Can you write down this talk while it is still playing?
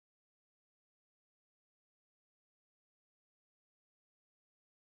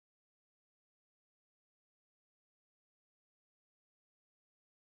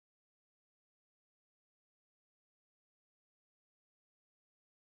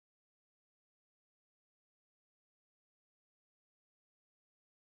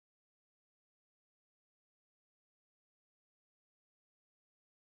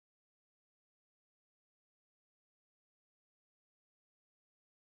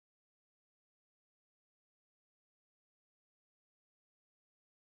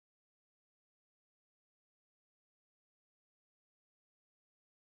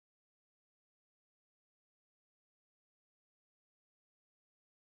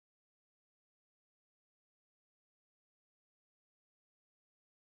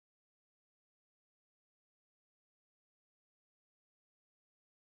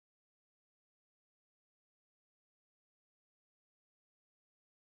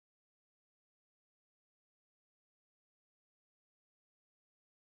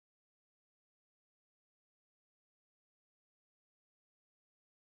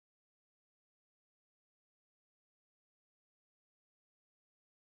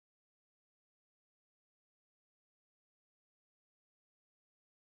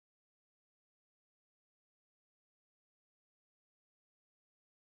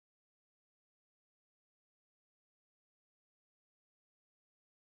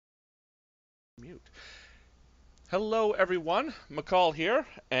Mute. Hello, everyone. McCall here,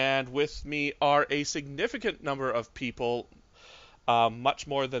 and with me are a significant number of people, much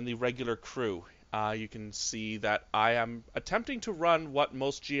more than the regular crew. You can see that I am attempting to run what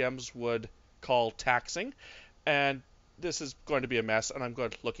most GMs would call taxing, and this is going to be a mess, and I'm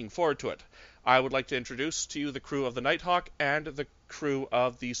looking forward to it. I would like to introduce to you the crew of the Nighthawk and the crew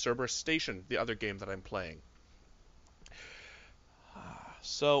of the Cerberus Station, the other game that I'm playing.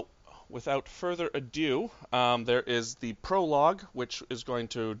 So, without further ado, there is the prologue, which is going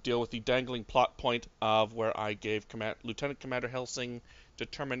to deal with the dangling plot point of where I gave Lieutenant Commander Helsing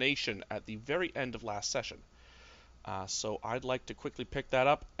determination at the very end of last session. So I'd like to quickly pick that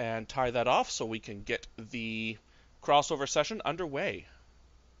up and tie that off so we can get the crossover session underway.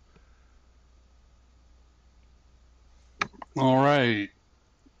 All right.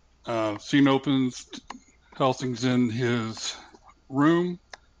 Scene opens. Helsing's in his room,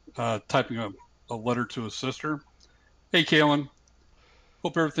 typing a letter to his sister. Hey, Kalen.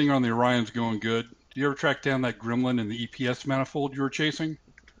 Hope everything on the Orion's going good. Did you ever track down that gremlin in the EPS manifold you were chasing?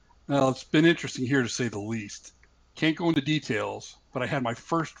 Well, it's been interesting here to say the least. Can't go into details, but I had my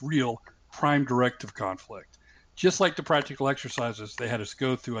first real prime directive conflict, just like the practical exercises they had us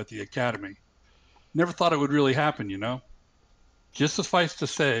go through at the academy. Never thought it would really happen, you know? Just suffice to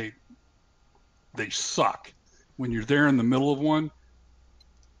say, they suck. When you're there in the middle of one,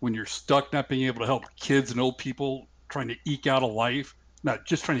 when you're stuck not being able to help kids and old people trying to eke out a life, not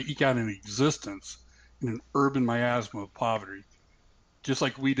just trying to eke out an existence in an urban miasma of poverty, just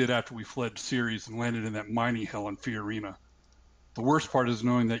like we did after we fled Ceres and landed in that mining hell in Fiorina. The worst part is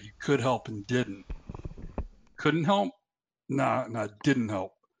knowing that you could help and didn't. Couldn't help? Nah, didn't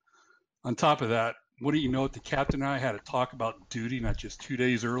help. On top of that, wouldn't you know it, the captain and I had a talk about duty not just 2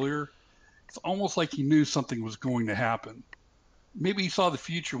 days earlier. It's almost like he knew something was going to happen. Maybe he saw the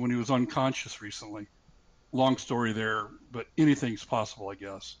future when he was unconscious recently. Long story there, but anything's possible, I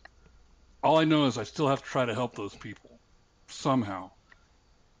guess. All I know is I still have to try to help those people. Somehow.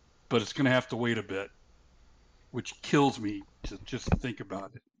 But it's going to have to wait a bit, which kills me to just think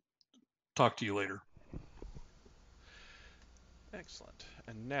about it. Talk to you later. Excellent.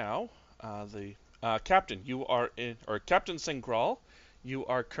 And now, the captain, you are in, or Captain Singral, you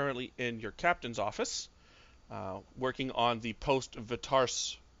are currently in your captain's office, working on the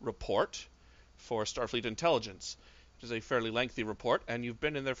post-Vitars report for Starfleet Intelligence. It is a fairly lengthy report, and you've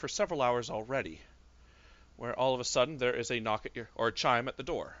been in there for several hours already, where all of a sudden there is a knock at or a chime at the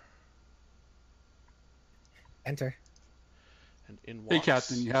door. Enter. And in walks... Hey,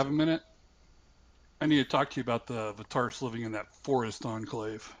 Captain, you have a minute? I need to talk to you about the Vitars living in that forest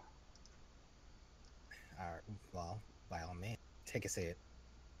enclave. Well, by all means, take a seat.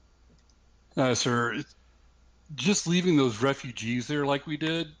 Sir, just leaving those refugees there like we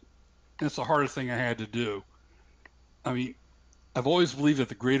did, that's the hardest thing I had to do. I mean, I've always believed that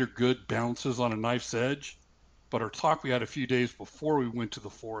the greater good balances on a knife's edge, but our talk we had a few days before we went to the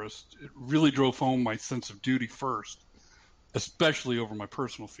forest, it really drove home my sense of duty first, especially over my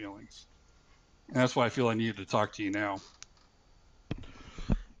personal feelings. And that's why I feel I needed to talk to you now.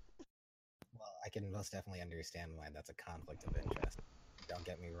 Well, I can most definitely understand why that's a conflict of interest. Don't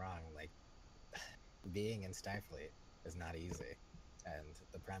get me wrong, like, being in Starfleet is not easy, and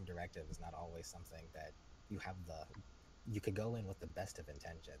the Prime Directive is not always something that you could go in with the best of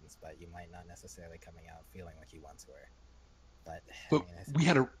intentions, but you might not necessarily coming out feeling like you once were. But we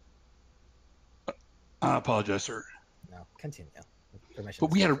had a... I apologize, sir. No, continue. Permission.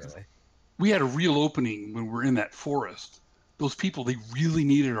 But we had a real opening when we were in that forest. Those people, they really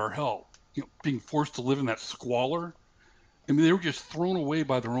needed our help. You know, being forced to live in that squalor. I mean, they were just thrown away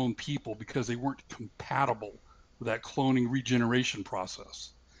by their own people because they weren't compatible with that cloning regeneration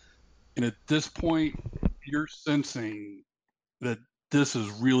process. And at this point, you're sensing that this is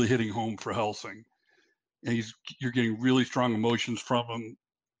really hitting home for Helsing. And you're getting really strong emotions from him,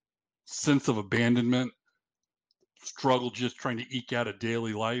 sense of abandonment, struggle just trying to eke out a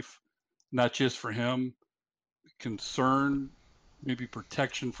daily life, not just for him, concern, maybe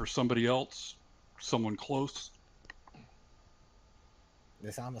protection for somebody else, someone close.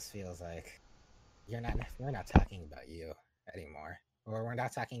 This almost feels like we're not talking about you anymore, or we're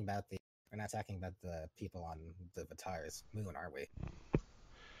not talking about the people on the Vitars moon, are we?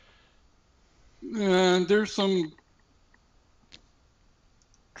 And there's some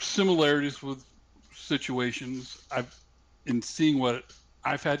similarities with situations. In seeing what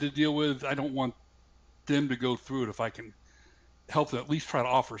I've had to deal with, I don't want them to go through it if I can help them at least try to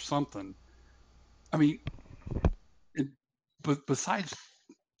offer something. I mean, but besides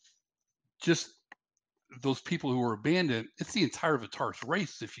just those people who were abandoned, it's the entire Vitars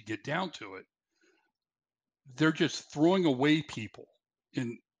race if you get down to it. they're just throwing away people.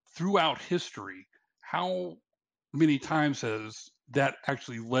 And throughout history, how many times has that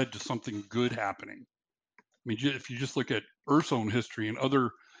actually led to something good happening? I mean, if you just look at Earth's own history and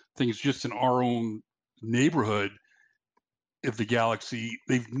other things just in our own neighborhood of the galaxy,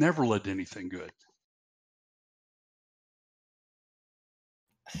 they've never led to anything good.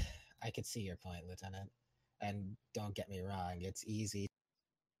 I could see your point, Lieutenant. And don't get me wrong, it's easy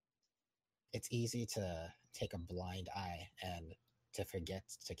to take a blind eye and to forget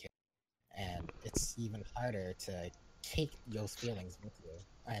to care. And it's even harder to take those feelings with you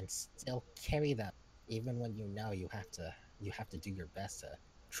and still carry them, even when you know you have to do your best to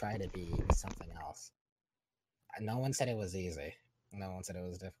try to be something else. No one said it was easy. No one said it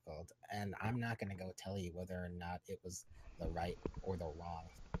was difficult. And I'm not going to go tell you whether or not it was the right or the wrong.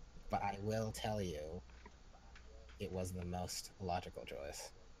 But I will tell you it was the most logical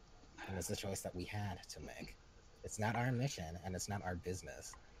choice. And it's the choice that we had to make. It's not our mission and it's not our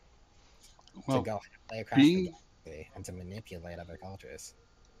business to go halfway across the galaxy and to manipulate other cultures.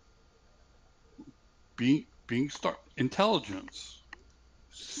 Being intelligence,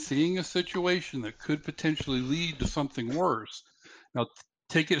 seeing a situation that could potentially lead to something worse. Now,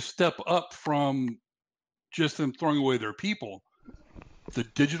 take it a step up from just them throwing away their people. The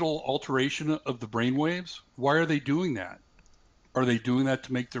digital alteration of the brainwaves. Why are they doing that? Are they doing that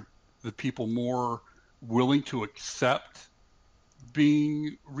to make the people more willing to accept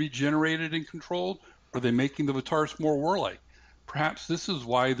being regenerated and controlled? Are they making the Vatars more warlike? Perhaps this is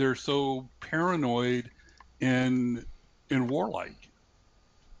why they're so paranoid and warlike,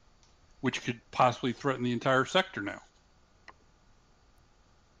 which could possibly threaten the entire sector now.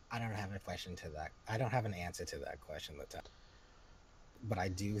 I don't have a question to that. I don't have an answer to that question, Lieutenant. But I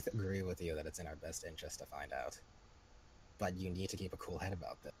do agree with you that it's in our best interest to find out. But you need to keep a cool head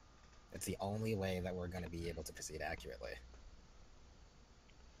about this. It's the only way that we're going to be able to proceed accurately.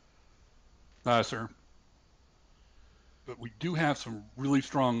 Sir. But we do have some really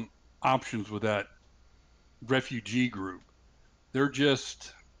strong options with that refugee group. They're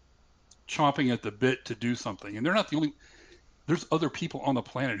just chomping at the bit to do something. And they're not the only... There's other people on the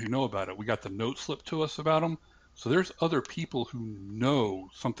planet who know about it. We got the note slipped to us about them. So there's other people who know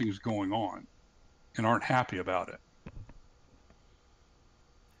something's going on and aren't happy about it.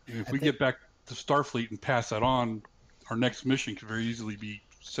 And if we get back to Starfleet and pass that on, our next mission could very easily be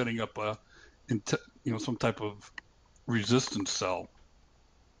setting up some type of resistance cell.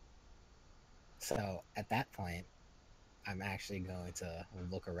 So at that point, I'm actually going to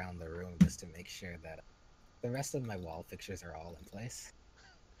look around the room just to make sure that the rest of my wall fixtures are all in place.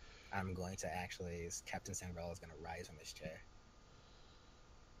 I'm going to Captain Sangrel is going to rise from his chair.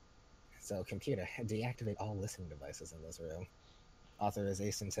 So, computer, deactivate all listening devices in this room.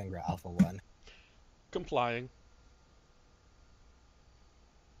 Authorization Sangra Alpha 1. Complying.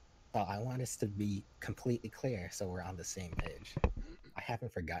 So I want us to be completely clear so we're on the same page. I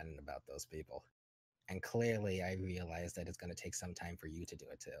haven't forgotten about those people. And clearly I realize that it's going to take some time for you to do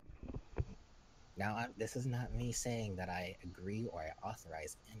it too. Now, this is not me saying that I agree or I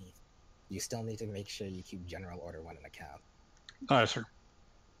authorize anything. You still need to make sure you keep General Order 1 in account. Aye, sir.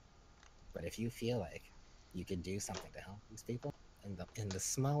 But if you feel like you could do something to help these people in the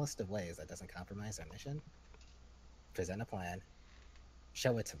smallest of ways that doesn't compromise our mission, present a plan,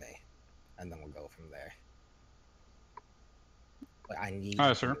 show it to me, and then we'll go from there. But I need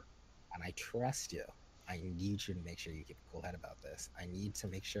Aye, sir. And I trust you. I need you to make sure you keep a cool head about this. I need to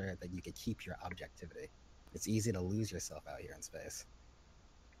make sure that you can keep your objectivity. It's easy to lose yourself out here in space.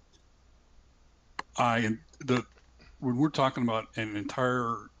 When we're talking about an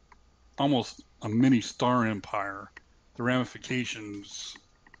entire, almost a mini star empire, the ramifications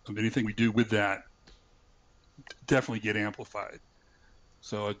of anything we do with that definitely get amplified.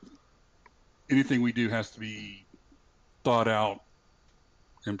 So anything we do has to be thought out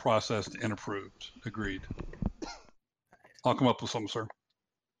and processed and approved. Agreed. I'll come up with something, sir.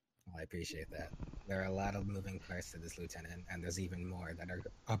 Well, I appreciate that. There are a lot of moving parts to this, Lieutenant, and there's even more that are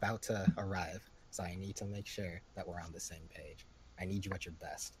about to arrive. So I need to make sure that we're on the same page. I need you at your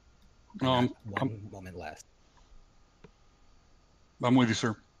best. One moment less. I'm with you,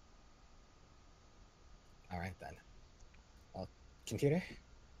 sir. All right, then. Well, computer,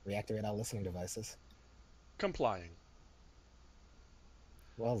 reactivate all listening devices. Complying.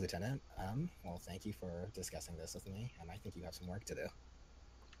 Well, Lieutenant, thank you for discussing this with me, and I think you have some work to do.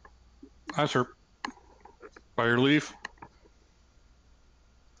 Aye, sir. By your leave.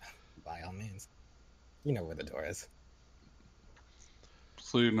 By all means. You know where the door is.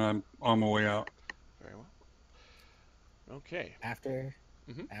 Salute, and I'm on my way out. Very well. Okay. After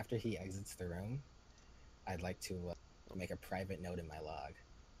he exits the room, I'd like to make a private note in my log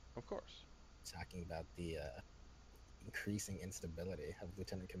Of course. talking about the increasing instability of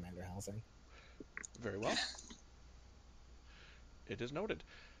Lieutenant Commander Housing. Very well. It is noted.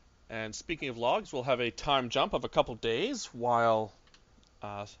 And speaking of logs, we'll have a time jump of a couple days while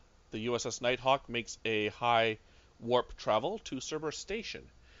uh, the USS Nighthawk makes a high warp travel to Cerberus Station.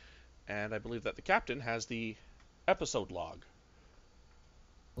 And I believe that the captain has the episode log.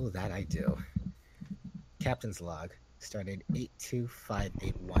 Oh, that I do. Captain's log started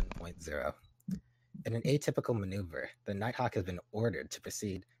 82581.0. In an atypical maneuver, the Nighthawk has been ordered to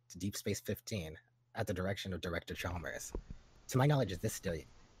proceed to Deep Space 15 at the direction of Director Chalmers. To my knowledge at this date,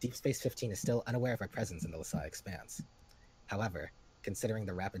 Deep Space 15 is still unaware of our presence in the Lesai Expance. However, considering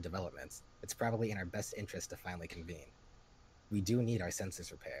the rapid developments, it's probably in our best interest to finally convene. We do need our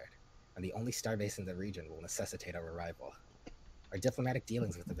sensors repaired, and the only starbase in the region will necessitate our arrival. Our diplomatic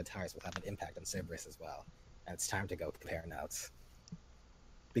dealings with the Vitars will have an impact on Cerberus as well, and it's time to go compare notes.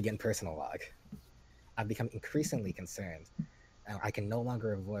 Begin personal log. I've become increasingly concerned, and I can no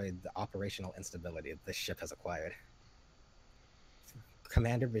longer avoid the operational instability this ship has acquired.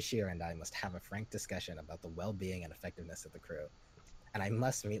 Commander Bashir and I must have a frank discussion about the well-being and effectiveness of the crew, and I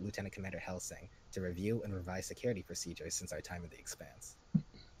must meet Lieutenant Commander Helsing to review and revise security procedures since our time in the Expanse.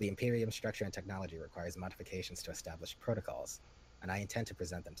 The Imperium structure and technology requires modifications to established protocols, and I intend to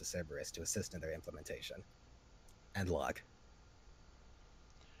present them to Cerberus to assist in their implementation. End log.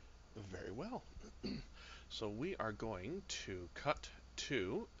 Very well. So we are going to cut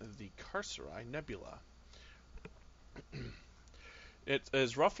to the Carceri Nebula. It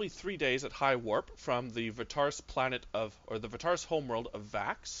is roughly 3 days at high warp from the Vitars planet of, or the Vitars homeworld of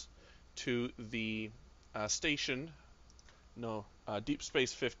Vax, to the station, Deep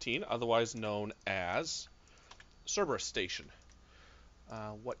Space 15, otherwise known as Cerberus Station.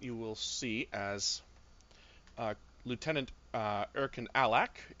 What you will see as Lieutenant Erkin Alak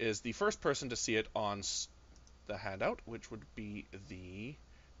is the first person to see it on the handout, which would be the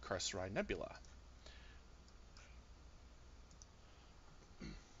Carceri Nebula.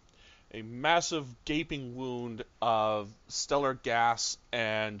 A massive gaping wound of stellar gas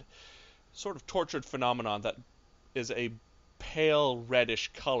and sort of tortured phenomenon that is a pale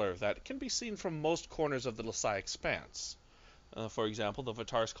reddish color that can be seen from most corners of the Lesai Expanse. For example, the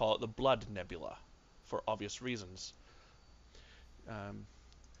Vitars call it the Blood Nebula, for obvious reasons.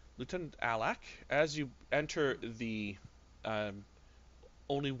 Lieutenant Alak, as you enter the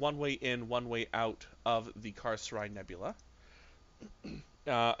only one way in, one way out of the Carceri Nebula,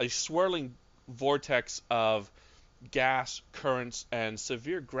 a swirling vortex of gas, currents, and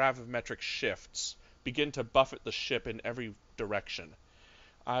severe gravimetric shifts begin to buffet the ship in every direction.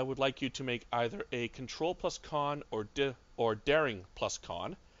 I would like you to make either a control plus con or daring plus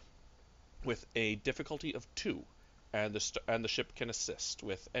con with a difficulty of 2, and the ship can assist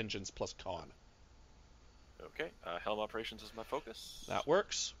with engines plus con. Okay, helm operations is my focus. That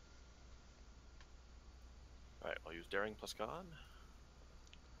works. Alright, I'll use daring plus con.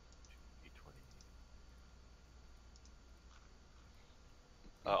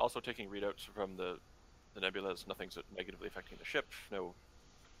 Also taking readouts from the nebulas, nothing's negatively affecting the ship, no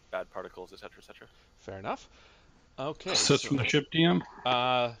bad particles, etc., etc. Fair enough. Okay. Assist from the ship, DM?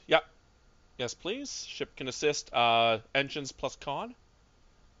 Yeah. Yes, please. Ship can assist. Engines plus con.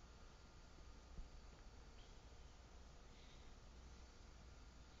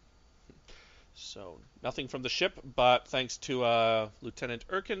 So, nothing from the ship, but thanks to Lieutenant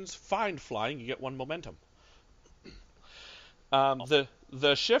Erkin's fine flying, you get 1 momentum.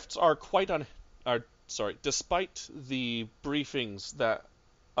 The shifts are despite the briefings that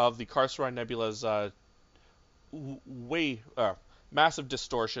of the Carceri Nebula's massive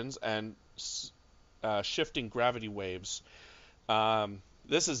distortions and shifting gravity waves,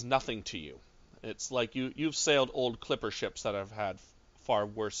 this is nothing to you. It's like you've sailed old clipper ships that have had far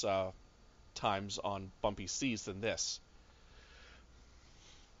worse times on bumpy seas than this.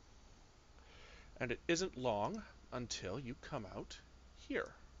 And it isn't long until you come out here.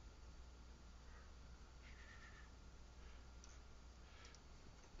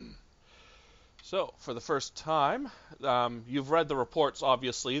 So, for the first time, you've read the reports,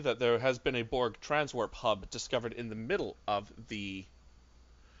 obviously, that there has been a Borg transwarp hub discovered in the middle of the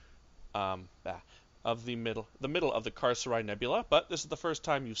middle of the Carceri Nebula, but this is the first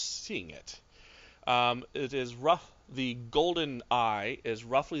time you've seen it. It is rough. The golden eye is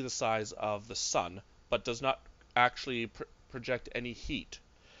roughly the size of the sun, but does not actually project any heat.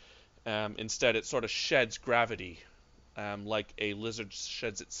 Instead, it sort of sheds gravity, like a lizard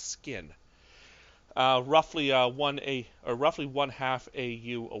sheds its skin. roughly one half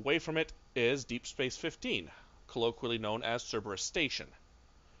AU away from it is Deep Space 15, colloquially known as Cerberus Station.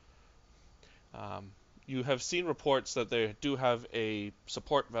 You have seen reports that they do have a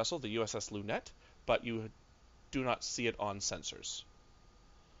support vessel, the USS Lunette, but you do not see it on sensors.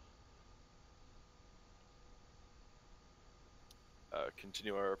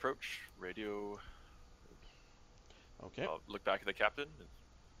 Continue our approach. Radio. Okay. I'll look back at the captain.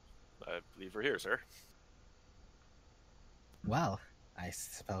 I believe we're here, sir. Well, I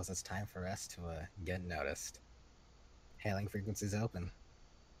suppose it's time for us to get noticed. Hailing frequencies open.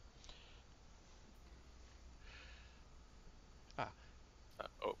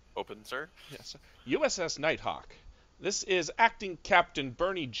 Open, sir? Yes. USS Nighthawk. This is Acting Captain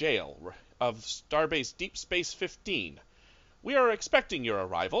Bernie Jail of Starbase Deep Space 15. We are expecting your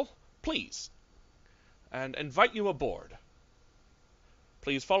arrival. Please. And invite you aboard.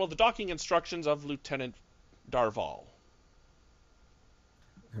 Please follow the docking instructions of Lieutenant Darval.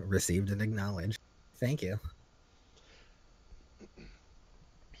 Received and acknowledged. Thank you.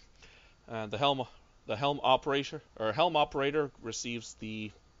 The helm operator receives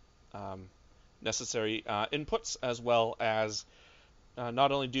the necessary inputs, as well as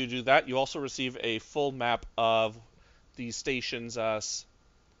not only do you do that, you also receive a full map of the station's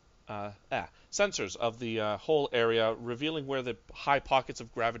sensors of the whole area, revealing where the high pockets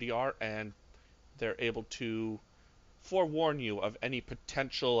of gravity are, and they're able to forewarn you of any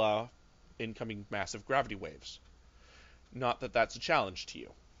potential incoming massive gravity waves. Not that that's a challenge to you.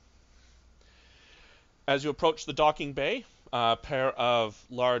 As you approach the docking bay, a pair of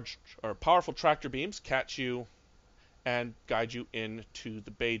large or powerful tractor beams catch you and guide you into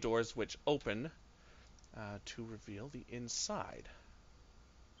the bay doors, which open to reveal the inside.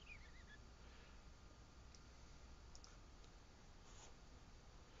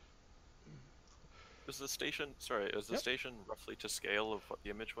 Is the station station roughly to scale of what the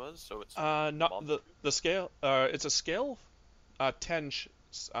image was? So it's not the scale. It's a scale 10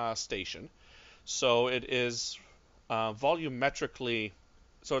 station, so it is volumetrically.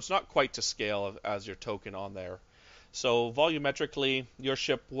 So it's not quite to scale as your token on there. So volumetrically, your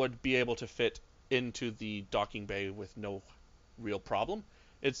ship would be able to fit into the docking bay with no real problem.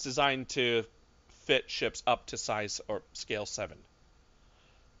 It's designed to fit ships up to size or scale 7.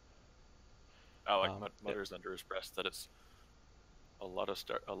 Mother's under his breast that it's a lot of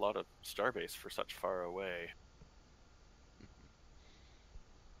starbase for such far away.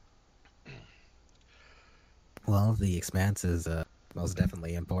 Well, the Expanse is most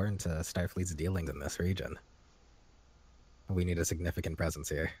definitely important to Starfleet's dealings in this region. We need a significant presence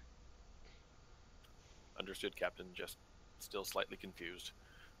here. Understood, Captain. Just still slightly confused.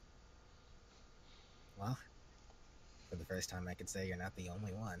 Well, for the first time I could say you're not the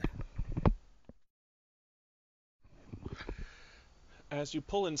only one. As you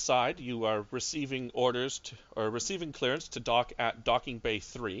pull inside, you are receiving receiving clearance to dock at Docking Bay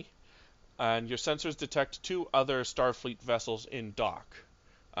 3, and your sensors detect 2 other Starfleet vessels in dock.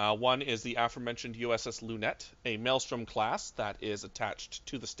 One is the aforementioned USS Lunette, a Maelstrom class that is attached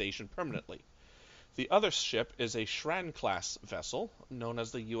to the station permanently. The other ship is a Shran class vessel known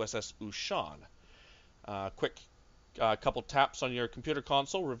as the USS Ushan. Quick couple taps on your computer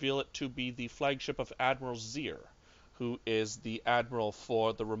console reveal it to be the flagship of Admiral Zier, who is the admiral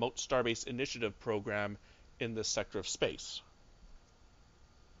for the Remote Starbase Initiative program in this sector of space.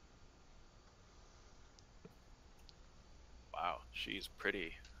 Wow, she's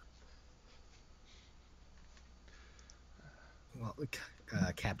pretty. Well,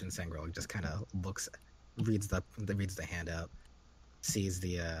 Captain Sangrel just kind of reads the handout, sees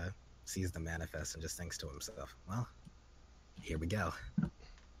the manifest, and just thinks to himself, "Well, here we go."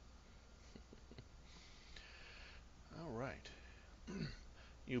 All right.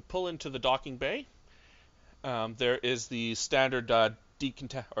 You pull into the docking bay. There is the standard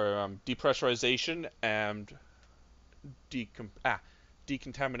depressurization and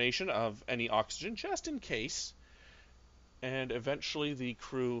decontamination of any oxygen, just in case. And eventually the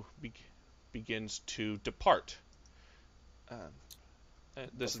crew begins to depart.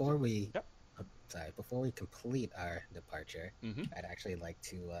 Before we complete our departure, Mm-hmm. I'd actually like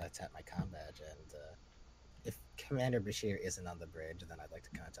to tap my comm badge, and if Commander Bashir isn't on the bridge, then I'd like to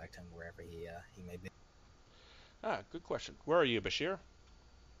contact him wherever he may be. Good question. Where are you, Bashir?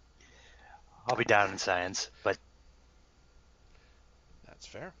 I'll be down in science, but That's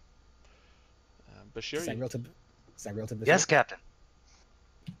fair. Bashir, Sangrel to Bashir? yes, Captain.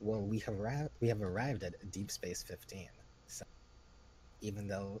 Well, we have arrived at Deep Space 15. So, even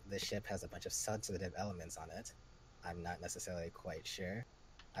though the ship has a bunch of sensitive elements on it, I'm not necessarily quite sure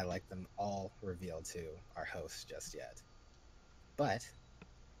I like them all revealed to our host just yet. But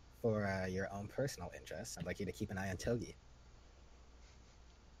for your own personal interest, I'd like you to keep an eye on Togi.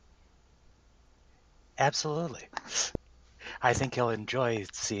 Absolutely. I think he'll enjoy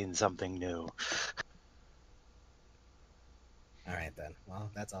seeing something new. All right, then. Well,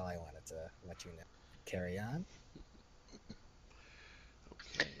 that's all I wanted to let you know. Carry on.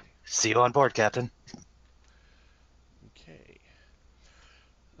 Okay. See you on board, Captain. Okay.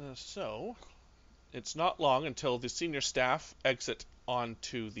 So, it's not long until the senior staff exit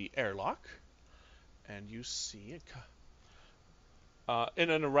onto the airlock, and you see in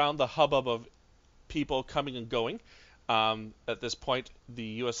and around the hubbub of people coming and going. At this point,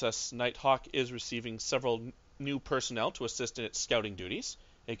 the USS Nighthawk is receiving several new personnel to assist in its scouting duties,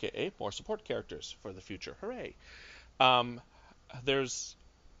 aka more support characters for the future. Hooray! There's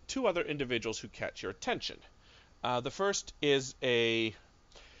two other individuals who catch your attention. The first is a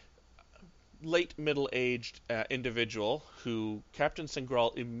late middle-aged individual who Captain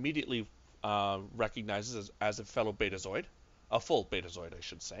Singral immediately recognizes as a fellow Betazoid, a full Betazoid, I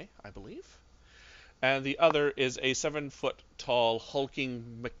should say, I believe. And the other is a 7-foot-tall,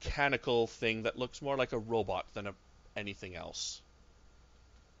 hulking, mechanical thing that looks more like a robot than anything else.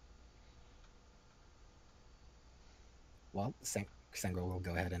 Well, Sengro will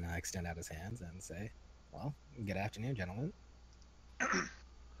go ahead and extend out his hands and say, well, good afternoon, gentlemen.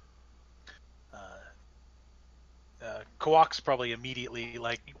 Kawak's probably immediately,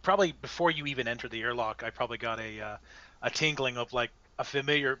 probably before you even enter the airlock, I probably got a tingling of like a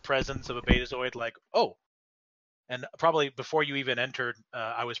familiar presence of a Betazoid, like, oh. And probably before you even entered,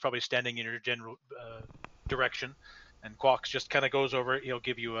 I was probably standing in your general direction, and Quax just kind of goes over. He'll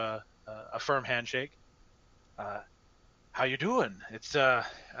give you a firm handshake. How you doing? It's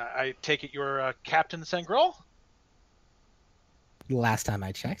I take it you're Captain Sengral? Last time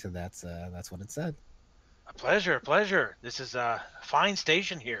I checked, that's what it said. A pleasure. This is a fine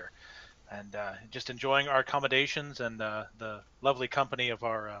station here, and just enjoying our accommodations and the lovely company of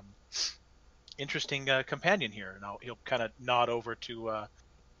our interesting companion here. Now he'll kind of nod over to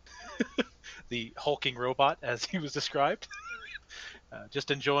the hulking robot as he was described.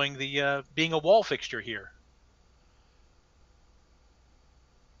 Just enjoying the being a wall fixture here.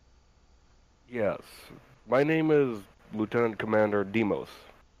 Yes. My name is Lieutenant Commander Demos,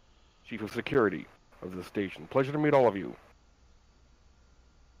 Chief of Security of the station. Pleasure to meet all of you.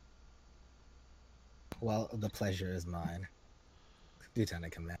 Well, the pleasure is mine,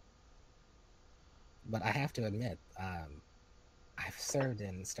 Lieutenant Commander. But I have to admit, I've served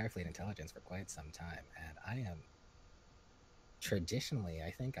in Starfleet intelligence for quite some time, and I am traditionally,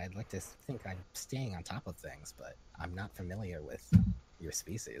 I think I'd like to think I'm staying on top of things, but I'm not familiar with your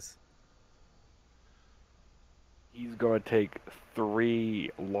species. He's going to take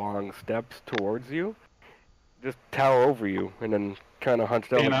 3 long steps towards you, just tower over you, and then kind of hunch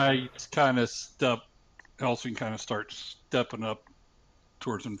down. And I kind of Helsing kind of starts stepping up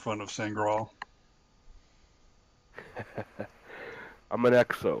towards in front of Sangral. I'm an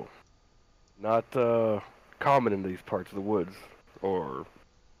exo. Not common in these parts of the woods, or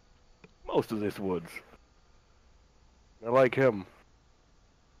most of this woods. I like him.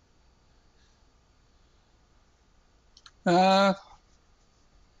 Gonna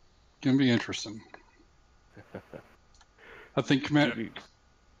be interesting. I think you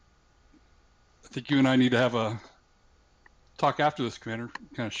and I need to have a talk after this, Commander.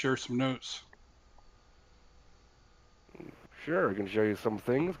 Kind of share some notes. Sure, I can show you some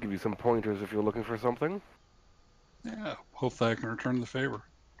things, give you some pointers if you're looking for something. Yeah, hopefully I can return the favor.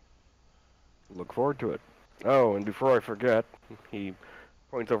 Look forward to it. Oh, and before I forget, he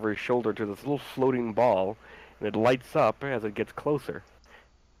points over his shoulder to this little floating ball, and it lights up as it gets closer.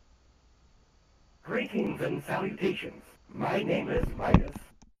 Greetings and salutations. My name is Midas.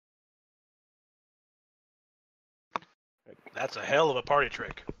 That's a hell of a party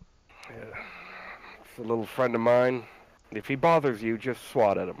trick. It's a little friend of mine. If he bothers you, just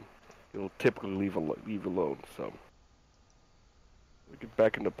swat at him. He'll typically leave alone, so we get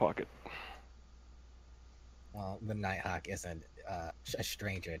back in the pocket. Well, the Nighthawk isn't a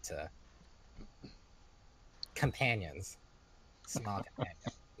stranger to companions. Small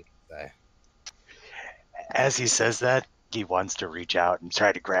companions, we can say. As he says that, he wants to reach out and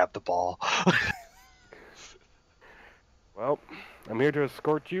try to grab the ball. Well, I'm here to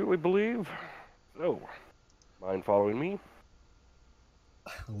escort you, I believe. So, mind following me?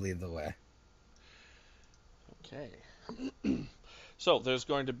 Lead the way. Okay. So there's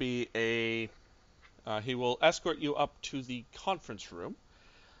going to be he will escort you up to the conference room.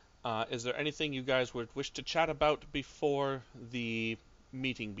 Is there anything you guys would wish to chat about before the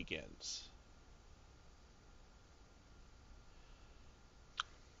meeting begins.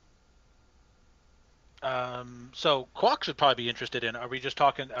 So Quack should probably be interested in. Are we just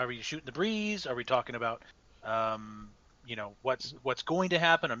talking? Are we shooting the breeze? Are we talking about, what's going to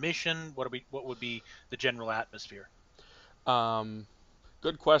happen? A mission? What would be the general atmosphere?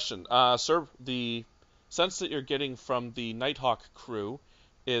 Good question. Sir, the sense that you're getting from the Nighthawk crew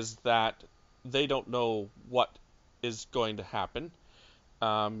is that they don't know what is going to happen.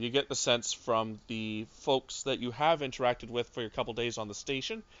 You get the sense from the folks that you have interacted with for a couple days on the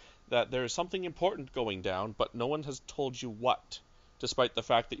station that there is something important going down, but no one has told you what, despite the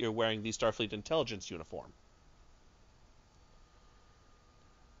fact that you're wearing the Starfleet intelligence uniform.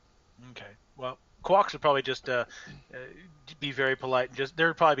 Okay. Well, Quack should probably just be very polite. And just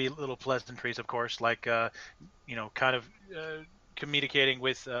there'd probably be little pleasantries, of course, like kind of communicating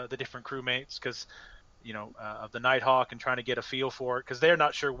with the different crewmates, because of the Nighthawk, and trying to get a feel for it, because they're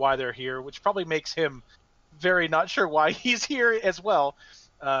not sure why they're here, which probably makes him very not sure why he's here as well,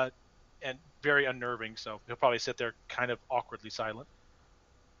 and very unnerving. So he'll probably sit there kind of awkwardly silent.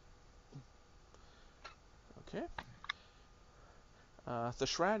 Okay. The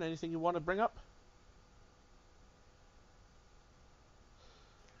Shran, anything you want to bring up?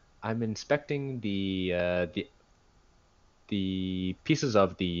 I'm inspecting the pieces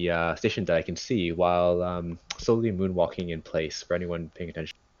of the station that I can see while slowly moonwalking in place for anyone paying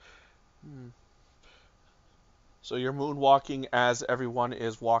attention. So you're moonwalking as everyone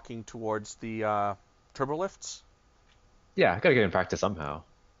is walking towards the turbolifts? Yeah, I gotta get in practice somehow.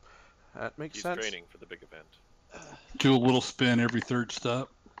 That makes He's sense. training for the big event. Do a little spin every third step.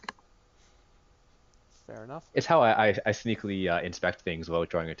 Fair enough. It's how I sneakily inspect things without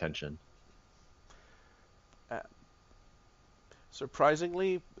drawing attention.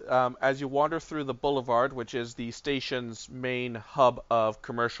 Surprisingly, as you wander through the boulevard, which is the station's main hub of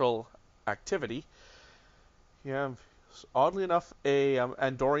commercial activity, oddly enough, a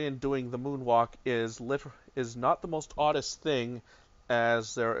Andorian doing the moonwalk is not the most oddest thing,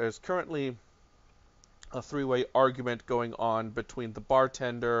 as there is currently a three-way argument going on between the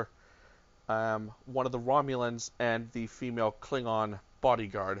bartender, one of the Romulans, and the female Klingon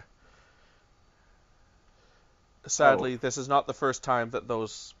bodyguard. Sadly, this is not the first time that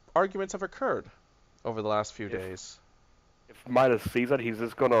those arguments have occurred over the last few days. If Midas sees it, he's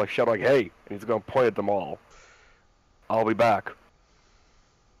just gonna shout like, "Hey!" and he's gonna point at them all. I'll be back.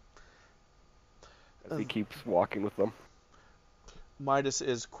 As he keeps walking with them. Midas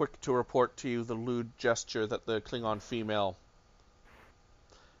is quick to report to you the lewd gesture that the Klingon female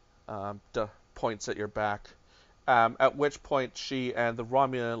points at your back. At which point she and the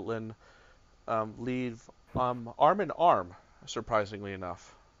Romulan leave arm in arm, surprisingly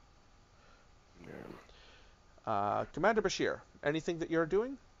enough. Commander Bashir, anything that you're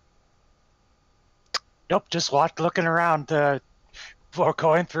doing? Nope, just looking around before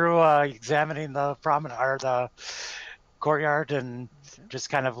going through, examining the promenade or the courtyard, and just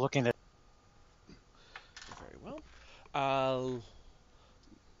kind of looking at. Very well. I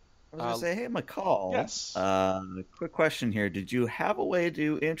was gonna say, hey, McCall. Yes. Quick question here. Did you have a way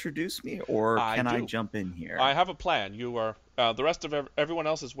to introduce me, or can I jump in here? I have a plan. You are the rest of everyone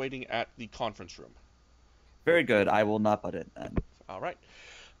else is waiting at the conference room. Very good. I will not butt in then. All right.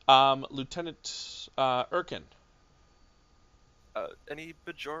 Lieutenant Erkin. Any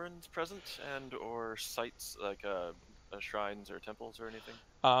Bajorans present and or sites like shrines or temples or anything?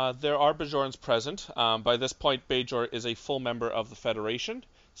 There are Bajorans present. By this point, Bajor is a full member of the Federation,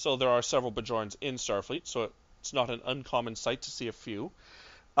 so there are several Bajorans in Starfleet, so it's not an uncommon sight to see a few.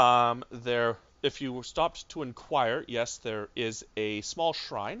 If you stopped to inquire, yes, there is a small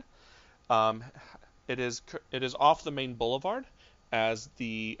shrine. It is off the main boulevard, as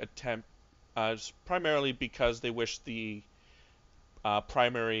the attempt, primarily because they wish the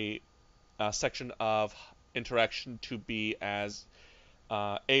primary section of interaction to be as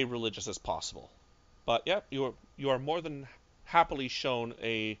religious as possible. But yeah, you are more than happily shown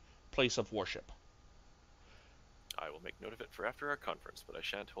a place of worship. I will make note of it for after our conference, but I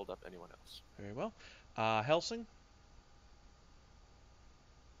shan't hold up anyone else. Very well. Helsing?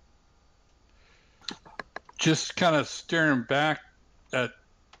 Just kind of staring back at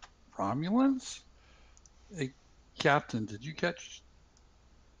Romulans? Hey, Captain, did you catch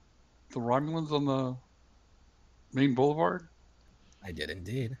the Romulans on the main boulevard? I did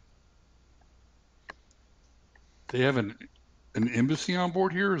indeed. They have an embassy on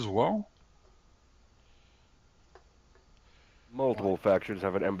board here as well? Multiple factions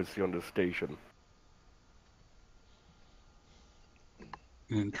have an embassy on the station.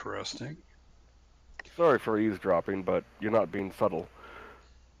 Interesting. Sorry for eavesdropping, but you're not being subtle.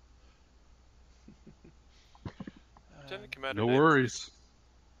 Commander No Davis, worries.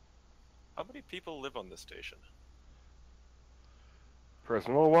 how many people live on this station?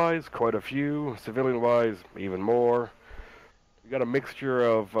 Personnel-wise, quite a few. Civilian-wise, even more. We got a mixture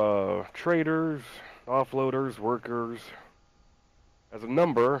of traders, offloaders, workers. As a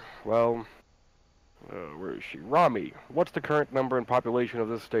number, well, where is she? Rami, what's the current number and population of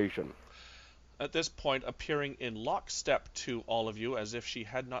this station? At this point, appearing in lockstep to all of you, as if she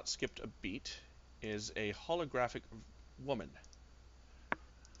had not skipped a beat, is a holographic woman.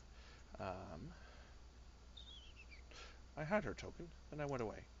 I had her token, and I went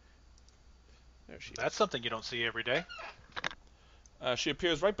away. There she is. That's something you don't see every day. She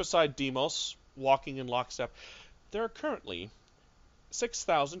appears right beside Deimos, walking in lockstep. There are currently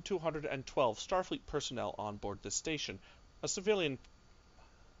 6,212 Starfleet personnel on board this station, a civilian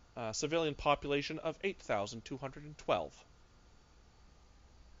population of 8,212.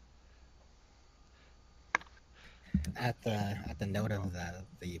 At the note of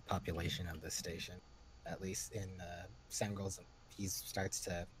the population of the station, at least in Semgal's, he starts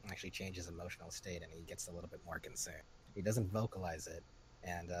to actually change his emotional state, and he gets a little bit more concerned. He doesn't vocalize it,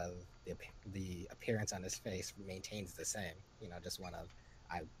 and the appearance on his face maintains the same. You know, just one of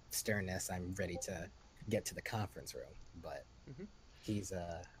sternness. I'm ready to get to the conference room, but he's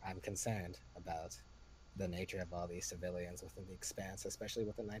I'm concerned about the nature of all these civilians within the Expanse, especially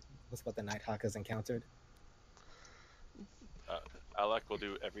with what the Nighthawk has encountered. Alec will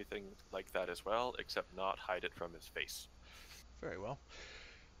do everything like that as well, except not hide it from his face. Very well.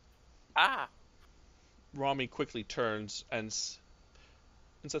 Ah! Rami quickly turns and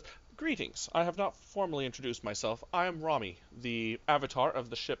says, "Greetings. I have not formally introduced myself. I am Rami, the avatar of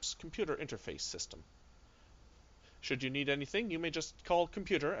the ship's computer interface system. Should you need anything, you may just call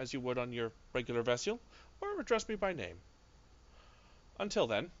computer as you would on your regular vessel, or address me by name. Until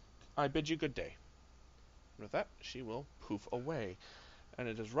then, I bid you good day." With that, she will poof away. And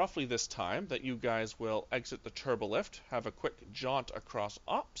it is roughly this time that you guys will exit the turbolift, have a quick jaunt across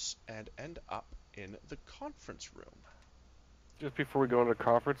ops, and end up in the conference room. Just before we go into the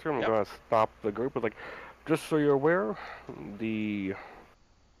conference room, Yep. I'm going to stop the group with, just so you're aware, the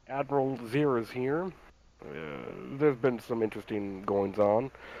Admiral Zir is here. There's been some interesting goings-on,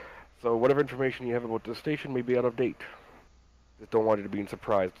 so whatever information you have about the station may be out of date. Just don't want you to be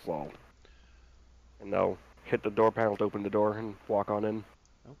surprised, that's all. And now, hit the door panel to open the door and walk on in.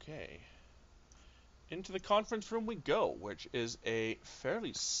 Okay. Into the conference room we go, which is a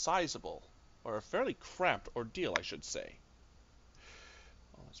fairly sizable, or a fairly cramped ordeal, I should say.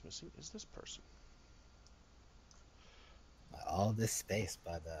 All that's missing is this person. All this space,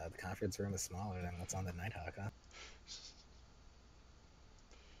 but the conference room is smaller than what's on the Nighthawk,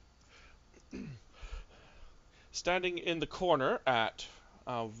 huh? Standing in the corner at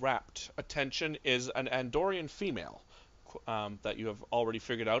rapt attention is an Andorian female that you have already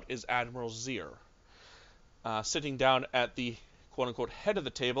figured out is Admiral Zir. Sitting down at the quote-unquote head of the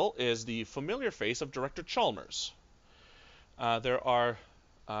table is the familiar face of Director Chalmers. There are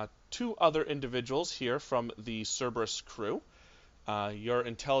two other individuals here from the Cerberus crew. Your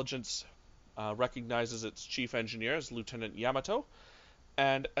intelligence recognizes its chief engineer as Lieutenant Yamato,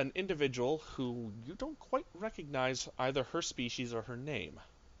 and an individual who you don't quite recognize either her species or her name.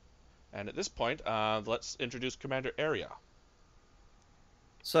 And at this point, let's introduce Commander Area.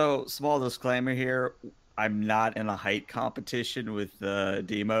 So, small disclaimer here. I'm not in a height competition with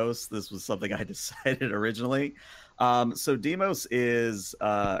Deimos. This was something I decided originally. So Deimos is,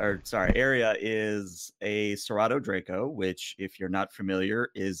 Area is a Serrato Draco, which, if you're not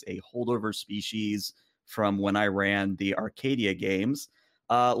familiar, is a holdover species from when I ran the Arcadia games.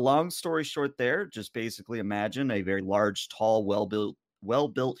 Long story short there, just basically imagine a very large, tall,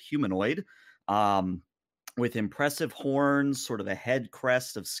 well-built humanoid with impressive horns, sort of a head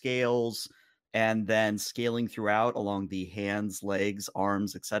crest of scales, and then scaling throughout along the hands, legs,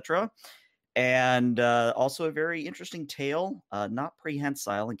 arms, etc. And also a very interesting tail, not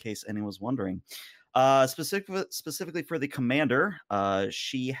prehensile, in case anyone was wondering. Specifically for the commander,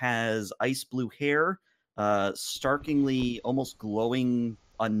 she has ice blue hair, starkingly, almost glowing,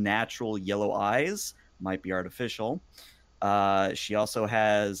 unnatural yellow eyes. Might be artificial. She also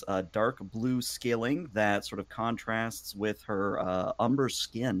has dark blue scaling that sort of contrasts with her umber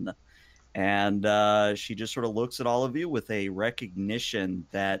skin. And she just sort of looks at all of you with a recognition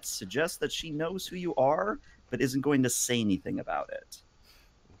that suggests that she knows who you are, but isn't going to say anything about it.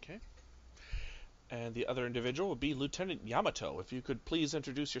 Okay. And the other individual would be Lieutenant Yamato. If you could please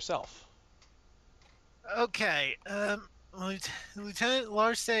introduce yourself. Okay. Lieutenant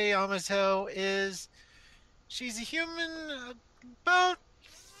Larse Yamato she's a human about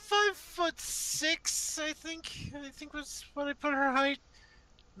 5'6", I think. I think was what I put her height.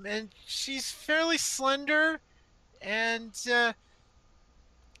 And she's fairly slender, and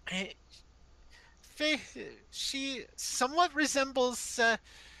eh, she somewhat resembles.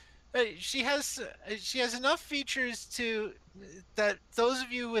 She has enough features to that those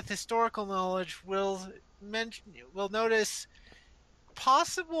of you with historical knowledge will notice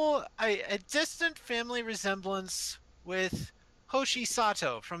possible a distant family resemblance with Hoshi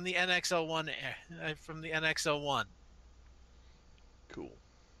Sato from the NX-01 Cool.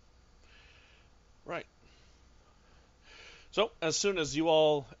 Right. So, as soon as you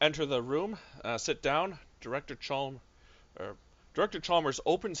all enter the room, sit down, Director Chalmers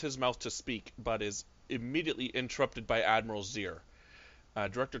opens his mouth to speak, but is immediately interrupted by Admiral Zier.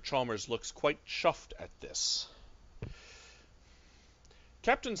 Director Chalmers looks quite chuffed at this.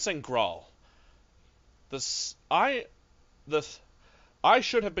 Captain Sengral, I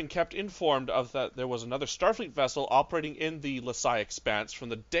should have been kept informed of that there was another Starfleet vessel operating in the Lesai Expance from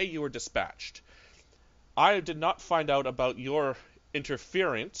the day you were dispatched. I did not find out about your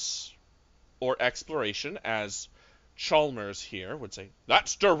interference or exploration, as Chalmers here would say.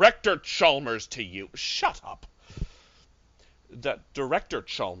 That's Director Chalmers to you. Shut up. That Director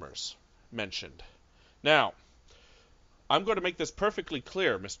Chalmers mentioned. Now, I'm going to make this perfectly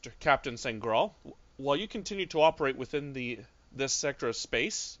clear, Mr. Captain Sengral. While you continue to operate within this sector of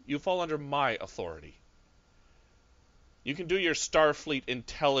space, you fall under my authority. You can do your Starfleet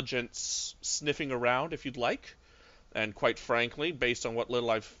intelligence sniffing around if you'd like, and quite frankly, based on what little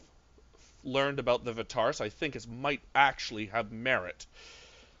I've learned about the Vitars, I think it might actually have merit.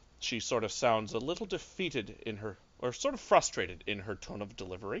 She sort of sounds a little defeated in her, or sort of frustrated in her tone of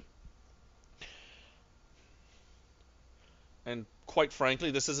delivery. And quite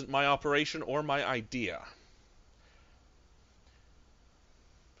frankly, this isn't my operation or my idea.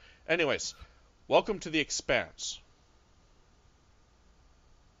 Anyways, welcome to the Expanse.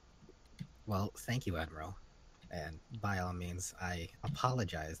 Well, thank you, Admiral. And by all means, I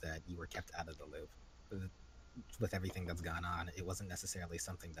apologize that you were kept out of the loop. With everything that's gone on, it wasn't necessarily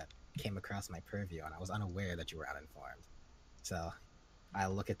something that came across my purview, and I was unaware that you were uninformed. So I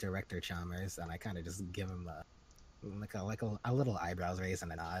look at Director Chalmers, and I kind of just give him a little eyebrows raise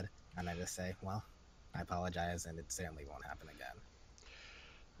and a nod, and I just say, well, I apologize, and it certainly won't happen again.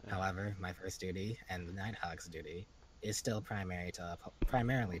 However, my first duty, and the Nighthawk's duty, is still primarily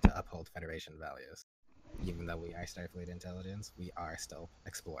to uphold Federation values. Even though we are Starfleet intelligence, we are still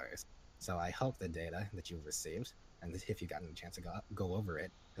explorers. So I hope the data that you've received, and if you've gotten a chance to go over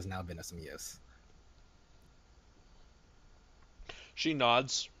it, has now been of some use. She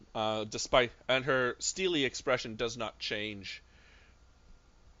nods, and her steely expression does not change.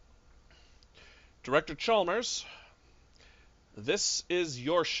 Director Chalmers, this is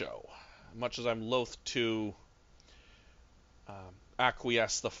your show. Much as I'm loath to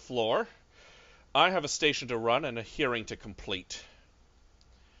acquiesce the floor, I have a station to run and a hearing to complete.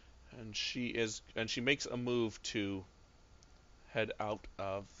 And she makes a move to head out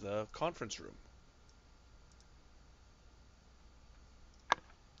of the conference room.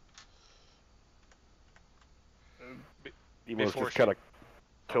 Demos just kind of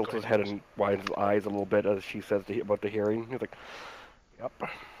tilts his head and widens his eyes a little bit as she says about the hearing. He's like, "Yep."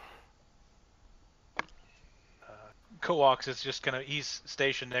 Coax is just he's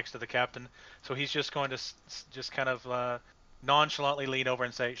stationed next to the captain, so he's just going to just kind of nonchalantly lean over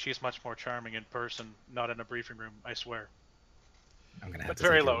and say, "She's much more charming in person, not in a briefing room, I swear." I'm gonna have to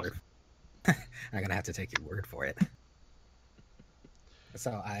very take your low. word. I'm gonna have to take your word for it.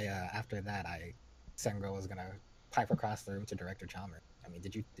 So after that, Sengro was gonna pipe across the room to Director Chalmers. I mean,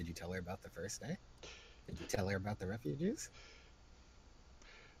 did you tell her about the first day? Did you tell her about the refugees?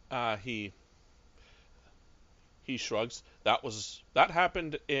 He shrugs. That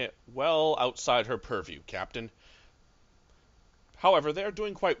happened well outside her purview, Captain. However, they are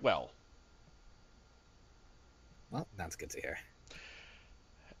doing quite well. Well, that's good to hear.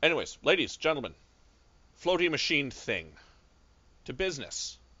 Anyways, ladies, gentlemen, floaty machine thing. To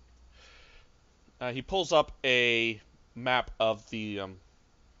business. He pulls up a map of the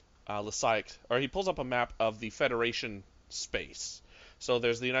he pulls up a map of the Federation space. So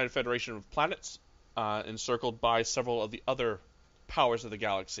there's the United Federation of Planets, encircled by several of the other powers of the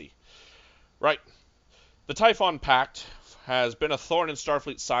galaxy. Right. The Typhon Pact has been a thorn in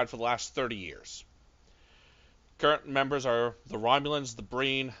Starfleet's side for the last 30 years. Current members are the Romulans, the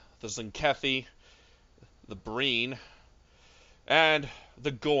Breen, the Zenkethi, the Breen, and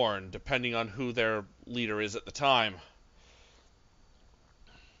the Gorn, depending on who their leader is at the time.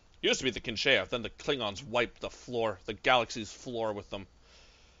 Used to be the Kinshea, then the Klingons wiped the galaxy's floor with them.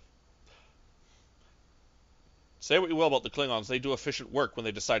 Say what you will about the Klingons, they do efficient work when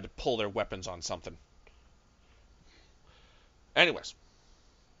they decide to pull their weapons on something. Anyways,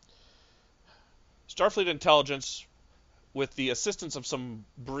 Starfleet intelligence, with the assistance of some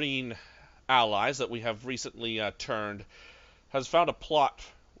Breen allies that we have recently turned, has found a plot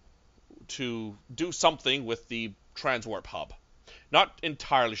to do something with the transwarp hub. Not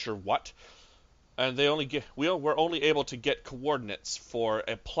entirely sure what, and we're only able to get coordinates for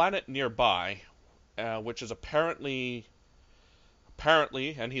a planet nearby, which is apparently,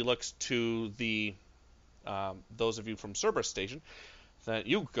 and he looks to the those of you from Cerberus Station, that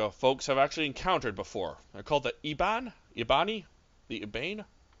you folks have actually encountered before. They're called the Ibani, the Ibane.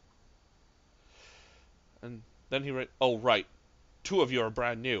 And then he oh right, 2 of you are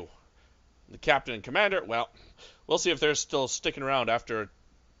brand new. The captain and commander, well, we'll see if they're still sticking around after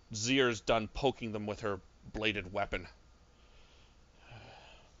Zier's done poking them with her bladed weapon.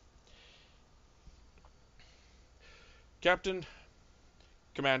 Captain,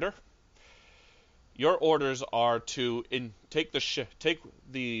 commander, your orders are to take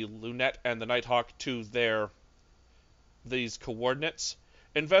the Lunette and the Nighthawk to these coordinates,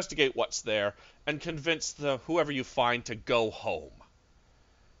 investigate what's there, and convince whoever you find to go home.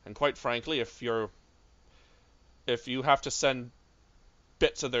 And quite frankly, if you have to send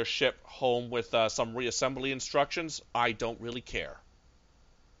bits of their ship home with some reassembly instructions, I don't really care.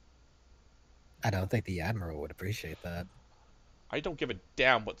 I don't think the Admiral would appreciate that. I don't give a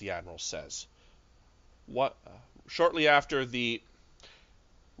damn what the Admiral says. Shortly after the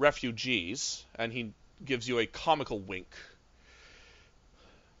refugees, and he gives you a comical wink,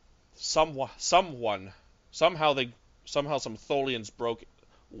 somehow some Tholians broke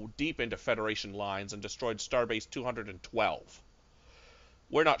deep into Federation lines and destroyed Starbase 212.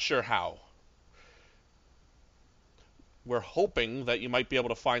 We're not sure how. We're hoping that you might be able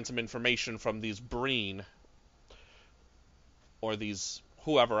to find some information from these Breen or these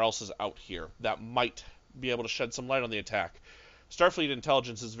whoever else is out here that might be able to shed some light on the attack. Starfleet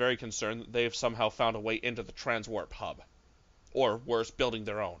intelligence is very concerned that they've somehow found a way into the transwarp hub. Or worse, building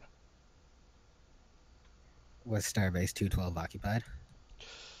their own. Was Starbase 212 occupied?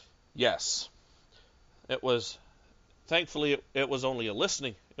 Yes. Thankfully, it was only a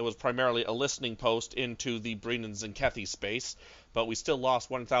listening. It was primarily a listening post into the Breen and Zenkethi space, but we still lost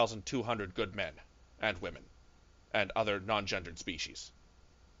 1,200 good men and women and other non-gendered species.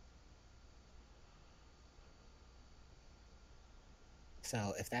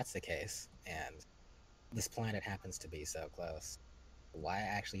 So, if that's the case, and this planet happens to be so close, why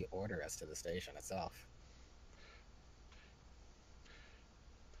actually order us to the station itself?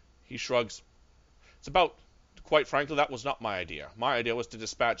 He shrugs. Quite frankly, that was not my idea. My idea was to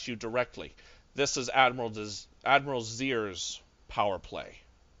dispatch you directly. This is Admiral Zier's power play.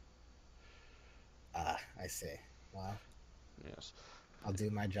 Ah, I see. Well, yes. I'll do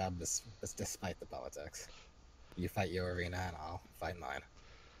my job despite the politics. You fight your arena and I'll fight mine.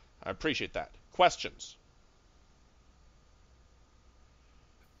 I appreciate that. Questions?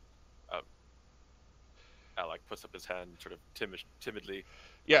 Alec puts up his hand sort of timidly.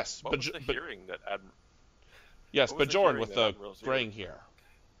 Yes, what was the hearing that Admiral... Yes, Bajorn with the graying hair.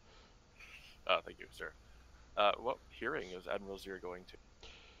 Thank you, sir. What hearing is Admiral Zier going to?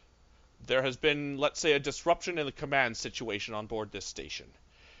 There has been, let's say, a disruption in the command situation on board this station.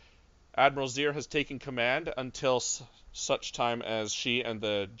 Admiral Zier has taken command until such time as she and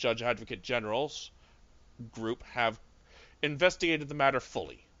the Judge Advocate General's group have investigated the matter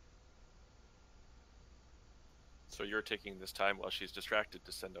fully. So you're taking this time while she's distracted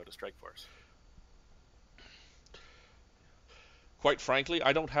to send out a strike force? Quite frankly,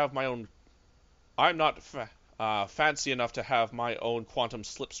 I don't have my own... I'm not fancy enough to have my own quantum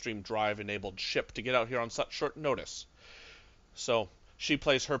slipstream drive-enabled ship to get out here on such short notice. So, she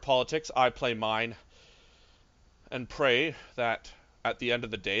plays her politics, I play mine, and pray that, at the end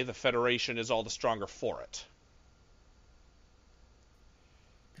of the day, the Federation is all the stronger for it.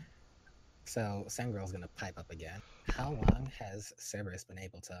 So, Sangirl's gonna pipe up again. How long has Cerberus been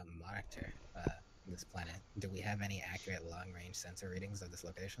able to monitor this planet? Do we have any accurate long-range sensor readings of this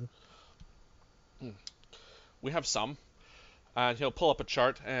location? We have some. And he'll pull up a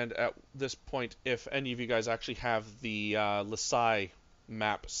chart, and at this point, if any of you guys actually have the Lesai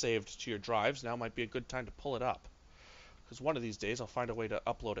map saved to your drives, now might be a good time to pull it up. Because one of these days I'll find a way to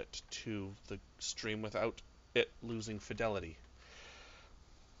upload it to the stream without it losing fidelity.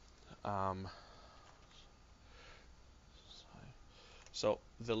 So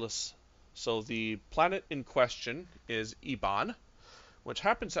the planet in question is Iban, which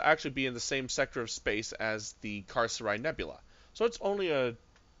happens to actually be in the same sector of space as the Carcerai Nebula. So it's only a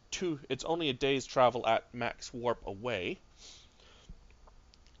it's only a day's travel at max warp away.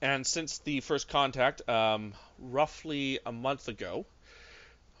 And since the first contact, roughly a month ago,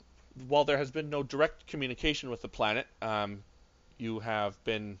 while there has been no direct communication with the planet, you have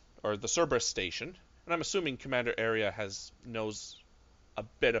been, or the Cerberus station, and I'm assuming Commander Area knows a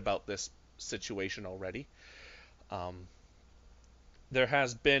bit about this situation already. There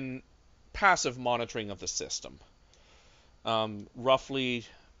has been passive monitoring of the system. Roughly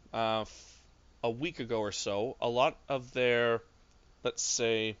a week ago or so, a lot of their, let's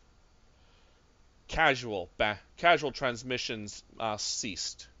say, casual transmissions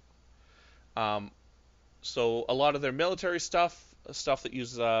ceased. So a lot of their military stuff that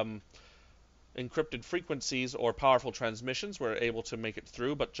uses encrypted frequencies or powerful transmissions were able to make it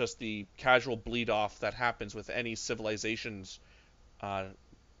through, but just the casual bleed off that happens with any civilization's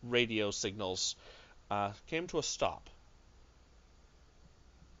radio signals came to a stop.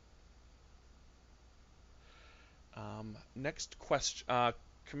 Next question,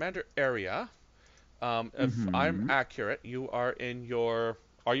 Commander Area. If I'm accurate, you are in your.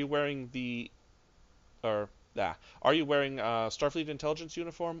 Are you wearing Are you wearing Starfleet Intelligence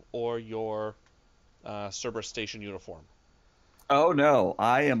uniform or your Cerberus Station uniform? Oh no,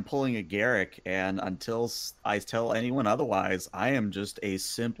 I am pulling a Garrick, and until I tell anyone otherwise, I am just a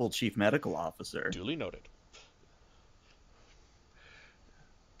simple chief medical officer. Duly noted.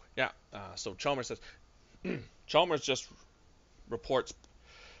 Yeah. So Chalmers says. Chalmers just reports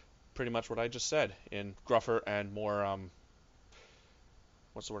pretty much what I just said in gruffer and more,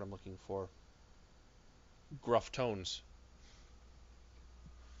 what's the word I'm looking for? Gruff tones.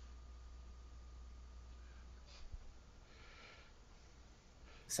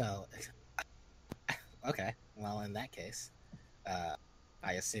 So, okay. Well, in that case,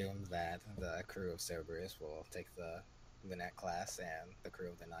 I assume that the crew of Cerberus will take the Net class, and the crew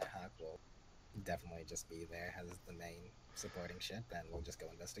of the Nighthawk will definitely just be there as the main supporting ship, and we'll just go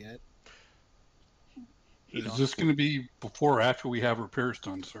investigate. Is this going to be before or after we have repairs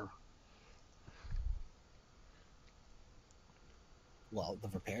done, sir? Well, the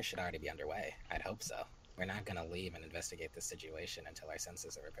repair should already be underway. I'd hope so. We're not going to leave and investigate this situation until our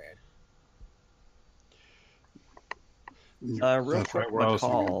sensors are repaired. Real quick,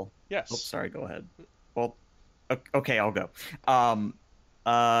 recall. Yes. Oh, sorry, go ahead. Well, okay, I'll go.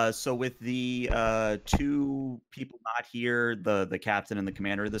 So with the two people not here, the captain and the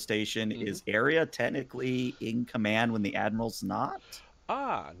commander of the station, is Area technically in command when the admiral's not?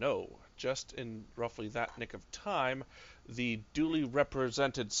 No. Just in roughly that nick of time, the duly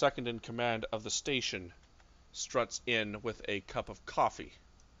represented second in command of the station struts in with a cup of coffee.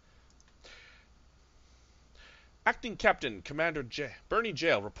 Acting Captain Commander Bernie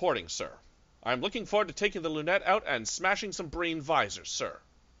Jail reporting, sir. I'm looking forward to taking the Lunette out and smashing some Breen visors, sir.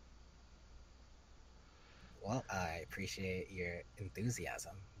 Well, I appreciate your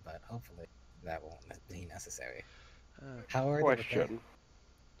enthusiasm, but hopefully that won't be necessary. How are Question.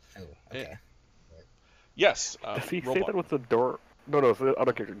 Oh, okay. Yes. Does he say that with the door? No, it's the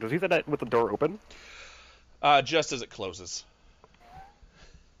other character. Does he say that with the door open? Just as it closes.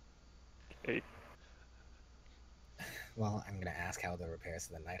 Okay. Well, I'm going to ask how the repairs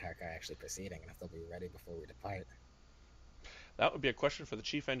to the Nighthawk are actually proceeding, and if they'll be ready before we depart. That would be a question for the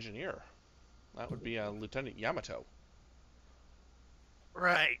chief engineer. That would be Lieutenant Yamato.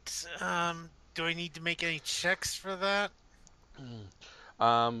 Right. Do I need to make any checks for that?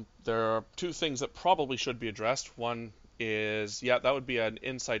 There are two things that probably should be addressed. One is, that would be an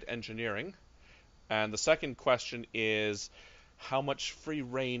insight engineering. And the second question is, how much free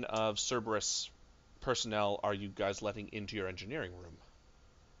reign of Cerberus personnel are you guys letting into your engineering room?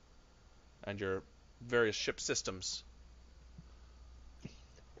 And your various ship systems?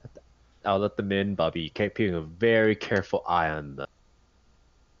 I'll let them in, Bobby. Keeping a very careful eye on them.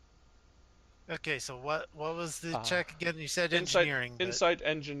 Okay, so what was the check again? You said engineering. Insight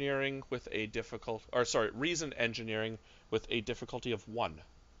engineering with a reason engineering with a difficulty of 1.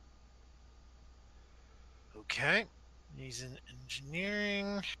 Okay, reason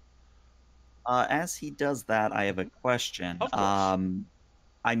engineering. As he does that, I have a question. Of course.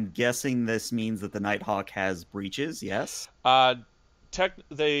 I'm guessing this means that the Nighthawk has breaches, yes?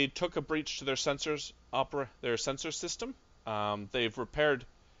 They took a breach to their sensors, their sensor system. They've repaired,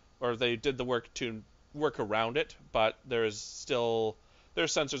 or they did the work to work around it, but there's still their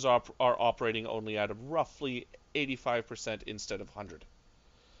sensors are operating only at a roughly 85% instead of 100.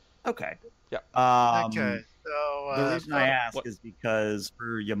 Okay. Yeah. Okay. So the reason I ask is because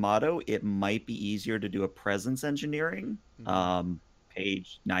for Yamato, it might be easier to do a presence engineering.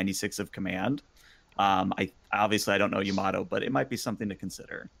 Page 96 of command. I Obviously, I don't know Yamato, but it might be something to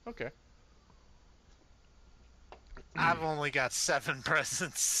consider. Okay. I've only got 7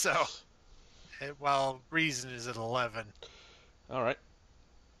 presents, so well, reason is at 11. All right.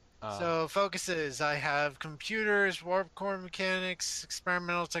 So focuses, I have computers, warp core mechanics,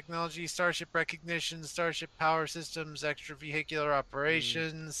 experimental technology, starship recognition, starship power systems, extravehicular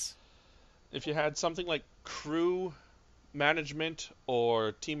operations. If you had something like crew management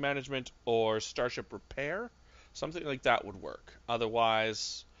or team management or starship repair, something like that would work.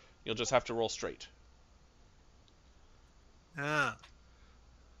 Otherwise, you'll just have to roll straight. Ah.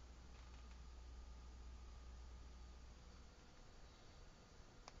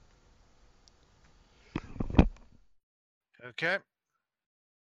 Okay.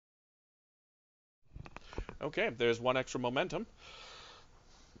 Okay, there's one extra momentum.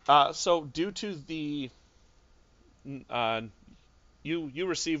 So due to the you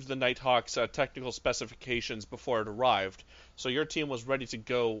received the Nighthawk's technical specifications before it arrived, so your team was ready to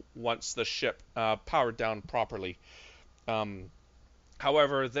go once the ship powered down properly.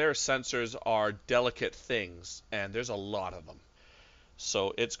 However, their sensors are delicate things, and there's a lot of them.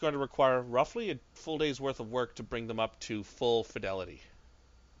 So it's going to require roughly a full day's worth of work to bring them up to full fidelity.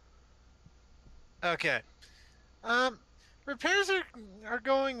 Okay. Repairs are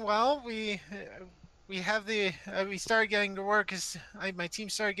going well. We have we started getting to work my team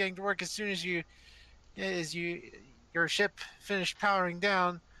started getting to work as soon as your ship finished powering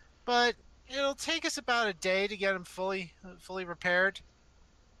down, but it'll take us about a day to get them fully repaired.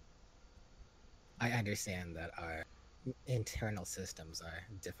 I understand that our internal systems are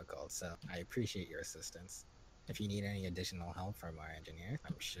difficult, so I appreciate your assistance. If you need any additional help from our engineers,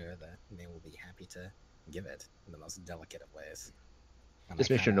 I'm sure that they will be happy to give it in the most delicate of ways. Just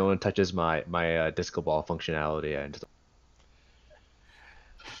make sure no one touches my disco ball functionality. And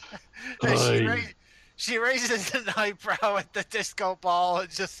She raises an eyebrow at the disco ball and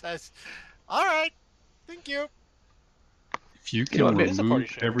just says, "All right, thank you." If you can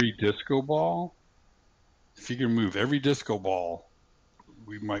remove every disco ball,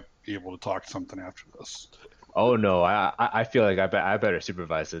 we might be able to talk something after this. Oh no, I feel like I better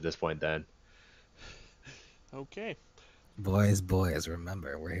supervise at this point then. Okay. Boys,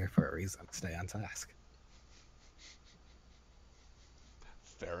 remember, we're here for a reason. Stay on task.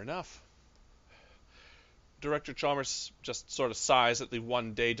 Fair enough. Director Chalmers just sort of sighs at the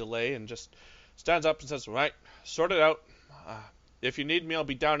 1 day delay and just stands up and says, "Right, sort it out. If you need me, I'll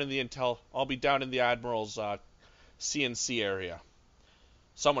be down in the intel. I'll be down in the Admiral's CNC area.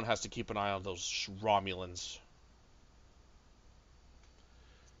 Someone has to keep an eye on those Romulans."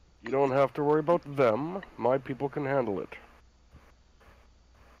 You don't have to worry about them. My people can handle it.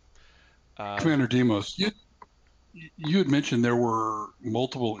 Commander Demos, you had mentioned there were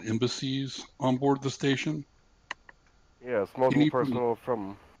multiple embassies on board the station. Yes, multiple personnel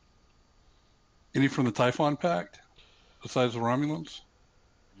from... Any from the Typhon Pact, besides the Romulans?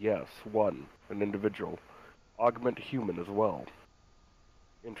 Yes, one. An individual. Augment human as well.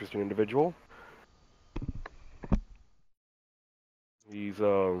 Interesting individual. He's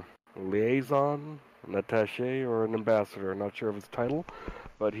a liaison, an attaché, or an ambassador. Not sure of his title,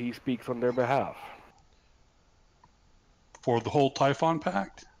 but he speaks on their behalf. For the whole Typhon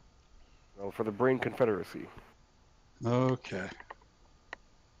Pact? No, for the Brain Confederacy. Okay.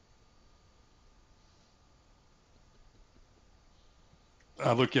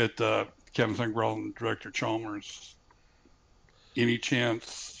 I look at Captain Sangrel and Director Chalmers. Any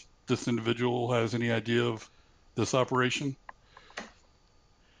chance this individual has any idea of this operation?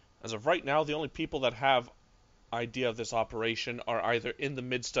 As of right now, the only people that have idea of this operation are either in the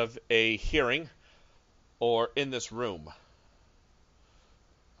midst of a hearing or in this room.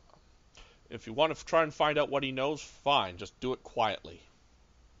 If you want to try and find out what he knows, fine, just do it quietly.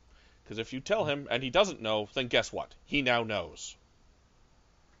 Because if you tell him and he doesn't know, then guess what? He now knows.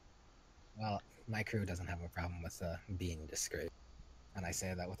 Well, my crew doesn't have a problem with being discreet. And I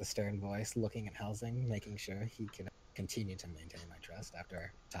say that with a stern voice, looking at Helsing, making sure he can continue to maintain my trust after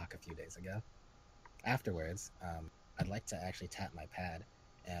our talk a few days ago. Afterwards, I'd like to actually tap my pad,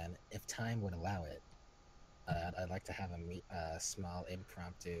 and if time would allow it, I'd like to have a small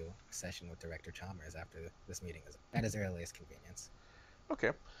impromptu session with Director Chalmers after this meeting is at his earliest convenience.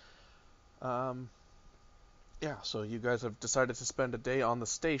 Okay. Yeah, so you guys have decided to spend a day on the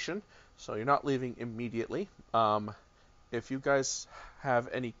station, so you're not leaving immediately. If you guys have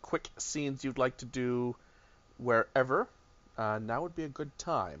any quick scenes you'd like to do wherever, now would be a good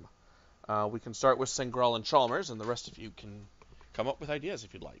time. We can start with Sangrel and Chalmers, and the rest of you can come up with ideas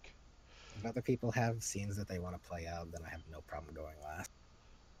if you'd like. If other people have scenes that they want to play out, then I have no problem going last.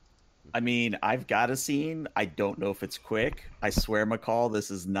 I mean, I've got a scene. I don't know if it's quick. I swear, McCall, this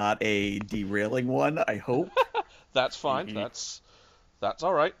is not a derailing one. I hope. That's fine. That's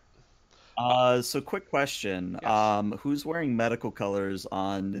all right. So quick question. Yes. Who's wearing medical colors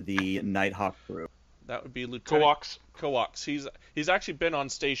on the Nighthawk crew? That would be Lieutenant Coax. Coax. He's actually been on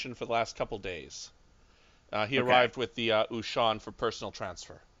station for the last couple days. He Okay. arrived with the Ushan for personal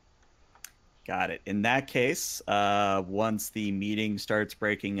transfer. Got it. In that case, once the meeting starts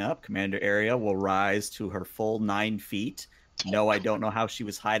breaking up, Commander Area will rise to her full 9 feet. No, I don't know how she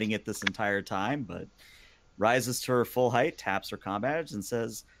was hiding it this entire time, but rises to her full height, taps her comm badge, and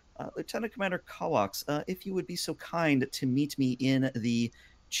says, Lieutenant Commander Coax, if you would be so kind to meet me in the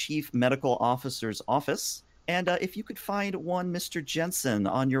Chief Medical Officer's office, and if you could find one Mr. Jensen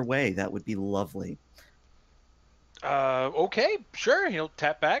on your way, that would be lovely. Okay, sure. He'll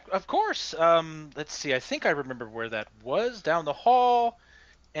tap back. Of course. Let's see. I think I remember where that was. Down the hall.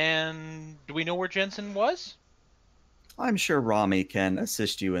 And do we know where Jensen was? I'm sure Rami can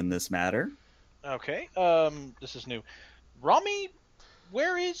assist you in this matter. Okay. This is new. Rami,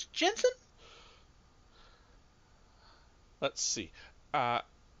 where is Jensen? Let's see.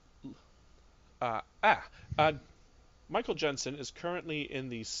 Michael Jensen is currently in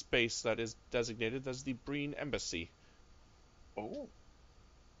the space that is designated as the Breen Embassy. Oh.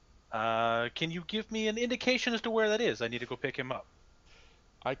 Can you give me an indication as to where that is? I need to go pick him up.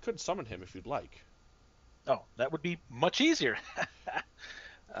 I could summon him if you'd like. Oh, that would be much easier.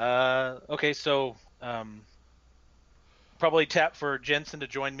 Okay, so probably tap for Jensen to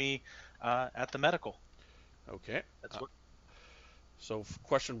join me at the medical. Okay. That's what. So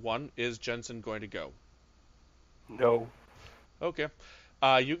question 1, is Jensen going to go? No. Okay.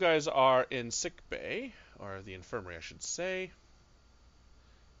 You guys are in sick bay, or the infirmary, I should say.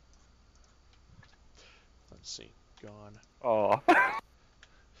 Let's see. Gone. Oh.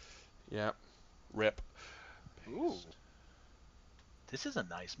 Yeah. Rip. Ooh. This is a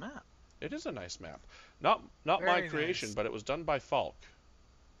nice map. It is a nice map. Not my Very creation, nice. but it was done by Falk.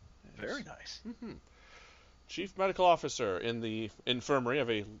 Very nice. Mm-hmm. Chief Medical Officer in the infirmary of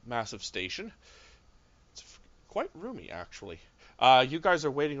a massive station. It's quite roomy, actually. You guys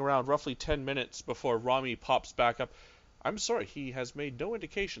are waiting around roughly 10 minutes before Rami pops back up. I'm sorry, he has made no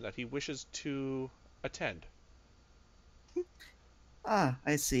indication that he wishes to attend. Ah,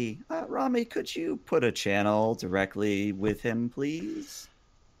 I see. Rami, could you put a channel directly with him, please?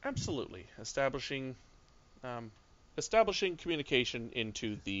 Absolutely. Establishing communication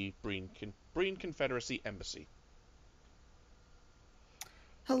into the Breen Confederacy Embassy.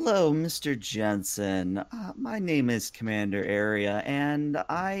 Hello, Mr. Jensen. My name is Commander Area, and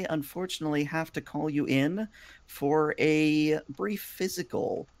I unfortunately have to call you in for a brief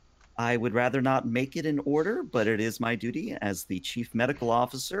physical. I would rather not make it in order, but it is my duty as the Chief Medical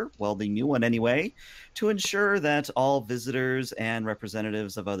Officer, well, the new one anyway, to ensure that all visitors and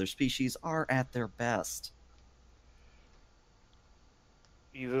representatives of other species are at their best.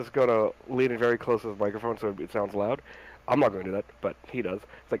 He's just gonna lean in very close to his microphone so it sounds loud. I'm not going to do that, but he does.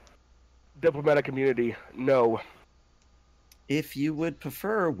 It's like, diplomatic community, no. If you would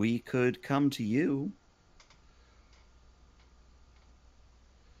prefer, we could come to you.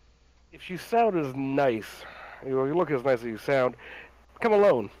 If you sound as nice, you look as nice as you sound, come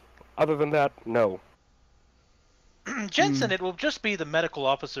alone. Other than that, no. Jensen, it will just be the medical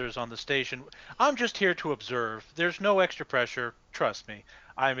officers on the station. I'm just here to observe. There's no extra pressure. Trust me.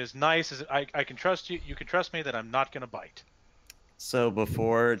 I'm as nice as I can trust you. You can trust me that I'm not going to bite. So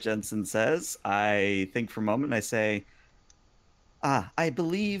before Jensen says, I think for a moment and I say, I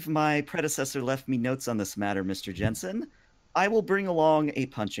believe my predecessor left me notes on this matter, Mr. Jensen. I will bring along a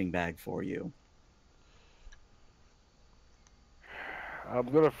punching bag for you. I'm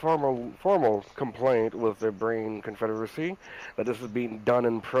going to formal complaint with the Breen Confederacy that this is being done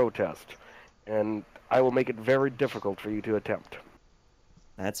in protest, and I will make it very difficult for you to attempt.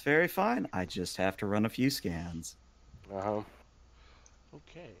 That's very fine. I just have to run a few scans. Uh-huh.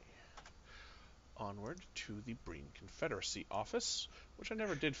 Okay. Onward to the Breen Confederacy office, which I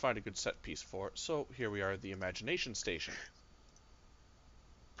never did find a good set piece for, so here we are at the Imagination Station.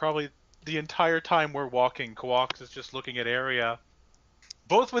 Probably the entire time we're walking, Coax is just looking at Area,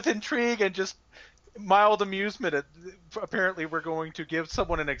 both with intrigue and just mild amusement at apparently we're going to give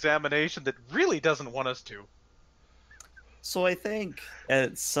someone an examination that really doesn't want us to. So I think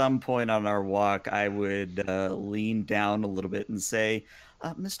at some point on our walk, I would lean down a little bit and say,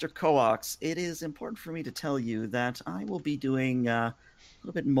 Mr. Coax, it is important for me to tell you that I will be doing a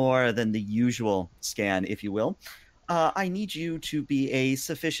little bit more than the usual scan, if you will. I need you to be a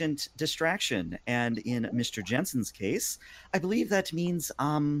sufficient distraction. And in Mr. Jensen's case, I believe that means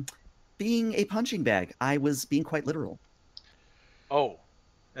being a punching bag. I was being quite literal. Oh,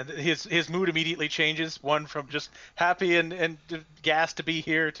 and his mood immediately changes. One from just happy and gassed to be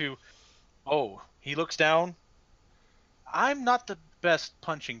here to, oh, he looks down. I'm not the best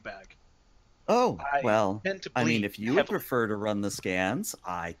punching bag. Oh, I well, tend to I mean, bleed if you would heavily. prefer to run the scans,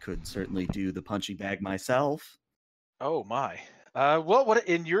 I could certainly do the punching bag myself. Oh my. Well, what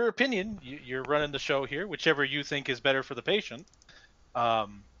in your opinion? You're running the show here. Whichever you think is better for the patient.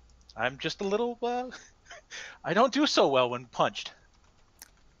 I'm just a little. I don't do so well when punched.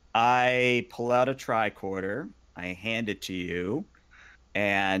 I pull out a tricorder, I hand it to you,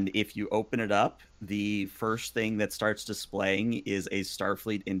 and if you open it up, the first thing that starts displaying is a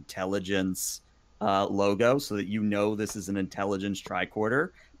Starfleet Intelligence logo, so that you know this is an intelligence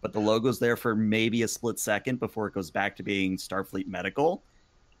tricorder. But the logo's there for maybe a split second before it goes back to being Starfleet Medical.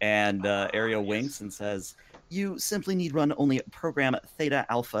 And Ariel winks and says, "You simply need run only program Theta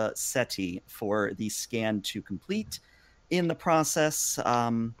Alpha SETI for the scan to complete. In the process,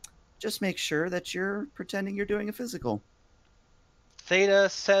 just make sure that you're pretending you're doing a physical. Theta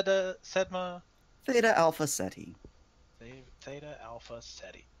Sedma. Theta Alpha SETI." Theta Alpha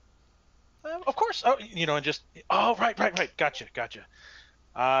SETI. Of course. Oh, and just. Oh, right. Gotcha.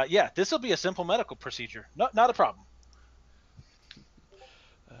 Yeah, this will be a simple medical procedure. Not a problem.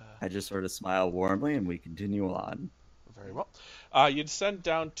 I just sort of smile warmly, and we continue on. Very well. You descend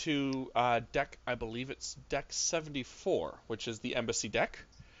down to deck, I believe it's deck 74, which is the embassy deck.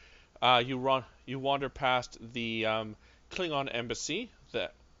 You wander past the Klingon embassy,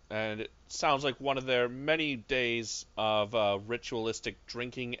 and it sounds like one of their many days of ritualistic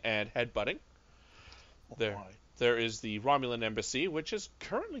drinking and headbutting. There is the Romulan embassy, which is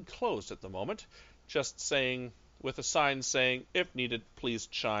currently closed at the moment, just saying, with a sign saying, "If needed, please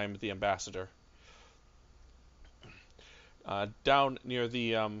chime the ambassador." Down near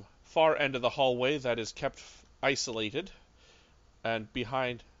the far end of the hallway that is kept isolated, and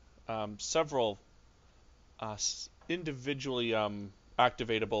behind several individually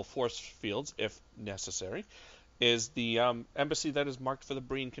activatable force fields, if necessary, is the embassy that is marked for the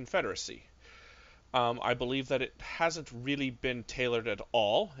Breen Confederacy. I believe that it hasn't really been tailored at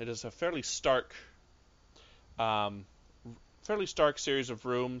all. It is a fairly stark series of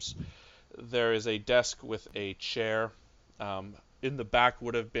rooms. There is a desk with a chair. In the back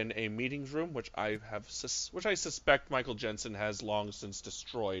would have been a meetings room, which I suspect Michael Jensen has long since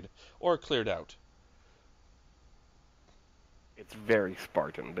destroyed or cleared out. It's very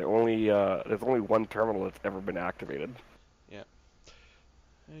Spartan. There's only one terminal that's ever been activated. Yeah.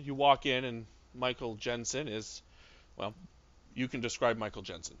 You walk in, and Michael Jensen is, well, you can describe Michael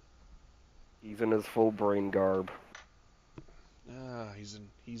Jensen. He's in his full brain garb. He's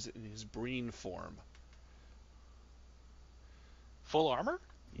in his Breen form. Full armor?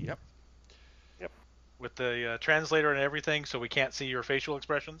 Yep. With the translator and everything, so we can't see your facial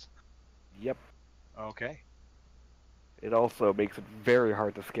expressions? Yep. Okay. It also makes it very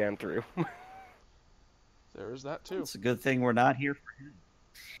hard to scan through. There is that, too. It's a good thing we're not here for him.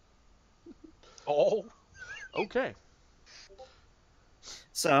 Oh. Okay.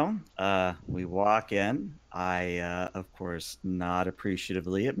 So, we walk in. I, of course, nod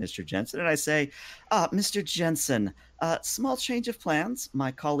appreciatively at Mr. Jensen, and I say, "Mr. Jensen, small change of plans.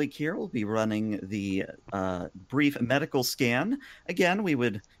 My colleague here will be running the brief medical scan. Again, we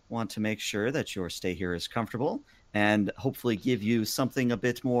would want to make sure that your stay here is comfortable and hopefully give you something a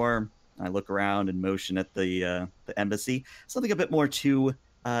bit more." I look around and motion at the embassy, something a bit more to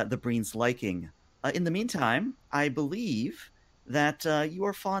the Breen's liking. In the meantime, I believe that you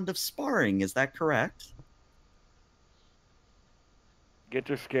are fond of sparring. Is that correct? Get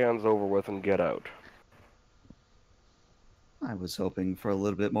your scans over with and get out. I was hoping for a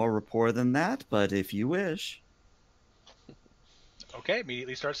little bit more rapport than that, but if you wish. Okay,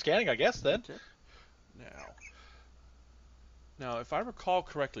 immediately start scanning, I guess, then. Okay. Now, if I recall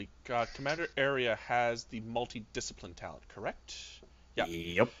correctly, Commander Area has the multi-discipline talent, correct? Yeah.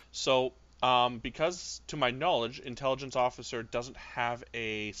 Yep. So, because, to my knowledge, Intelligence Officer doesn't have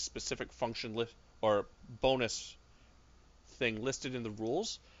a specific function or bonus thing listed in the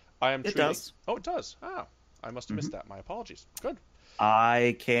rules, I am treating... It does. Oh, it does. Ah, I must have missed that. My apologies. Good.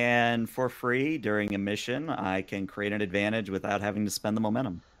 I can, for free, during a mission, I can create an advantage without having to spend the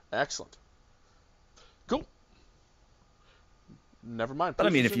momentum. Excellent. Cool. Never mind. But I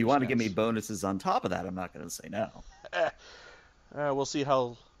mean, if you want to give me bonuses on top of that, I'm not going to say no. We'll see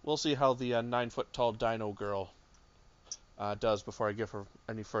how the 9-foot-tall Dino girl does before I give her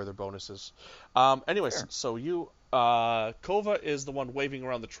any further bonuses. Anyways, Sure. So you, Kova is the one waving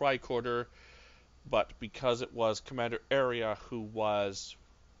around the tricorder, but because it was Commander Area who was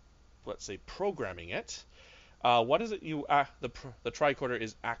let's say, programming it. What is it the tricorder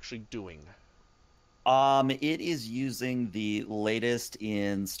is actually doing? It is using the latest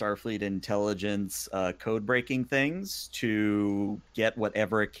in Starfleet intelligence code breaking things to get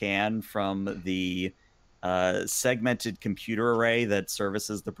whatever it can from the segmented computer array that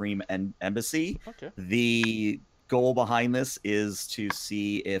services the Bream Embassy. Okay. The goal behind this is to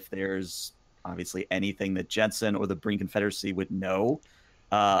see if there's obviously anything that Jensen or the Bream Confederacy would know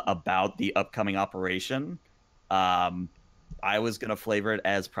about the upcoming operation. I was going to flavor it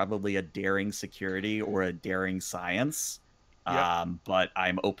as probably a daring security or a daring science, but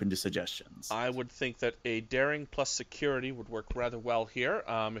I'm open to suggestions. I would think that a daring plus security would work rather well here.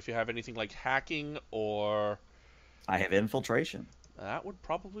 If you have anything like hacking or... I have infiltration. That would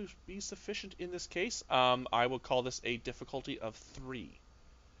probably be sufficient in this case. I would call this a difficulty of 3.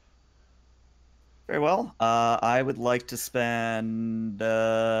 Very well. I would like to spend...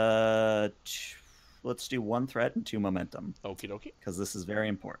 let's do 1 threat and 2 momentum. Okie dokie. Because this is very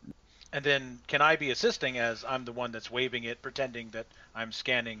important. And then, can I be assisting as I'm the one that's waving it, pretending that I'm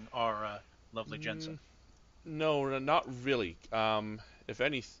scanning our lovely Jensen? No, not really.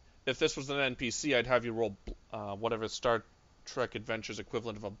 If this was an NPC, I'd have you roll whatever Star Trek Adventures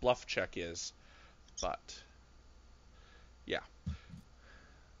equivalent of a bluff check is. But, yeah.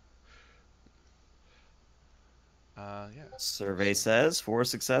 Yeah. Survey says 4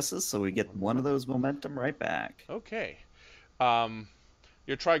 successes, so we get 1 of those momentum right back. Okay.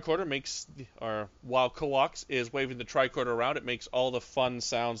 Your tricorder makes, while Coax is waving the tricorder around, it makes all the fun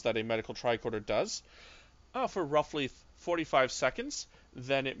sounds that a medical tricorder does for roughly 45 seconds.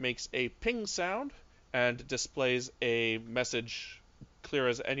 Then it makes a ping sound and displays a message clear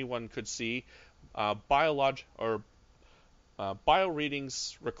as anyone could see. Bio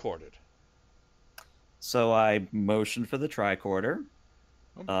readings recorded. So I motion for the tricorder.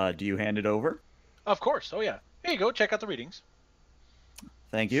 Do you hand it over? Of course. Oh, yeah. Here you go. Check out the readings.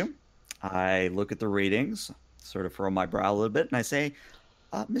 Thank you. I look at the readings, sort of furrow my brow a little bit, and I say,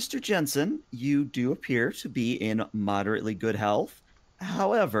 Mr. Jensen, you do appear to be in moderately good health.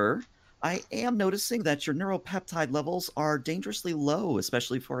 However, I am noticing that your neuropeptide levels are dangerously low,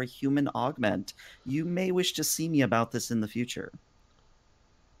 especially for a human augment. You may wish to see me about this in the future.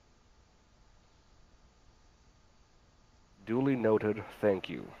 Duly noted. Thank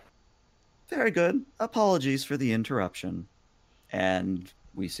you. Very good. Apologies for the interruption. And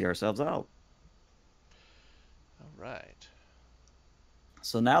we see ourselves out. All right.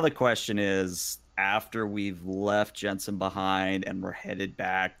 So now the question is, after we've left Jensen behind and we're headed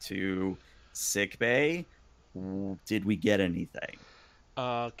back to sickbay, did we get anything?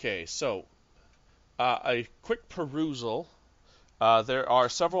 Okay, so a quick perusal. There are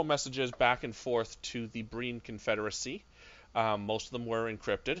several messages back and forth to the Breen Confederacy. Most of them were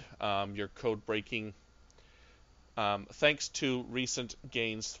encrypted. Your code breaking, thanks to recent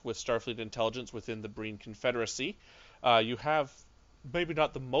gains with Starfleet intelligence within the Breen Confederacy, you have maybe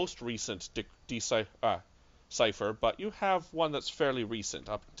not the most recent cipher, but you have one that's fairly recent,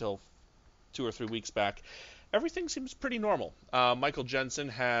 up until 2 or 3 weeks back. Everything seems pretty normal. Michael Jensen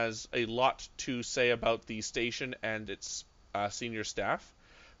has a lot to say about the station and its senior staff.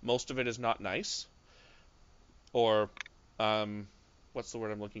 Most of it is not nice, or what's the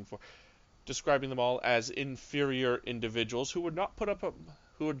word I'm looking for? Describing them all as inferior individuals who would not put up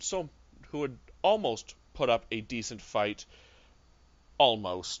who would almost put up a decent fight,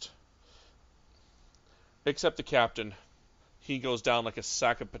 almost. Except the captain, he goes down like a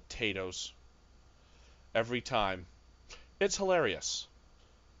sack of potatoes every time. It's hilarious.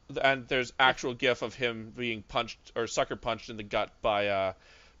 And there's actual gif of him being punched or sucker punched in the gut by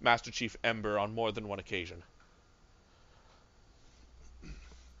Master Chief Ember on more than one occasion.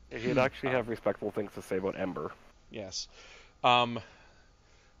 He'd actually have respectful things to say about Ember. Yes.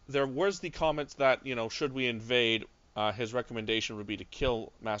 There was the comments that, should we invade, his recommendation would be to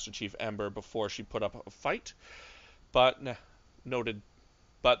kill Master Chief Ember before she put up a fight. But noted.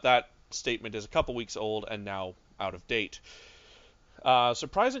 But that statement is a couple weeks old and now out of date.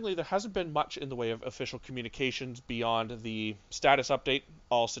 Surprisingly, there hasn't been much in the way of official communications beyond the status update,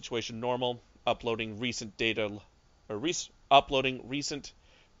 all situation normal, uploading recent data, or uploading recent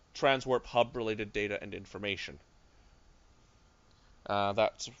Transwarp Hub related data and information.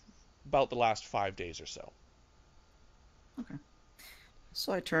 That's about the last 5 days or so. Okay.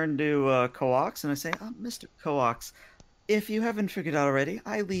 So I turn to Coax and I say, Mr. Coax, if you haven't figured out already,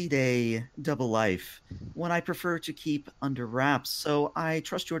 I lead a double life, one I prefer to keep under wraps, so I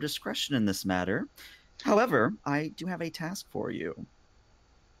trust your discretion in this matter. However, I do have a task for you.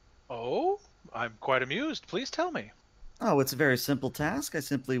 Oh, I'm quite amused. Please tell me. Oh, it's a very simple task. I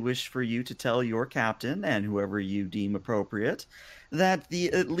simply wish for you to tell your captain and whoever you deem appropriate that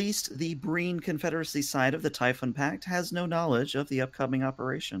at least the Breen Confederacy side of the Typhon Pact has no knowledge of the upcoming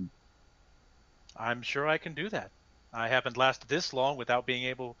operation. I'm sure I can do that. I haven't lasted this long without being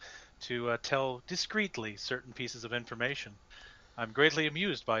able to tell discreetly certain pieces of information. I'm greatly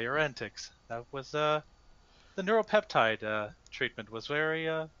amused by your antics. That was the neuropeptide treatment was very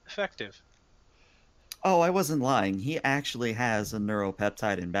effective. Oh, I wasn't lying. He actually has a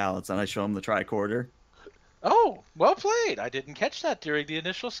neuropeptide imbalance, and I show him the tricorder. Oh, well played. I didn't catch that during the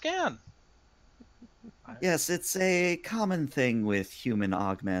initial scan. Yes, it's a common thing with human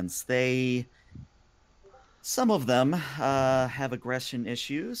augments. Some of them have aggression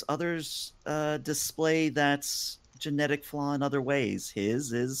issues. Others display that genetic flaw in other ways.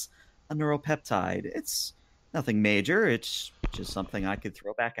 His is a neuropeptide. It's nothing major. It's just something I could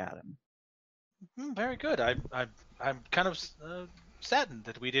throw back at him. Very good. I'm kind of saddened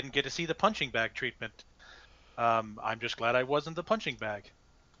that we didn't get to see the punching bag treatment. I'm just glad I wasn't the punching bag.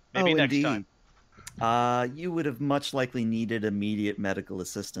 Maybe next indeed. time. You would have much likely needed immediate medical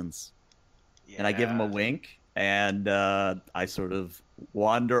assistance. Yeah. And I give him a wink, and I sort of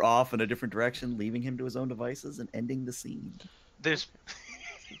wander off in a different direction, leaving him to his own devices and ending the scene. The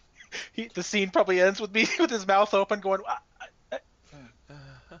scene probably ends with me with his mouth open, going.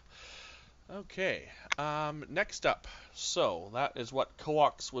 Okay, next up. So, that is what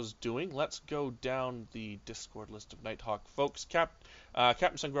Coax was doing. Let's go down the Discord list of Nighthawk folks.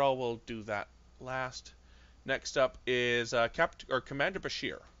 Captain Sangral will do that last. Next up is Commander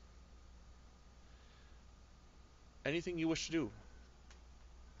Bashir. Anything you wish to do?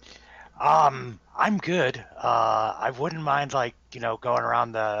 I'm good. I wouldn't mind, going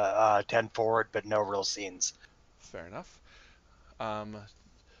around the 10 forward, but no real scenes. Fair enough.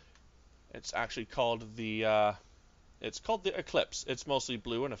 It's actually called the Eclipse. It's mostly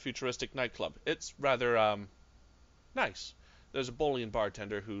blue and a futuristic nightclub. It's rather nice. There's a Bolian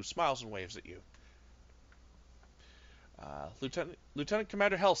bartender who smiles and waves at you. Lieutenant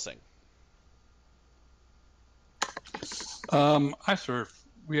Commander Helsing. Sir, if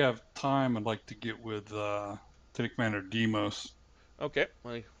we have time, I'd like to get with Lieutenant Commander Demos. Okay,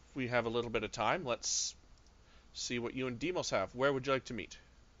 well, if we have a little bit of time, let's see what you and Demos have. Where would you like to meet?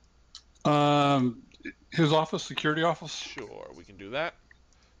 His office, security office? Sure, we can do that.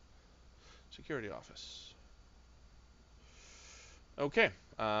 Security office. Okay,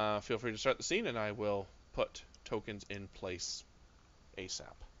 feel free to start the scene and I will put tokens in place ASAP.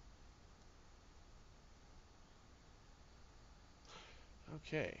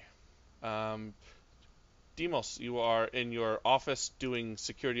 Okay. Demos, you are in your office doing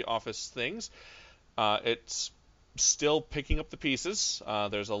security office things. It's still picking up the pieces.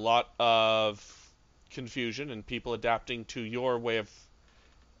 There's a lot of confusion and people adapting to your way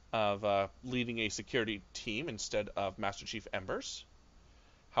of leading a security team instead of Master Chief Embers.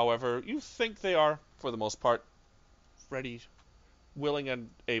 However, you think they are, for the most part, ready, willing, and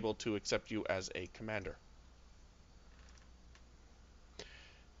able to accept you as a commander.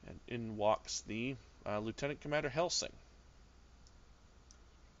 And in walks the Lieutenant Commander Helsing.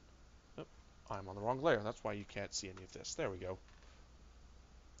 Oh, I'm on the wrong layer. That's why you can't see any of this. There we go.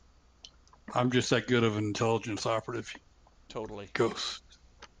 I'm just that good of an intelligence operative. Totally. Ghost.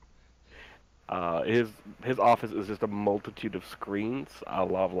 His office is just a multitude of screens, a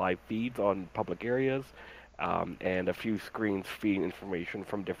lot of live feeds on public areas, and a few screens feeding information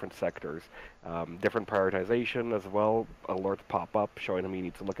from different sectors. Different prioritization as well. Alerts pop up showing him he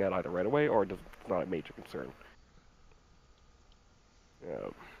needs to look at either right away or it's not a major concern.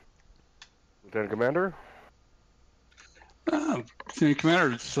 Lieutenant Commander? Lieutenant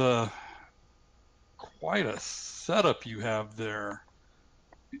Commander, it's quite a setup you have there.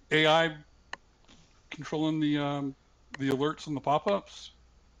 AI controlling the alerts and the pop-ups?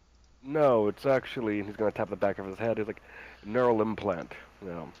 No, it's actually, he's going to tap the back of his head. It's like neural implant,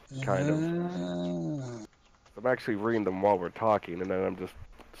 kind of. I'm actually reading them while we're talking, and then I'm just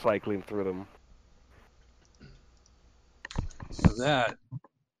cycling through them. So that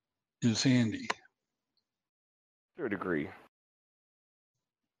is handy. To a degree.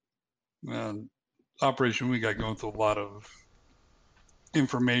 Operation we got going through a lot of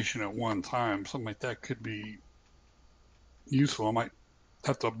information at one time. Something like that could be useful. I might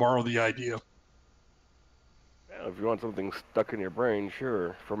have to borrow the idea. Yeah, if you want something stuck in your brain,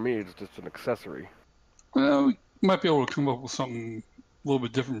 sure. For me, it's just an accessory. Well, we might be able to come up with something a little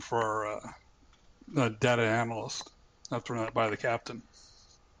bit different for our data analyst. Have to run that by the captain.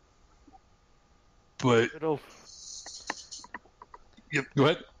 But yep, go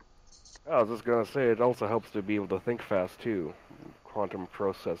ahead. I was just gonna say it also helps to be able to think fast too, quantum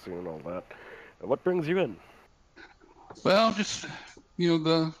processing and all that. What brings you in? Well, just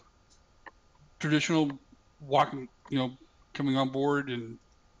the traditional walking, coming on board and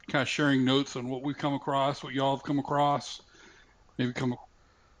kind of sharing notes on what we've come across, what y'all have come across. Maybe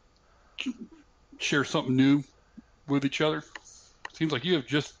share something new with each other. Seems like you have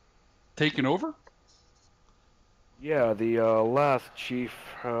just taken over. Yeah, the last chief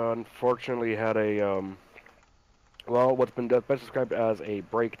unfortunately had a what's been best described as a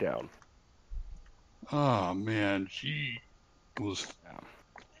breakdown. Oh man, she was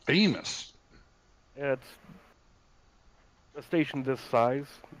famous. Yeah, it's a station this size,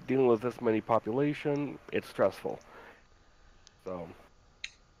 dealing with this many population, it's stressful. So.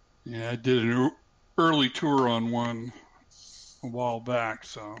 Yeah, I did an early tour on one a while back,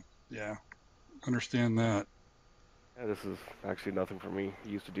 so yeah, understand that. Yeah, this is actually nothing for me.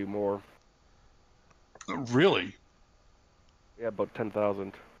 Used to do more. Really? Yeah, about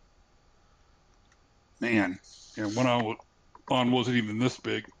 10,000. Man, yeah, when I was on wasn't even this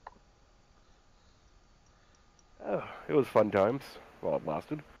big. Oh, it was fun times while it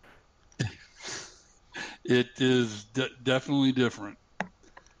lasted. It is definitely different,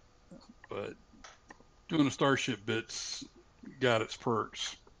 but doing a starship bit's got its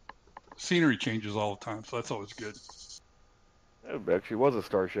perks. Scenery changes all the time, so that's always good. It actually was a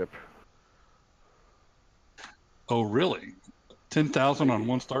starship. Oh, really? 10,000 on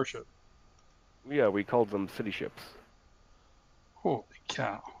one starship? Yeah, we called them city ships. Holy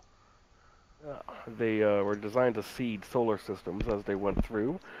cow. They were designed to seed solar systems as they went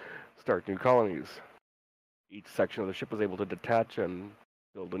through, start new colonies. Each section of the ship was able to detach and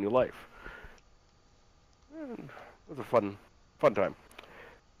build a new life. And it was a fun time.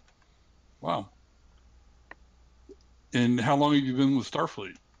 Wow. And how long have you been with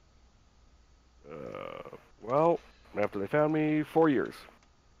Starfleet? Well, after they found me, 4 years.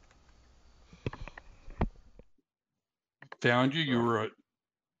 Found you? You were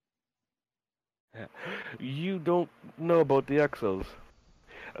You don't know about the Exos.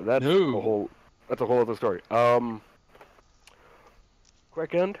 That's No. That's a whole other story.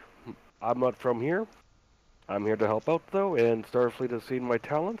 Quick end. I'm not from here. I'm here to help out though, and Starfleet has seen my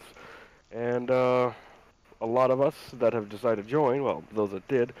talents, and a lot of us that have decided to join, well, those that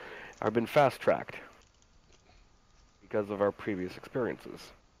did, have been fast-tracked because of our previous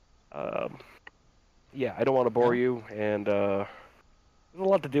experiences. Yeah, I don't want to bore you, and there's a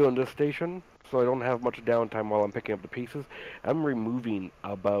lot to do on this station, so I don't have much downtime while I'm picking up the pieces. I'm removing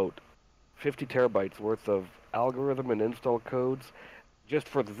about 50 terabytes worth of algorithm and install codes just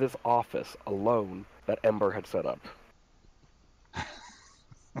for this office alone that Ember had set up.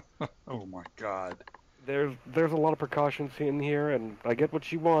 Oh my God. There's a lot of precautions in here, and I get what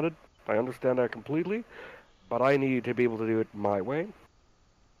she wanted. I understand that completely, but I need to be able to do it my way,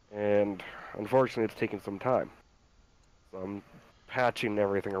 and unfortunately it's taking some time. So I'm patching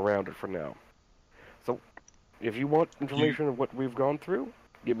everything around it for now. So if you want information of what we've gone through,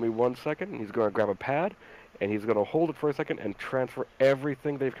 give me 1 second, and he's going to grab a pad, and he's going to hold it for a second and transfer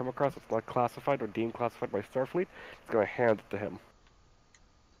everything they've come across that's not classified or deemed classified by Starfleet. He's going to hand it to him.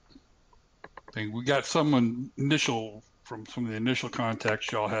 We got some initial from some of the initial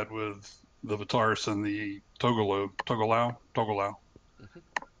contacts y'all had with the Vitaris and the Togolau,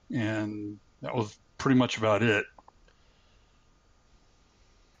 and that was pretty much about it.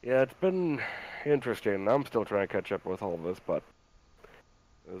 Yeah, it's been interesting. I'm still trying to catch up with all of this, but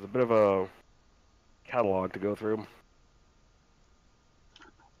there's a bit of a catalog to go through.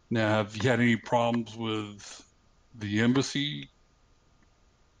 Now, have you had any problems with the embassy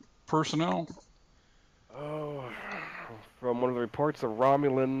personnel? Oh, from one of the reports, a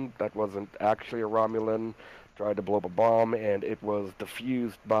Romulan that wasn't actually a Romulan tried to blow up a bomb, and it was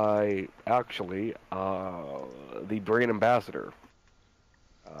defused by, actually, the Brain Ambassador.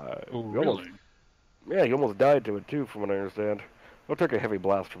 Oh, really? He almost died to it, too, from what I understand. It took a heavy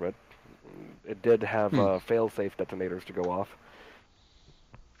blast from it. It did have fail-safe detonators to go off.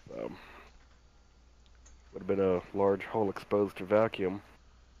 So, would have been a large hole exposed to vacuum.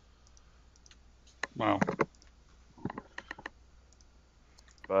 Wow.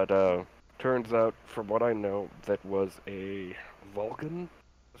 But, turns out, from what I know, that was a Vulcan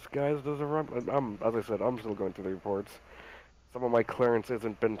disguised as a Romulan. As I said, I'm still going through the reports. Some of my clearance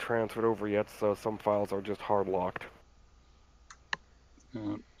hasn't been transferred over yet, so some files are just hard-locked.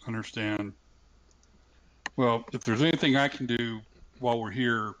 Understand. Well, if there's anything I can do while we're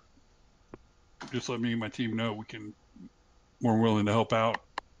here, just let me and my team know. We're willing to help out.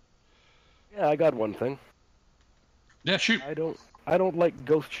 Yeah, I got one thing. Yeah, shoot. I don't I don't like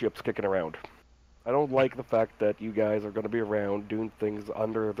ghost ships kicking around. I don't like the fact that you guys are going to be around doing things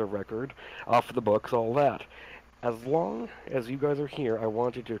under the record, off the books, all that. As long as you guys are here, I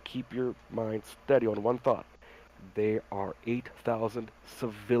want you to keep your mind steady on one thought. There are 8,000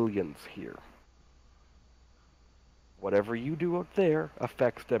 civilians here. Whatever you do out there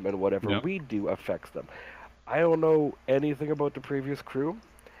affects them, and whatever we do affects them. I don't know anything about the previous crew,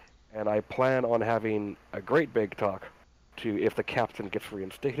 and I plan on having a great big talk to if the captain gets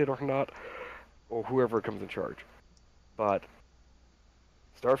reinstated or not, or whoever comes in charge. But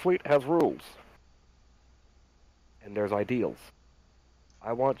Starfleet has rules, and there's ideals.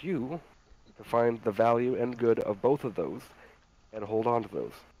 I want you to find the value and good of both of those, and hold on to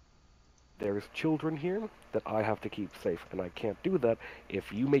those. There's children here that I have to keep safe, and I can't do that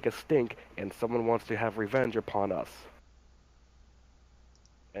if you make a stink and someone wants to have revenge upon us.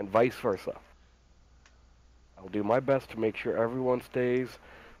 And vice versa. I'll do my best to make sure everyone stays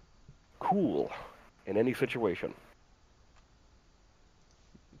cool in any situation.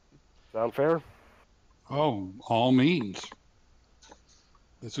 Sound fair? Oh, all means.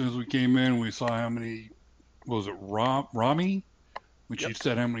 As soon as we came in, we saw how many, what was it, Rami? When she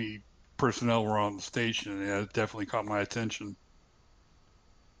said how many personnel were on the station, yeah, it definitely caught my attention.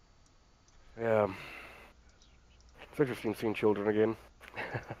 Yeah. It's interesting seeing children again.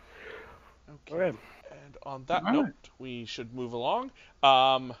 Okay. And on that note, we should move along.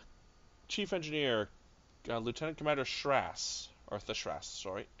 Chief Engineer, Lieutenant Commander Shrass, or Thashrass,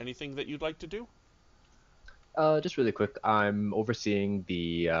 sorry. Anything that you'd like to do? Just really quick, I'm overseeing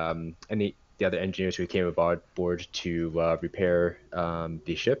the other engineers who came aboard to repair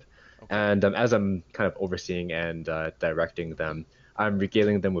the ship. Okay. And as I'm kind of overseeing and directing them, I'm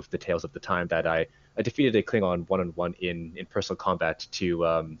regaling them with the tales of the time that I defeated a Klingon one-on-one in personal combat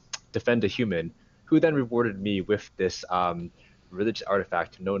to defend a human, who then rewarded me with this religious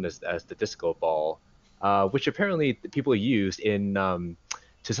artifact known as the disco ball, which apparently people used in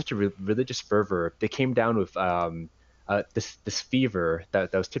to such a religious fervor. They came down with this fever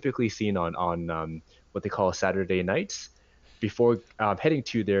that was typically seen on what they call Saturday nights, before heading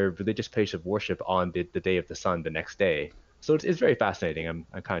to their religious place of worship on the day of the sun the next day. So it's very fascinating. I'm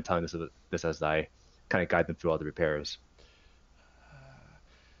kind of telling this as I kind of guide them through all the repairs.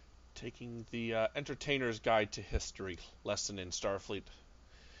 Taking the Entertainer's Guide to History lesson in Starfleet.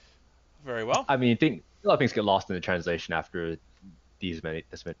 Very well. I mean, a lot of things get lost in the translation after this many.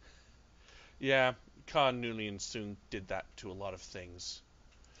 Yeah, Khan Noonien soon did that to a lot of things.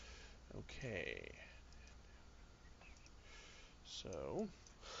 Okay. So,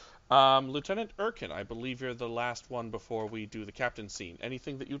 Lieutenant Erkin, I believe you're the last one before we do the captain scene.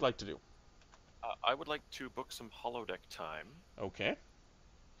 Anything that you'd like to do? I would like to book some holodeck time. Okay.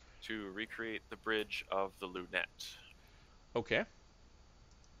 To recreate the bridge of the Lunette. Okay.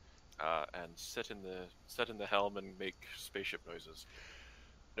 And sit in the helm and make spaceship noises.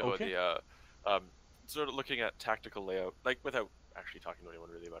 No, okay. Sort of looking at tactical layout, like without actually talking to anyone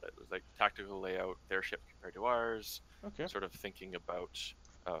really about it. It was like tactical layout, their ship compared to ours. Okay. Sort of thinking about,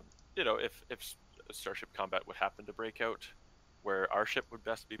 if starship combat would happen to break out, where our ship would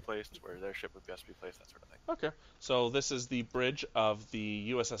best be placed, where their ship would best be placed, that sort of thing. Okay. So this is the bridge of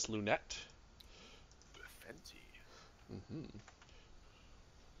the USS Lunette. Fancy.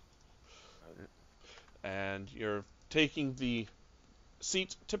 And you're taking the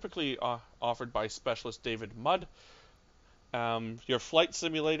seat typically offered by Specialist David Mudd. Your flight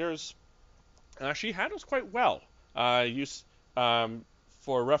simulators, she handles quite well.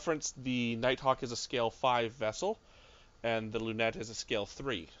 For reference, the Nighthawk is a scale 5 vessel, and the Lunette is a scale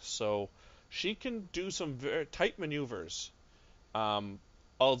 3. So she can do some very tight maneuvers.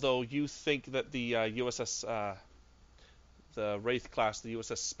 Although you think that the USS, the Wraith class, the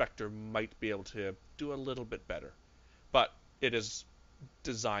USS Spectre, might be able to do a little bit better. But it is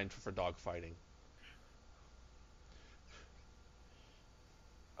designed for dogfighting.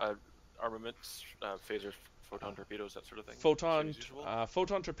 Armaments, phasers, photon torpedoes, that sort of thing.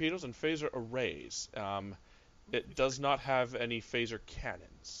 Photon torpedoes and phaser arrays. It does not have any phaser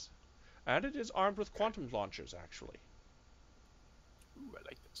cannons, and it is armed with quantum launchers, actually. Ooh, I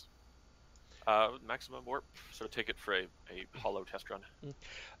like this. Maximum warp. So take it for a hollow test run.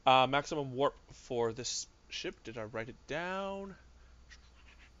 Maximum warp for this ship. Did I write it down?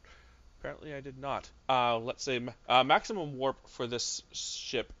 Apparently I did not. Let's say maximum warp for this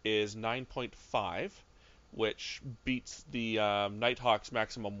ship is 9.5, which beats the Nighthawk's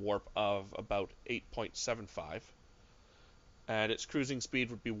maximum warp of about 8.75. And its cruising speed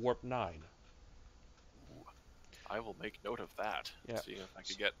would be warp 9. Ooh, I will make note of that. Yeah. See if I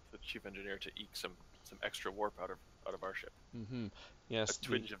could get the chief engineer to eke some extra warp out of of our ship. Mm-hmm. Yes. A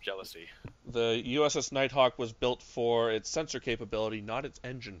twinge of jealousy. The USS Nighthawk was built for its sensor capability, not its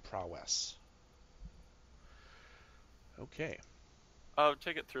engine prowess. Okay.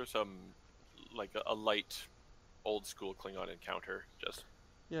 Take it through some, like a light, old school Klingon encounter. Just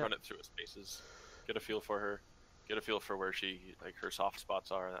run it through its paces, get a feel for her, get a feel for where her soft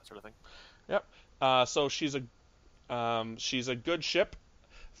spots are, and that sort of thing. Yep. So she's a good ship,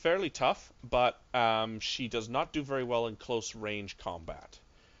 fairly tough, but she does not do very well in close range combat.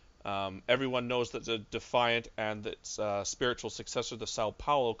 Everyone knows that the Defiant and its spiritual successor, the Sao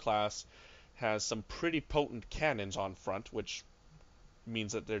Paulo class, has some pretty potent cannons on front, which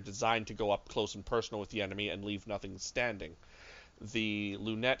means that they're designed to go up close and personal with the enemy and leave nothing standing. The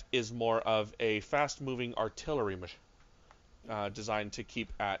Lunette is more of a fast-moving artillery designed to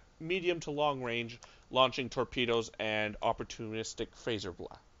keep at medium to long range, launching torpedoes and opportunistic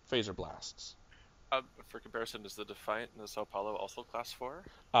phaser blasts. For comparison, is the Defiant and the Sao Paulo also class 4?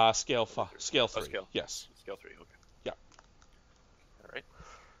 Scale 3. Scale. Yes. Scale 3. Okay. Yeah. All right.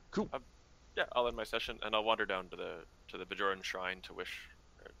 Cool. Yeah, I'll end my session and I'll wander down to the Bajoran shrine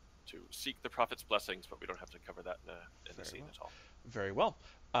to seek the prophet's blessings, but we don't have to cover that in the scene at all. Very well.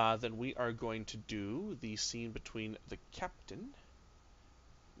 Then we are going to do the scene between the captain.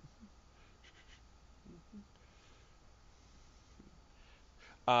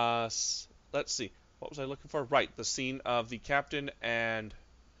 Let's see. What was I looking for? Right, the scene of the captain and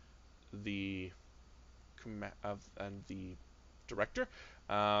the director.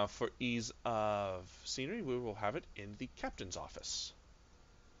 For ease of scenery, we will have it in the captain's office.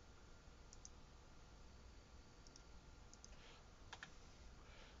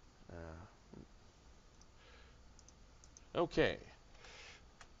 Okay.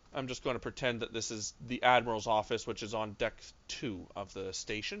 I'm just going to pretend that this is the Admiral's office, which is on deck 2 of the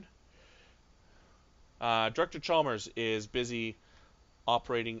station. Director Chalmers is busy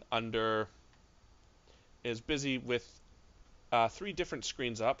with 3 different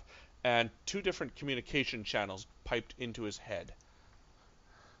screens up and 2 different communication channels piped into his head.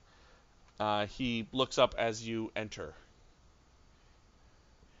 He looks up as you enter.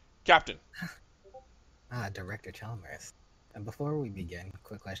 Captain. Director Chalmers. And before we begin,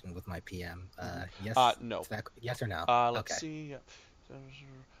 quick question with my PM. Yes. No. Yes or no? Let's see.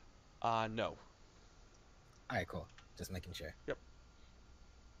 No. All right, cool. Just making sure. Yep.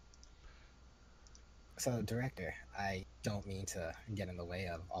 So, Director, I don't mean to get in the way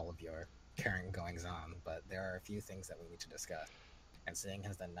of all of your current goings-on, but there are a few things that we need to discuss. And seeing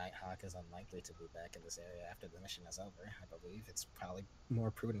as the Nighthawk is unlikely to be back in this area after the mission is over, I believe it's probably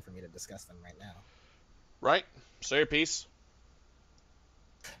more prudent for me to discuss them right now. Right. Say your piece.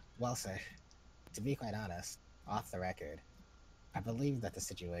 Well, sir, to be quite honest, off the record, I believe that the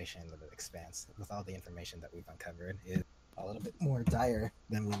situation of the Expanse, with all the information that we've uncovered, is a little bit more dire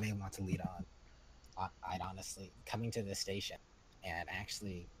than we may want to lead on. I'd honestly, coming to this station and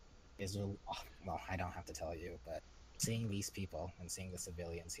actually well, I don't have to tell you, but seeing these people and seeing the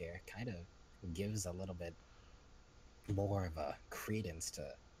civilians here kind of gives a little bit more of a credence to,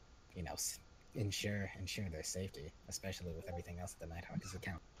 ensure their safety, especially with everything else that the Nighthawk is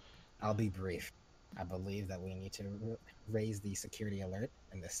account. I'll be brief. I believe that we need to raise the security alert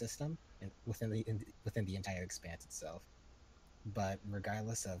in the system and within the entire Expanse itself. But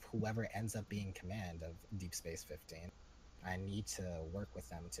regardless of whoever ends up being command of Deep Space 15, I need to work with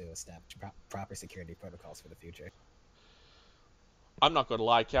them to establish proper security protocols for the future. I'm not going to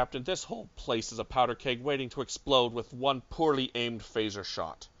lie, Captain. This whole place is a powder keg waiting to explode with one poorly aimed phaser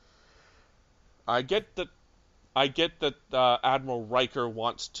shot. I get that Admiral Riker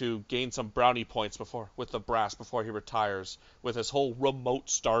wants to gain some brownie points with the brass before he retires with his whole remote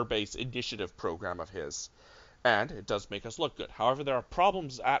starbase initiative program of his. And it does make us look good. However, there are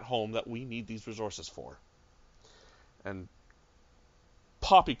problems at home that we need these resources for. And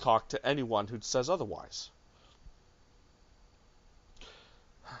poppycock to anyone who says otherwise.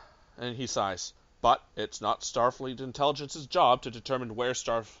 And he sighs. But it's not Starfleet Intelligence's job to determine where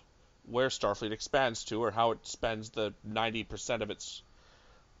Starfleet expands to or how it spends the 90% of its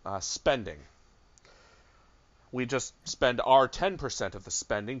spending. We just spend our 10% of the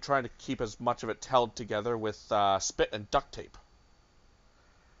spending trying to keep as much of it held together with spit and duct tape.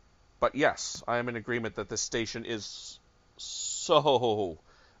 But yes, I am in agreement that this station is so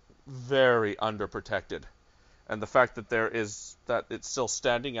very underprotected. And the fact that it's still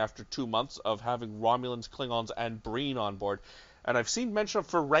standing after 2 months of having Romulans, Klingons, and Breen on board. And I've seen mention of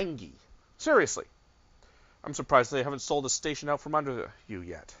Ferengi. Seriously. I'm surprised they haven't sold the station out from under you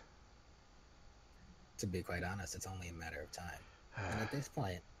yet. To be quite honest, it's only a matter of time. And at this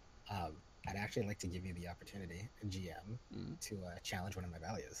point, I'd actually like to give you the opportunity, GM, to challenge one of my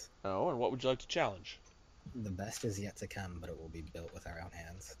values. Oh, and what would you like to challenge? The best is yet to come, but it will be built with our own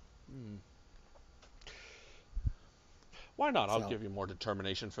hands. Why not? I'll give you more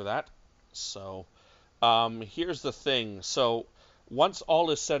determination for that. So, here's the thing. So, once all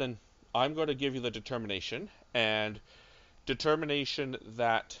is said and I'm going to give you the determination, and determination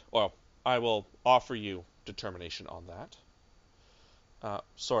that, well, I will offer you determination on that.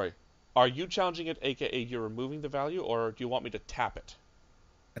 Sorry. Are you challenging it, aka you're removing the value, or do you want me to tap it?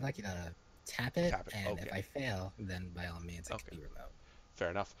 I'd like you to tap it, and okay. if I fail, then by all means it can be remote. Fair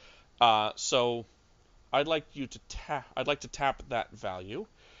enough. So I'd like you to tap. I'd like to tap that value,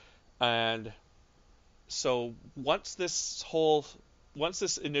 and so once this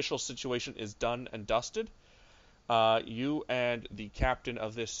initial situation is done and dusted, you and the captain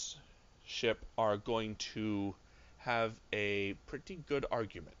of this ship are going to have a pretty good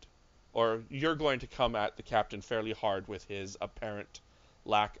argument. Or you're going to come at the captain fairly hard with his apparent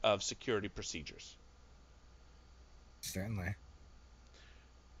lack of security procedures. Certainly.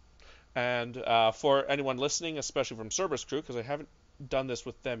 And for anyone listening, especially from Cerberus crew, because I haven't done this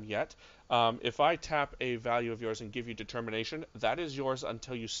with them yet, if I tap a value of yours and give you determination, that is yours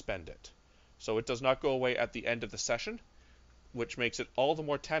until you spend it. So it does not go away at the end of the session, which makes it all the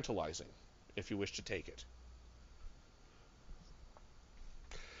more tantalizing if you wish to take it.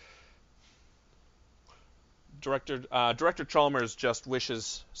 Director Chalmers just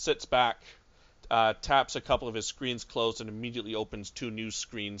sits back, taps a couple of his screens closed, and immediately opens 2 new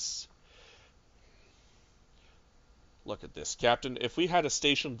screens. Look at this, Captain. If we had a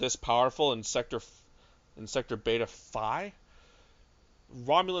station this powerful in Sector Beta Phi,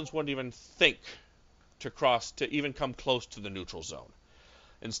 Romulans wouldn't even think to even come close to the neutral zone.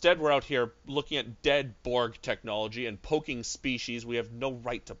 Instead, we're out here looking at dead Borg technology and poking species we have no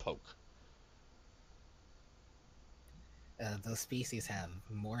right to poke. Those species have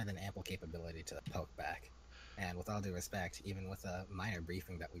more than ample capability to poke back. And with all due respect, even with a minor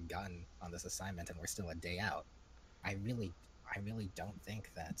briefing that we've gotten on this assignment and we're still a day out, I really don't think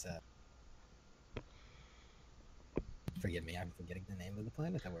that... Forgive me, I'm forgetting the name of the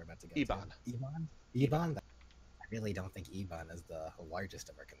planet that we're about to go Ebon. to. Ebon? I really don't think Ebon is the largest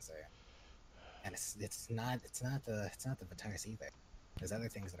of our concern. And it's not the Vitars either. There's other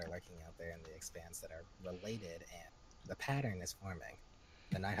things that are lurking out there in the Expanse that are related, and the pattern is forming.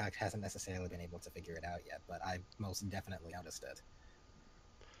 The Nighthawk hasn't necessarily been able to figure it out yet, but I most definitely noticed it.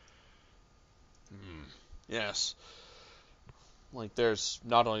 Yes. Like, there's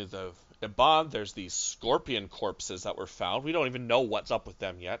not only the Ebon, there's these scorpion corpses that were found. We don't even know what's up with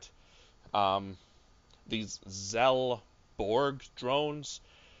them yet. These Zell Borg drones.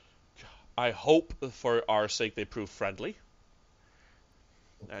 I hope, for our sake, they prove friendly.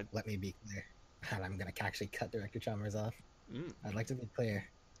 Let me be clear. And I'm going to actually cut Director Chalmers off. I'd like to be clear.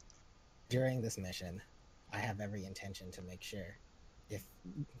 During this mission, I have every intention to make sure if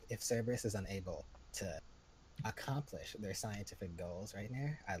Cerberus is unable to accomplish their scientific goals right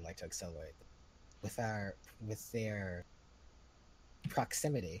now, I'd like to accelerate them. With their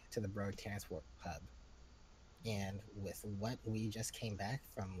proximity to the Broad Transport Hub, and with what we just came back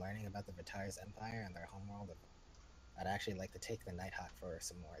from learning about the Vitars Empire and their homeworld, I'd actually like to take the Nighthawk for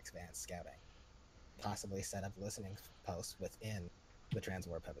some more advanced scouting. Possibly set up listening posts within the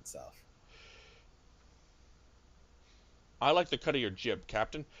Transwarp Hub itself. I like the cut of your jib,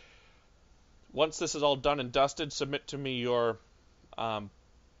 Captain. Once this is all done and dusted, submit to me your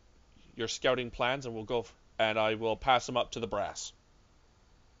scouting plans, and I will pass them up to the brass.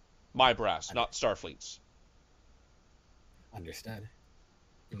 My brass, not Starfleet's. Understood.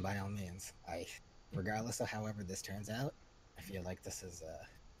 And by all means, regardless of however this turns out, I feel like this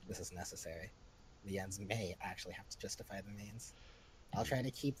is necessary. The ends may actually have to justify the means. I'll try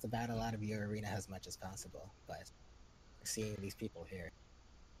to keep the battle out of your arena as much as possible, but seeing these people here,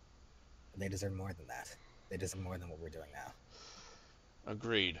 they deserve more than that. They deserve more than what we're doing now.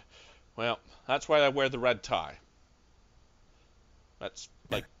 Agreed. Well, that's why I wear the red tie. That's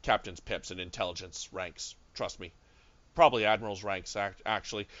like captain's pips and intelligence ranks, trust me. Probably admiral's ranks,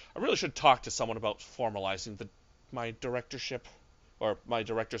 actually. I really should talk to someone about formalizing my directorship, or my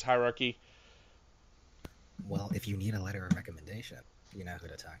director's hierarchy. Well, if you need a letter of recommendation, you know who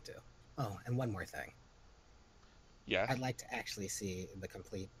to talk to. Oh, and one more thing. Yeah? I'd like to actually see the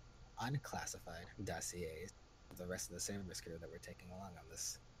complete unclassified dossiers of the rest of the Cerberus crew that we're taking along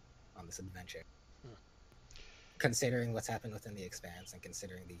on this adventure. Considering what's happened within the Expanse and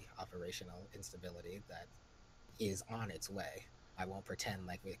considering the operational instability that is on its way, I won't pretend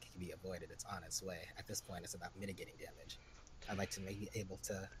like it can be avoided. It's on its way. At this point, it's about mitigating damage. I'd like to be able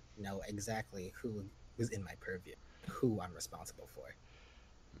to know exactly who is in my purview, who I'm responsible for.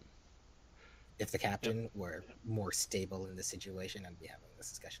 If the captain were more stable in the situation, I'd be having this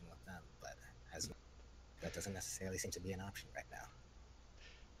discussion with them, but that doesn't necessarily seem to be an option right now.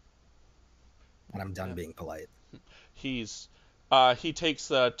 And I'm done being polite. He takes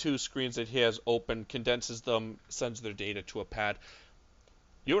the two screens that he has open, condenses them, sends their data to a pad.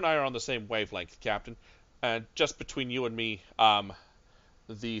 You and I are on the same wavelength, Captain. And just between you and me,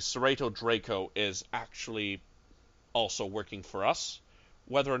 the Cerrato Draco is actually also working for us.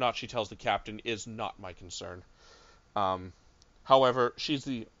 Whether or not she tells the captain is not my concern. However,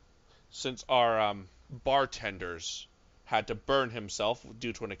 since our bartenders had to burn himself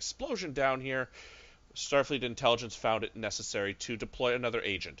due to an explosion down here, Starfleet Intelligence found it necessary to deploy another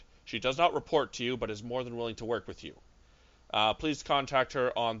agent. She does not report to you, but is more than willing to work with you. Please contact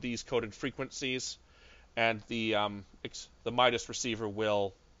her on these coded frequencies, and the Midas receiver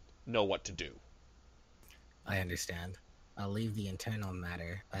will know what to do. I understand. I'll leave the internal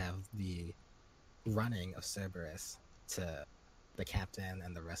matter of the running of Cerberus to the captain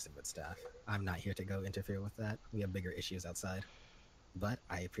and the rest of its staff. I'm not here to go interfere with that. We have bigger issues outside. But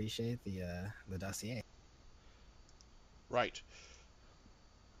I appreciate the dossier. Right.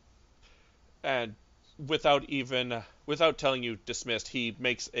 And without telling you dismissed, he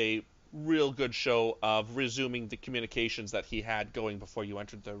makes a real good show of resuming the communications that he had going before you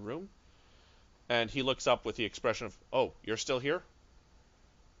entered the room. And he looks up with the expression of, "Oh, you're still here?"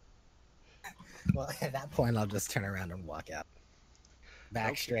 Well, at that point, I'll just turn around and walk out.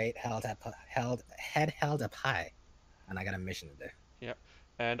 Back straight, head held up high, and I got a mission to do. Yeah.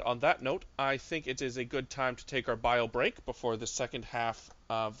 And on that note, I think it is a good time to take our bio break before the second half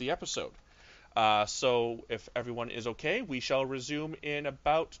of the episode. So if everyone is okay, we shall resume in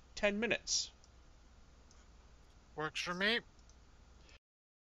about 10 minutes. Works for me.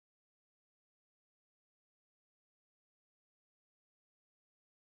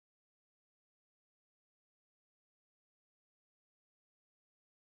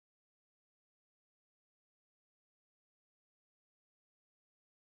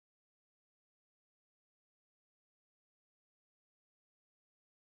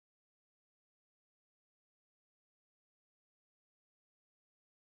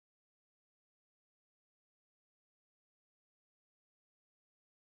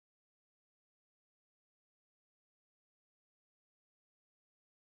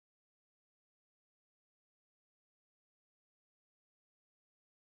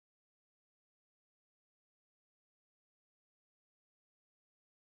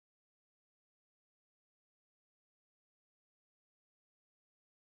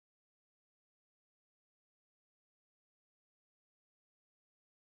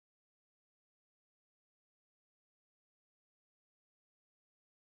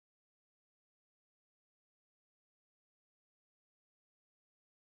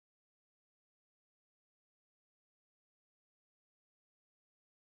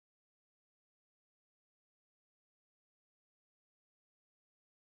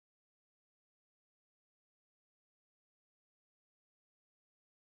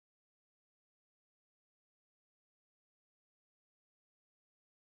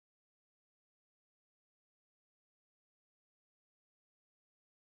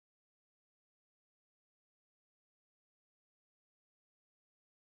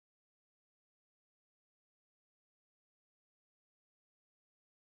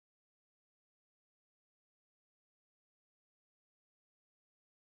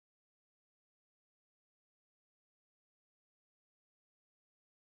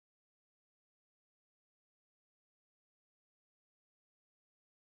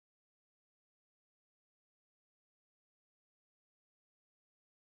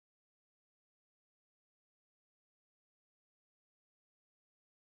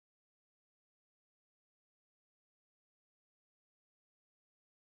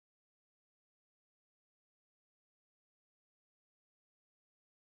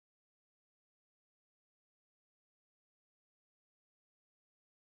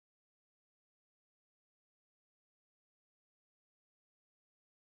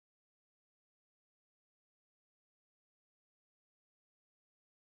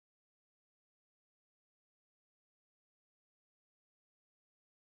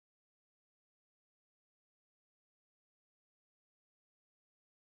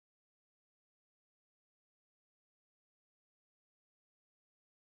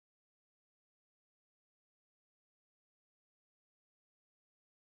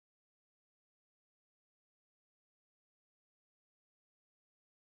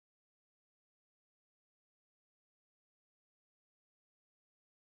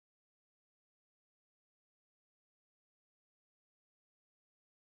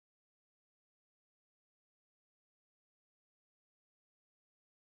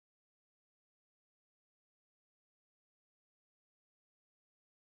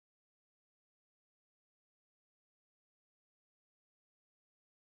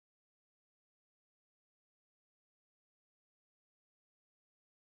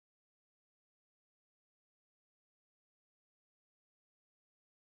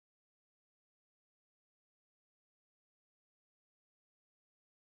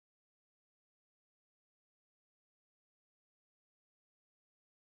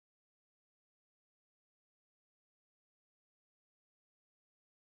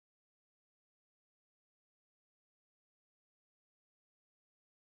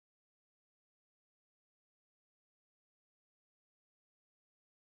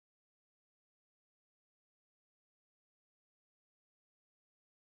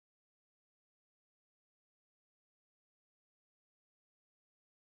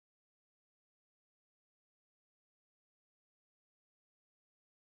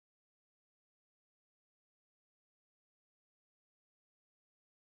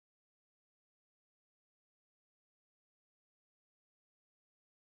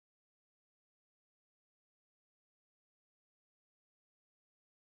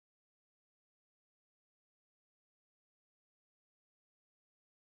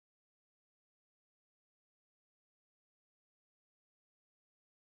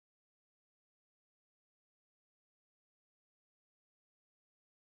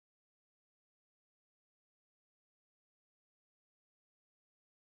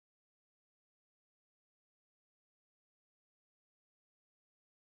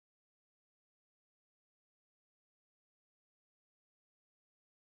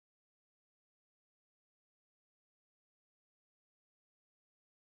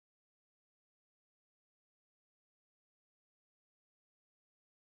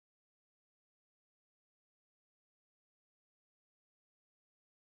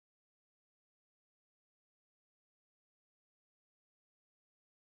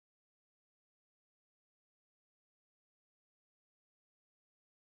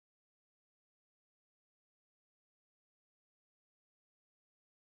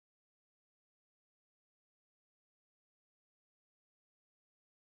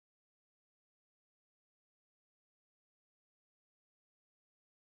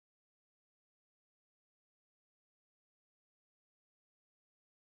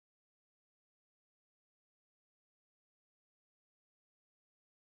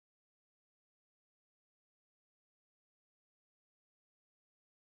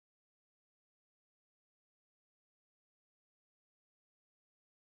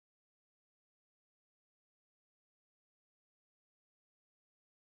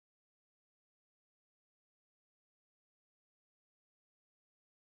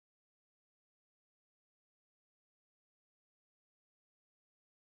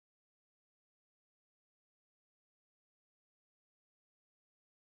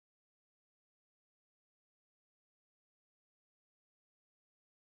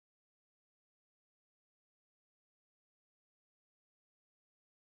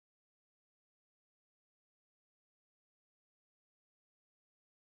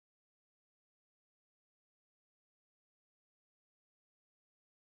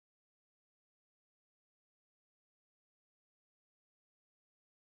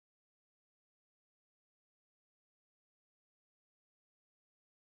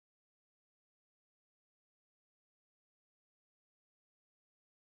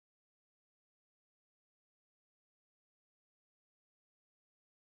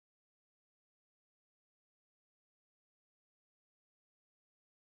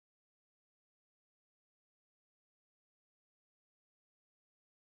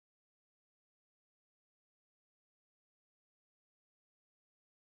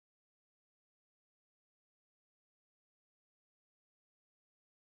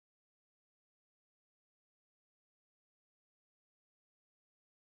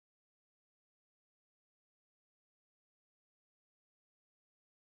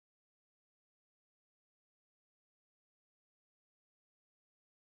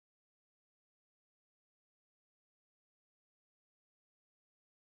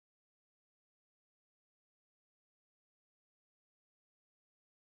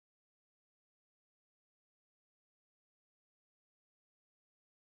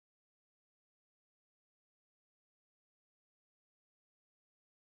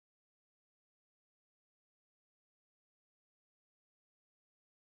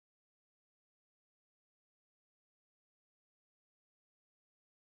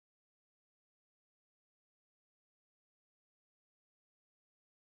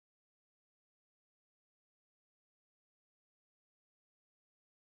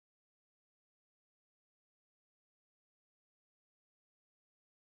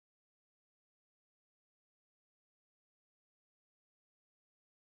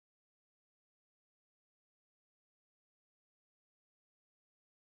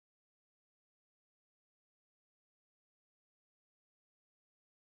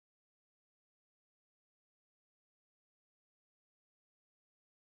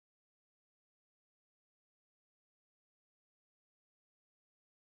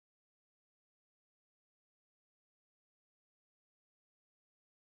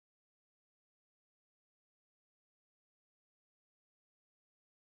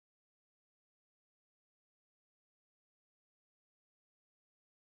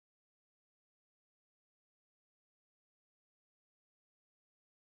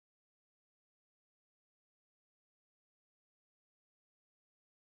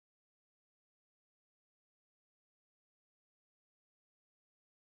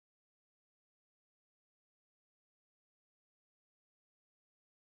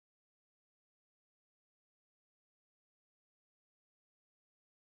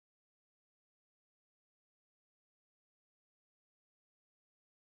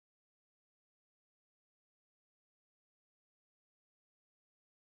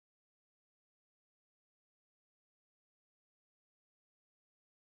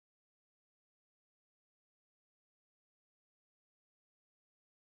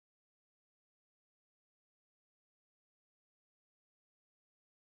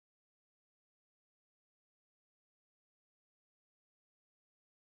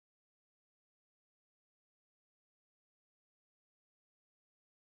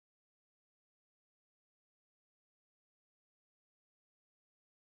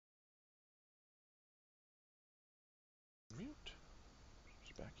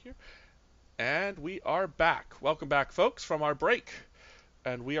 here. And we are back. Welcome back, folks, from our break.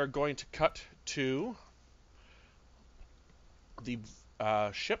 And we are going to cut to the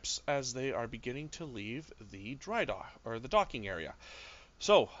ships as they are beginning to leave the dry dock, or the docking area.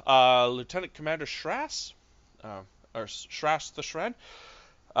 So, Lieutenant Commander Shrass, or Shrass the Shred,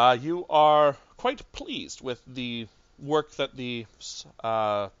 you are quite pleased with the work that the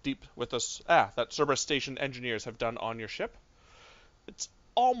that Cerberus Station engineers have done on your ship. It's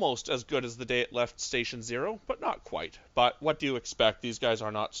almost as good as the day it left Station Zero, but not quite. But what do you expect? These guys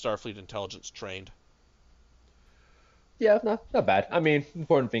are not Starfleet intelligence trained. Yeah, not bad. I mean,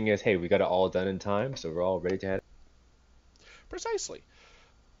 important thing is, hey, we got it all done in time, so we're all ready to head. Precisely.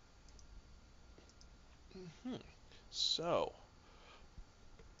 So,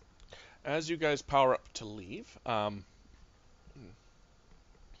 as you guys power up to leave, the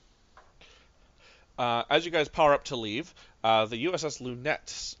USS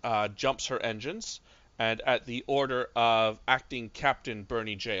Lunette jumps her engines, and at the order of Acting Captain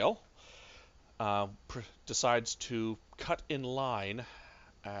Bernie Jail, decides to cut in line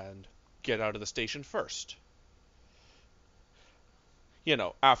and get out of the station first. You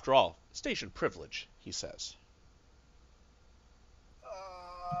know, after all, station privilege, he says.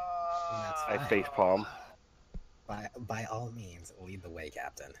 I facepalm. By all means, lead the way,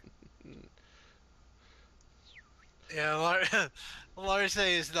 Captain. Yeah, Larce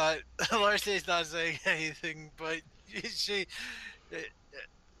is not saying anything, but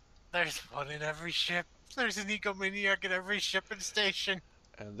there's one in every ship. There's an egomaniac in every ship and station.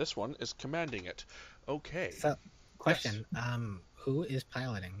 And this one is commanding it. Okay. So, question. Yes. Who is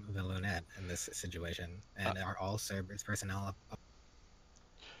piloting the Lunette in this situation? And are all Cerberus personnel up?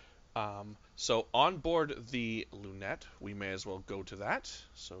 So on board the Lunette, we may as well go to that.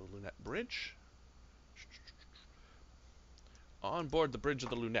 So Lunette Bridge. On board the bridge of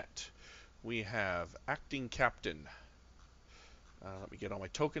the Lunette, we have Acting Captain. Let me get all my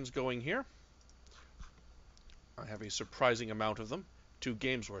tokens going here. I have a surprising amount of them. 2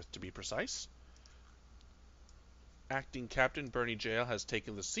 games worth, to be precise. Acting Captain Bernie Jail has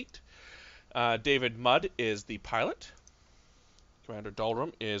taken the seat. David Mudd is the pilot. Commander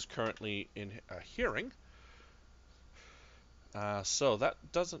Dalrum is currently in a hearing. So that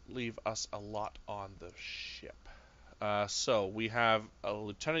doesn't leave us a lot on the ship. So we have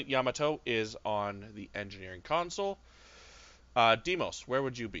Lieutenant Yamato is on the engineering console. Demos, where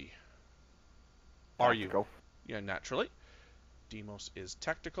would you be? Are you? Yeah, naturally. Demos is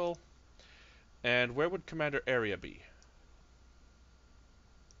tactical. And where would Commander Area be?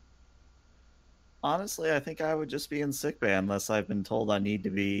 Honestly, I think I would just be in sickbay unless I've been told I need to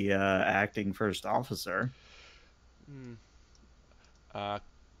be acting first officer.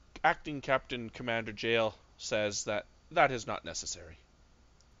 Acting Captain Commander Jail says that is not necessary.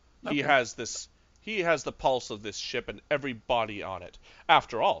 Okay. He has the pulse of this ship and every body on it.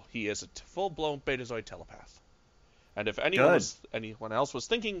 After all, he is a full-blown Betazoid telepath. And if anyone else was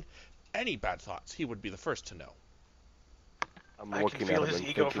thinking any bad thoughts, he would be the first to know. I can feel his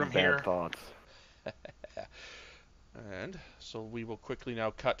ego from here. Thoughts. And so we will quickly now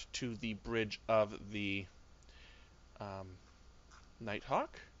cut to the bridge of the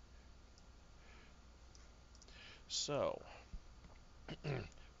Nighthawk. So,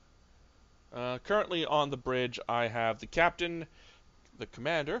 currently on the bridge I have the captain, the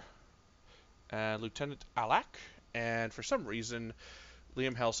commander, and Lieutenant Alak, and for some reason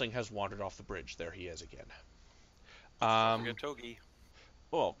Liam Helsing has wandered off the bridge. There he is again. Togi.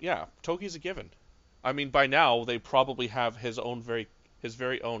 Well, yeah, Togi's a given. I mean, by now they probably have his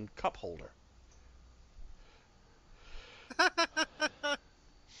very own cup holder.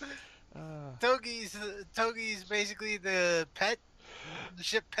 Togi's basically the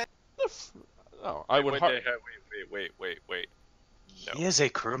ship pet. Oh, I would. Wait. No. He is a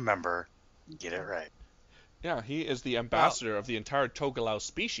crew member. Get it right. Yeah, he is the ambassador of the entire Togalau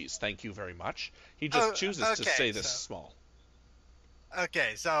species. Thank you very much. He just chooses to stay this small.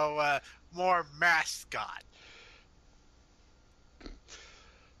 Okay, so more mascot.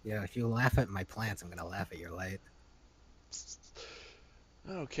 Yeah, if you laugh at my plants, I'm gonna laugh at your light.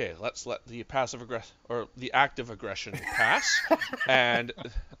 Okay, let's let the the active aggression pass. And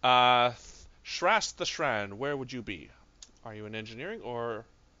Shrass the Shran, where would you be? Are you in engineering or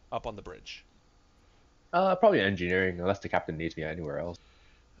up on the bridge? Probably engineering, unless the captain needs me anywhere else.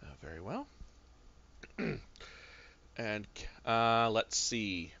 Very well. And let's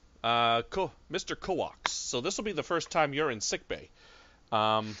see. Mr. Kowax. So this will be the first time you're in sickbay.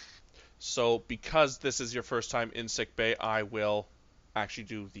 So because this is your first time in sickbay, I will actually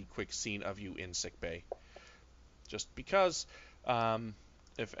do the quick scene of you in sickbay. Just because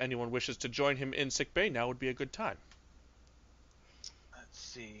if anyone wishes to join him in sickbay, now would be a good time. Let's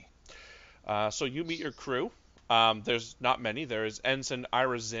see. So you meet your crew. There's not many. There is Ensign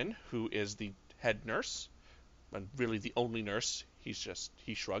Ira Zinn, who is the head nurse, and really the only nurse. He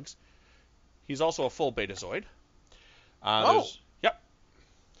shrugs. He's also a full Betazoid. Yep.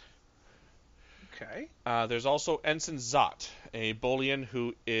 Okay. There's also Ensign Zot, a Bolian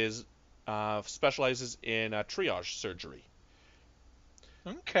who is specializes in triage surgery.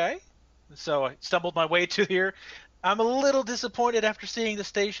 Okay. So I stumbled my way to here. I'm a little disappointed after seeing the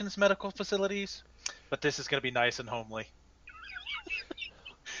station's medical facilities, but this is going to be nice and homely.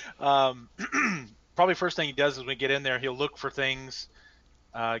 Probably first thing he does is when we get in there, he'll look for things,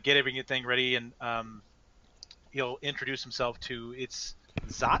 get everything ready, and he'll introduce himself to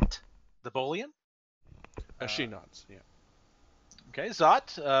Zot, the Bolian. She nods, yeah. Okay,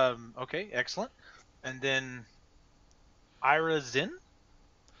 Zot. Okay, excellent. And then Ira Zinn?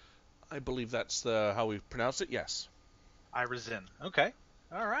 I believe that's how we pronounce it, yes. Ira Zinn. Okay.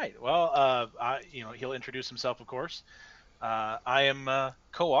 All right. Well, he'll introduce himself, of course. I am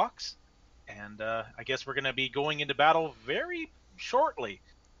Coax, and I guess we're going to be going into battle very shortly.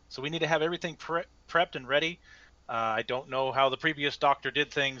 So we need to have everything prepped and ready. I don't know how the previous doctor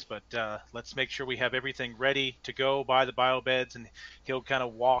did things, but let's make sure we have everything ready to go by the biobeds, and he'll kind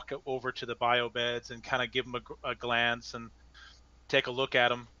of walk over to the biobeds and kind of give them a glance and take a look at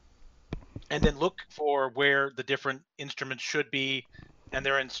them, and then look for where the different instruments should be, and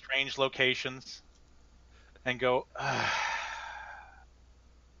they're in strange locations, and go,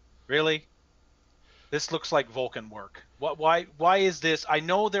 really? This looks like Vulcan work. Why is this? I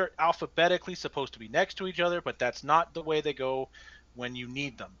know they're alphabetically supposed to be next to each other, but that's not the way they go when you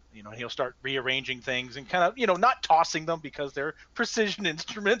need them. He'll start rearranging things and kind of, not tossing them because they're precision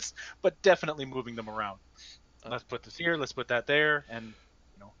instruments, but definitely moving them around. Let's put this here, let's put that there, and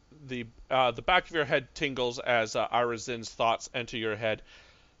the back of your head tingles as Ira Zinn's thoughts enter your head.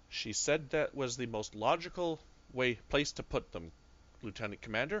 She said that was the most logical place to put them, Lieutenant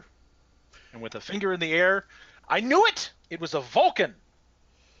Commander. And with a finger in the air, I knew it! It was a Vulcan!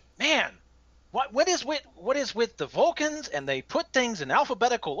 Man, what is with the Vulcans, and they put things in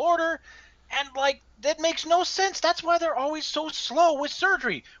alphabetical order, and that makes no sense. That's why they're always so slow with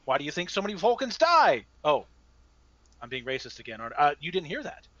surgery. Why do you think so many Vulcans die? Oh, I'm being racist again. You didn't hear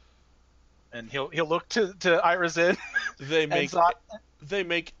that. And he'll look to Ira Zinn. They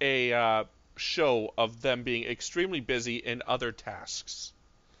make a show of them being extremely busy in other tasks.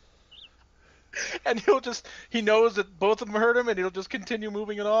 And he knows that both of them heard him, and he'll just continue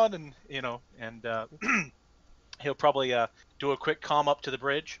moving it on, and he'll probably do a quick comm up to the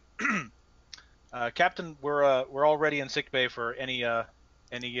bridge. Captain, we're already in sickbay for any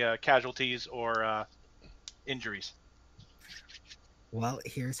casualties or injuries. Well,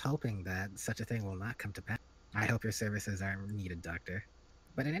 here's hoping that such a thing will not come to pass. I hope your services are needed, Doctor.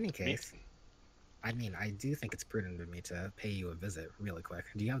 But in any case, I do think it's prudent of me to pay you a visit really quick.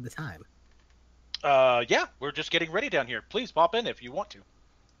 Do you have the time? Yeah, we're just getting ready down here. Please pop in if you want to.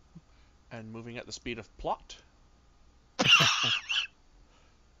 And moving at the speed of plot.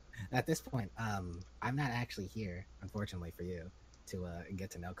 At this point, I'm not actually here, unfortunately for you, to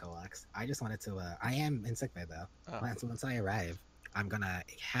get to know Coax. I just wanted to. I am in sickbay though. Once I arrive, I'm gonna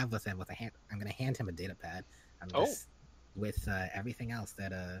have with him I'm gonna hand him a data pad. With everything else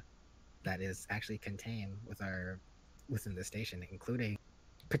that is actually contained within the station, including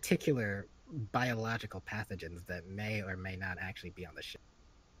particular biological pathogens that may or may not actually be on the ship.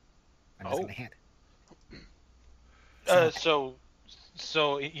 I'm just gonna hand it.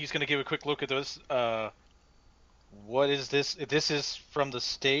 So he's gonna give a quick look at this. What is this? This is from the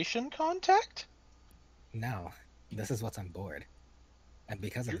station contact? No, this is what's on board, and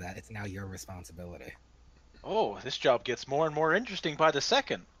because of that, it's now your responsibility. Oh, this job gets more and more interesting by the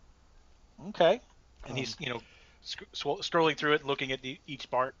second. Okay, and he's scrolling through it, looking at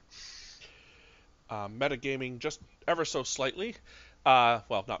each part. Metagaming just ever so slightly.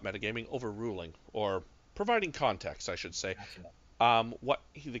 Well, not metagaming, overruling, or providing context, I should say. What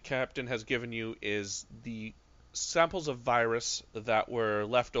the captain has given you is the samples of virus that were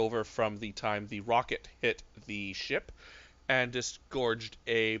left over from the time the rocket hit the ship and disgorged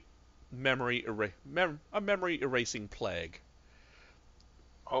a memory erasing plague.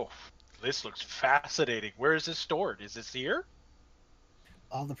 Oh, this looks fascinating. Where is this stored? Is this here?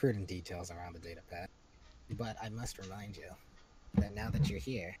 All the prudent details are on the data pad, but I must remind you that now that you're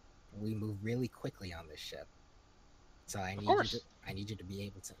here, we move really quickly on this ship. So I need you to be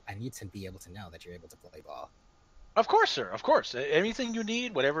able to know that you're able to play ball. Of course, sir. Of course. Anything you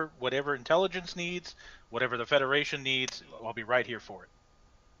need, whatever intelligence needs, whatever the Federation needs, I'll be right here for it.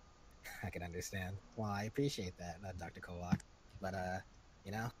 I can understand. Well, I appreciate that, Dr. Kolak. But,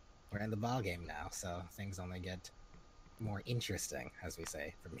 you know, we're in the ball game now, so things only get more interesting, as we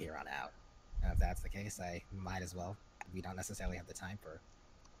say, from here on out. And if that's the case, I might as well. We don't necessarily have the time for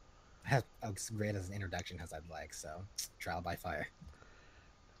as great as an introduction as I'd like, so trial by fire.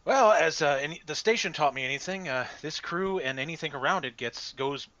 Well, as the station taught me anything, this crew and anything around it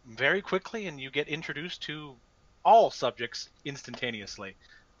goes very quickly, and you get introduced to all subjects instantaneously.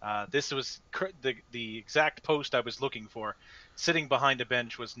 This was the exact post I was looking for. Sitting behind a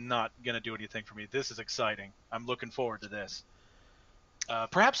bench was not going to do anything for me. This is exciting. I'm looking forward to this.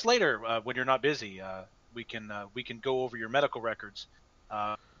 Perhaps later, when you're not busy, we can go over your medical records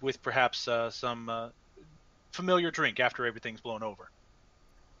with perhaps some familiar drink after everything's blown over.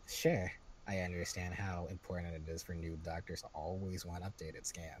 Sure. I understand how important it is for new doctors to always want updated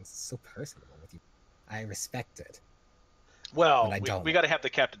scans. It's so personable with you. I respect it. Well, we got to have the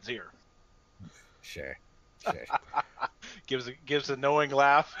captain's ear. Sure. gives a knowing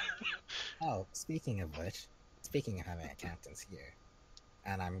laugh. Oh, speaking of which, speaking of having a captain's ear,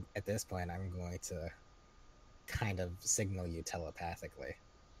 and at this point I'm going to kind of signal you telepathically.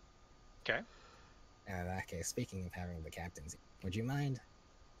 Okay. And in that case, speaking of having the captain's ear, would you mind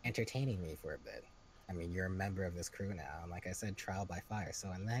entertaining me for a bit? I mean, you're a member of this crew now, and like I said, trial by fire.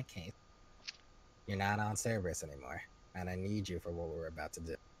 So in that case, you're not on Cerberus anymore, and I need you for what we're about to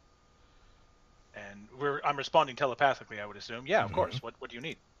do. And I'm responding telepathically, I would assume. Yeah, of course. What do you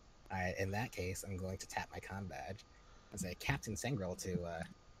need? In that case, I'm going to tap my comm badge and say Captain Sengrel to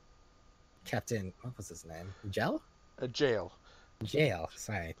Captain, what was his name? Jail.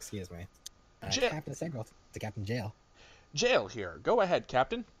 Sorry, excuse me. Captain Sengrel to Captain Jail. Jail here. Go ahead,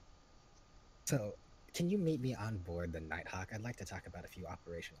 Captain. So, can you meet me on board the Nighthawk? I'd like to talk about a few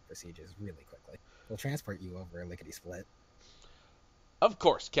operational procedures really quickly. We'll transport you over lickety-split. Of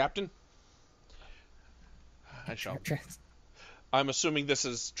course, Captain. I shall. I'm assuming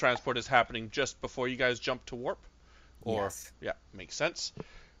transport is happening just before you guys jump to warp? Or, yes. Yeah, makes sense.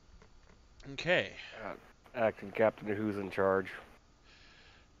 Okay. Acting Captain, who's in charge?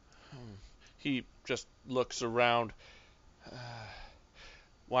 He just looks around.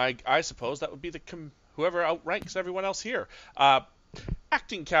 Why, I suppose that would be whoever outranks everyone else here.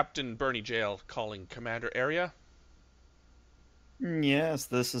 Acting Captain Bernie Jail calling Commander Area. Yes,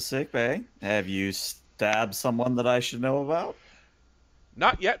 this is Sickbay. Have you stabbed someone that I should know about?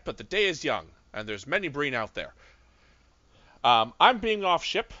 Not yet, but the day is young, and there's many Breen out there. I'm being off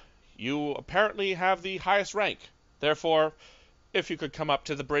ship. You apparently have the highest rank. Therefore, if you could come up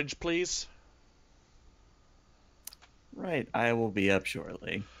to the bridge, please. Right, I will be up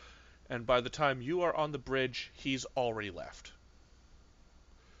shortly. And by the time you are on the bridge, he's already left.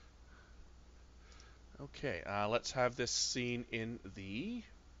 Okay, let's have this scene in the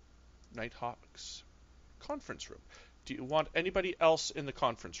Nighthawk's conference room. Do you want anybody else in the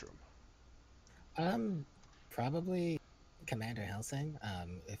conference room? Probably Commander Helsing.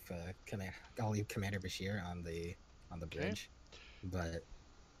 I'll leave Commander Bashir on the bridge. But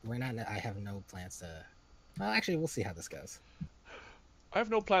I have no plans to. Well, actually, we'll see how this goes. I have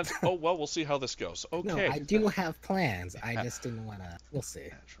no plans. Oh, well, we'll see how this goes. Okay. No, I do have plans. I just didn't want to. We'll see.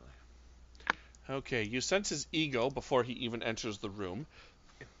 Naturally. Okay, you sense his ego before he even enters the room.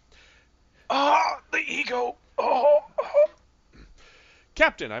 The ego! Oh.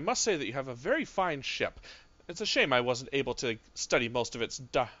 Captain, I must say that you have a very fine ship. It's a shame I wasn't able to study most of its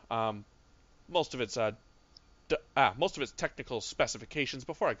technical specifications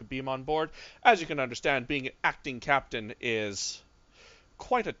before I could beam on board. As you can understand, being an acting captain is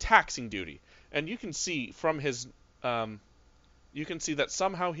quite a taxing duty, and you can see from his you can see that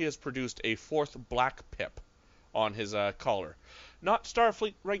somehow he has produced a fourth black pip on his collar. Not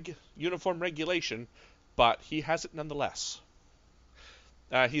Starfleet uniform regulation, but he has it nonetheless.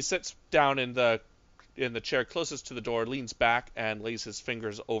 He sits down in the chair closest to the door, leans back, and lays his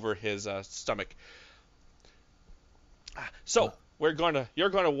fingers over his stomach. So you're going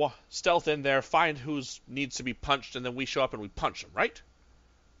to stealth in there, find who needs to be punched, and then we show up and we punch them, right?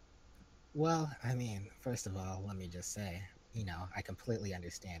 Well, I mean, first of all, let me just say, I completely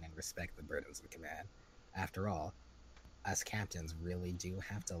understand and respect the burdens of command. After all, us captains really do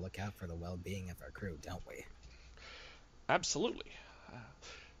have to look out for the well-being of our crew, don't we? Absolutely.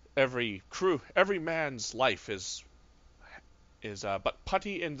 Every man's life is but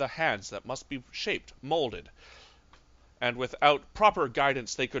putty in the hands that must be shaped, molded. And without proper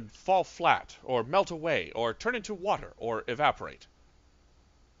guidance, they could fall flat, or melt away, or turn into water, or evaporate.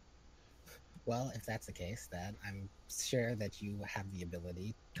 Well, if that's the case, then I'm sure that you have the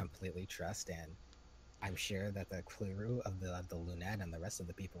ability to completely trust and I'm sure that the crew of the Lunette and the rest of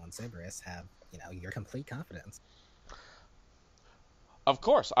the people in Cerberus have, your complete confidence. Of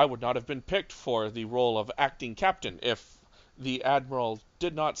course, I would not have been picked for the role of acting captain if the Admiral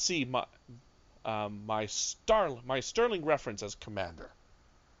did not see my sterling reference as commander.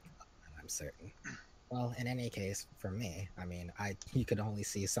 I'm certain. Well, in any case, for me, I mean, you could only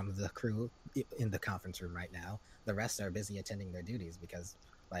see some of the crew in the conference room right now. The rest are busy attending their duties because,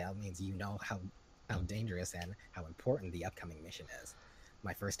 by all means, you know how dangerous and how important the upcoming mission is.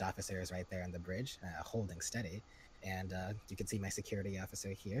 My first officer is right there on the bridge, holding steady, and you can see my security officer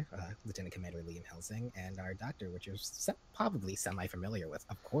here, Lieutenant Commander Liam Helsing, and our doctor, which you're probably semi-familiar with,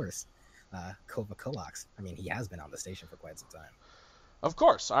 of course, Kova Kovacs. I mean, he has been on the station for quite some time. Of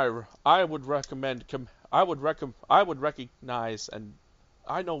course, I would recognize, and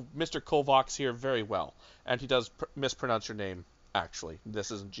I know Mr. Kovacs here very well, and he does mispronounce your name. Actually,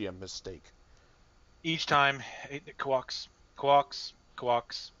 this isn't GM mistake. Each time, Kovacs.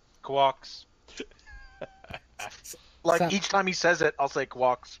 Like each time he says it, I'll say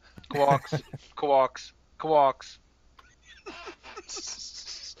Kovacs.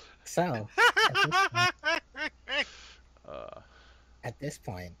 So, at this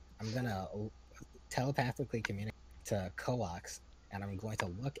point, I'm gonna telepathically communicate to Kovacs, and I'm going to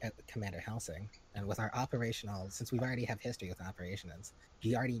look at Commander Helsing. And with our operational, since we already have history with operations,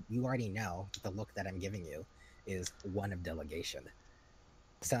 you already know the look that I'm giving you is one of delegation.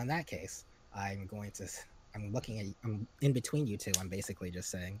 So in that case, I'm in between you two. I'm basically just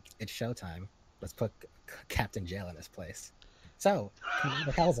saying it's showtime. Let's put Captain Jail in his place. So,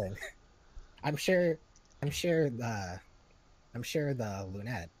 Commander Helsing, I'm sure the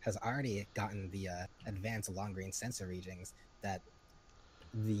Lunette has already gotten the advanced long-range sensor readings that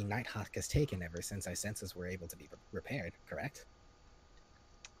the Nighthawk has taken ever since our sensors were able to be repaired, correct?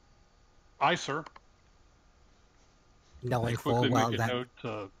 Aye, sir. Knowing I quickly full well make a that note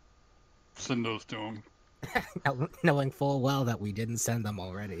to send those to him. knowing full well that we didn't send them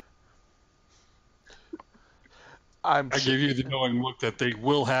already. I give you the knowing look that they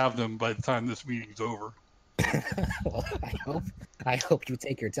will have them by the time this meeting's over. Well, I hope you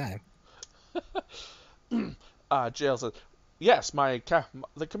take your time. Jail says, yes,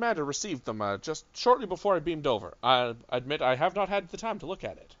 the commander received them just shortly before I beamed over. I admit I have not had the time to look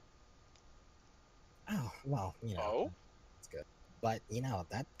at it. Oh, well, it's good. But,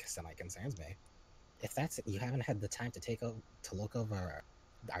 that semi-concerns me. If you haven't had the time to look over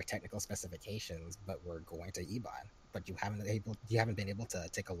our technical specifications, but we're going to EBON, but you haven't been able to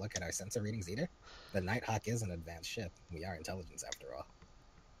take a look at our sensor readings either? The Nighthawk is an advanced ship. We are intelligence after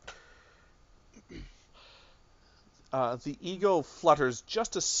all. The ego flutters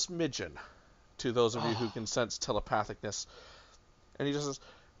just a smidgen to those of you who can sense telepathicness. And he just says,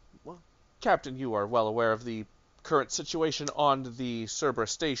 well, Captain, you are well aware of the current situation on the Cerberus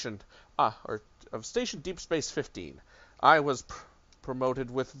station, or of Station Deep Space 15. I was promoted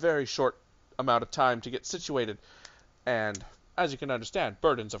with very short amount of time to get situated, and, as you can understand,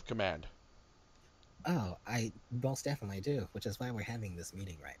 burdens of command. Oh, I most definitely do, which is why we're having this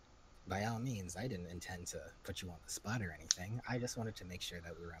meeting, right? By all means, I didn't intend to put you on the spot or anything. I just wanted to make sure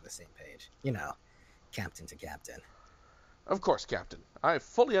that we were on the same page. Captain to captain. Of course, Captain. I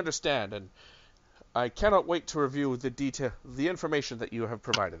fully understand, and I cannot wait to review the information that you have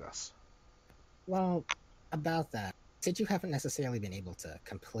provided us. Well, about that, since you haven't necessarily been able to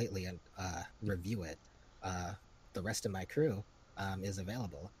completely review it, the rest of my crew is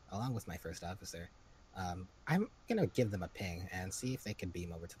available, along with my first officer. I'm going to give them a ping and see if they could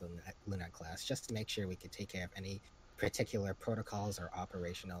beam over to the Lunette class, just to make sure we could take care of any particular protocols or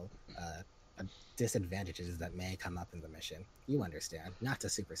operational disadvantages that may come up in the mission. You understand, not to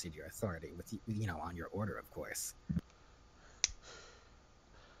supersede your authority, with on your order, of course.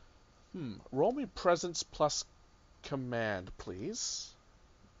 Roll me presence plus command, please,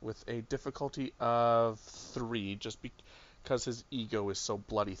 with a difficulty of 3, just because his ego is so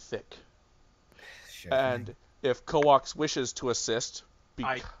bloody thick. Sure and thing. If Kovacs wishes to assist...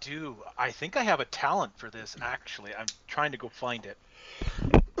 I do. I think I have a talent for this, actually. I'm trying to go find it.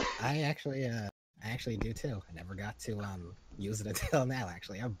 I actually do too. I never got to use it until now,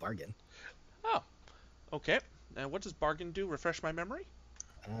 actually. I have bargain. Oh, okay. And what does bargain do? Refresh my memory?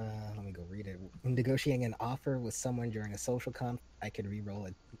 Let me go read it. When negotiating an offer with someone during a social conflict, I could re-roll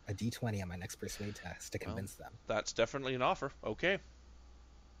a d20 on my next persuade test to convince them. That's definitely an offer. Okay.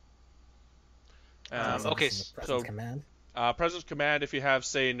 Okay. So command. Presence command if you have,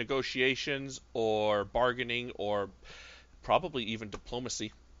 say, negotiations or bargaining or probably even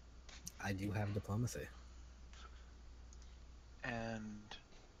diplomacy. I do have diplomacy. And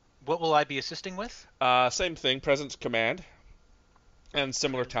What will I be assisting with? Same thing, presence, command, and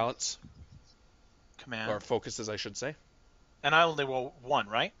similar talents. Command. Or focuses, I should say. And I only roll 1,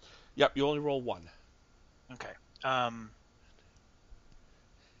 right? Yep, you only roll 1. Okay.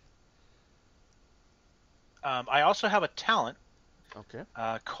 I also have a talent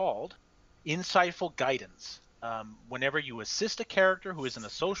called Insightful Guidance. Whenever you assist a character who is in a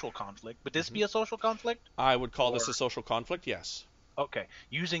social conflict, would this be a social conflict? I would call this a social conflict, yes. Okay.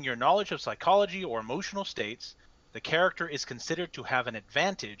 Using your knowledge of psychology or emotional states, the character is considered to have an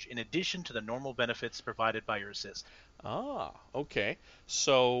advantage in addition to the normal benefits provided by your assist. Ah, okay.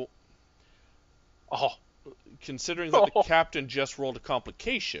 So, considering that the captain just rolled a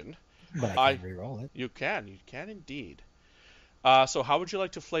complication, but I can re-roll it. You can indeed. So how would you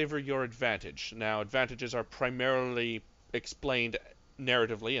like to flavor your advantage? Now, advantages are primarily explained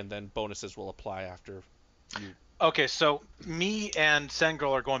narratively, and then bonuses will apply after you... Okay, so me and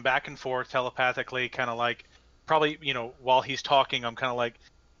Sengirl are going back and forth telepathically, kind of like, probably, while he's talking, I'm kind of like,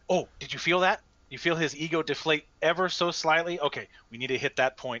 oh, did you feel that? You feel his ego deflate ever so slightly? Okay, we need to hit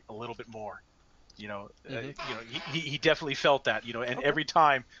that point a little bit more. He definitely felt that, and every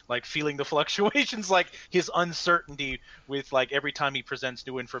time, like, feeling the fluctuations, like his uncertainty with, like, every time he presents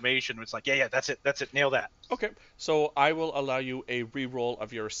new information, it's like, yeah, that's it, nail that. Okay, so I will allow you a re-roll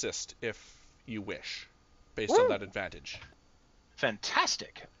of your assist if you wish, based on that advantage.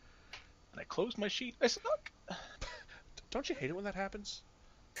 Fantastic. And I closed my sheet. I said, look. Don't you hate it when that happens?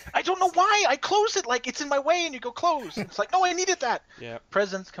 I don't know why. I closed it like it's in my way, and you go close. It's like, no, I needed that. Yeah.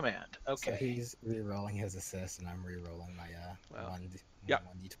 Presence command. Okay. So he's re-rolling his assist, and I'm re-rolling my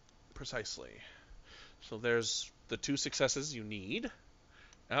 1d20. Precisely. So there's the 2 successes you need.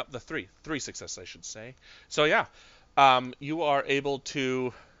 The 3 successes, I should say. So yeah, you are able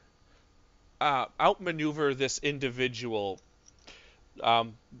to outmaneuver this individual,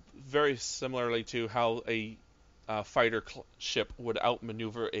 very similarly to how a fighter ship would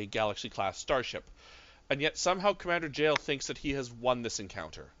outmaneuver a Galaxy-class starship. And yet somehow Commander Jail thinks that he has won this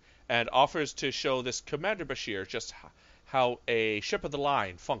encounter, and offers to show this Commander Bashir just how a ship of the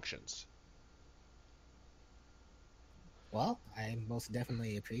line functions. Well, I most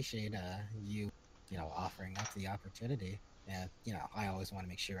definitely appreciate you offering up the opportunity. And, I always want to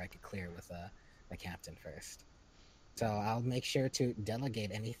make sure I could clear with the captain first. So I'll make sure to delegate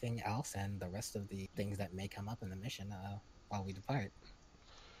anything else and the rest of the things that may come up in the mission while we depart.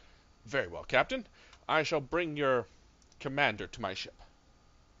 Very well, Captain. I shall bring your commander to my ship.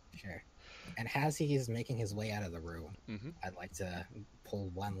 Sure. And as he is making his way out of the room, Mm-hmm. I'd like to pull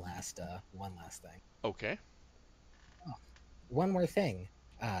one last thing. Okay. Oh, one more thing.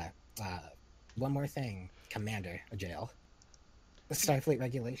 Commander Jail. Starfleet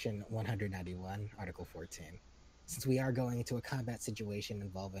Regulation 191, Article 14. Since we are going into a combat situation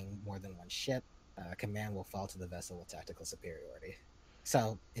involving more than one ship, command will fall to the vessel with tactical superiority.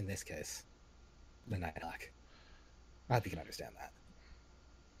 So, in this case, the Nighthawk. I hope you can understand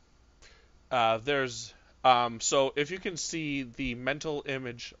that. So if you can see the mental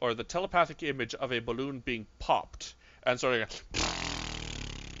image or the telepathic image of a balloon being popped and sort of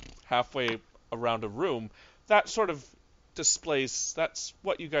halfway around a room, that sort of displays, that's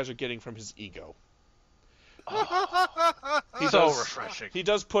what you guys are getting from his ego. Refreshing. He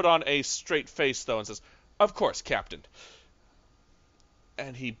does put on a straight face, though, and says, "Of course, Captain."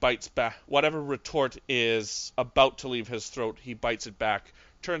 And he bites back. Whatever retort is about to leave his throat, he bites it back,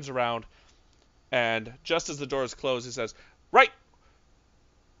 turns around, and just as the doors close, he says, "Right!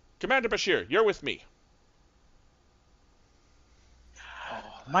 Commander Bashir, you're with me."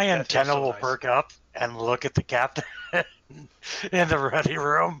 My antenna will perk up and look at the captain in the ready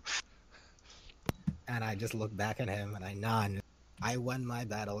room. And I just look back at him and I nod. I won my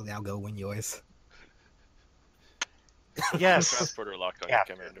battle, now go win yours. Yes. Transporter locked on your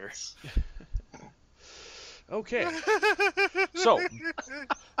commander. Okay. So,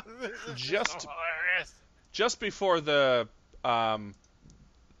 just before the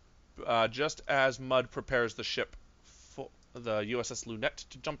just as Mud prepares the ship for the USS Lunette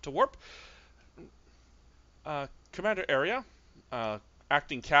to jump to warp, Commander Area,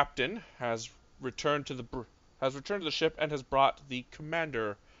 acting captain, has returned to the ship and has brought the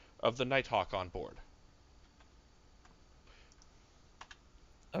commander of the Nighthawk on board.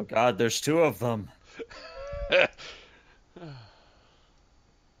 Oh God, there's 2 of them.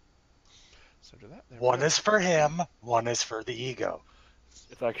 One is for him, one is for the ego.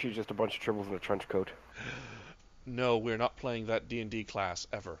 It's actually just a bunch of tribbles in a trench coat. No, we're not playing that D&D class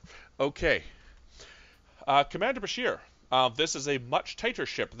ever. Okay. Commander Bashir, this is a much tighter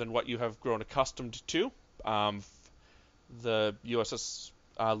ship than what you have grown accustomed to. The USS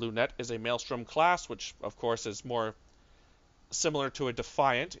Lunette is a Maelstrom class, which of course is more similar to a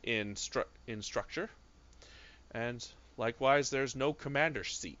Defiant in structure. And likewise, there's no commander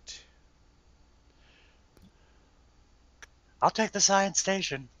seat. I'll take the science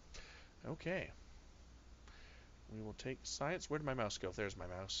station. Okay. We will take science. Where did my mouse go? There's my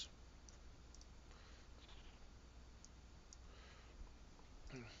mouse.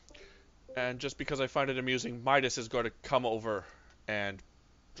 And just because I find it amusing, Midas is going to come over and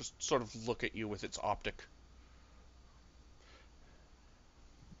just sort of look at you with its optic.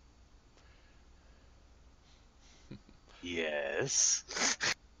 Yes.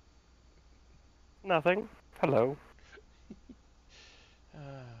 Nothing. Hello.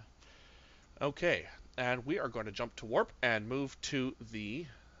 Okay, and we are going to jump to warp and move to the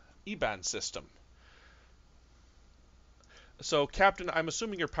E-band system. So, Captain, I'm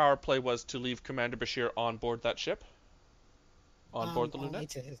assuming your power play was to leave Commander Bashir on board that ship? On board the Only Lunette?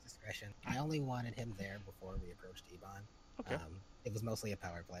 to his discretion. I only wanted him there before we approached Ebon. Okay. It was mostly a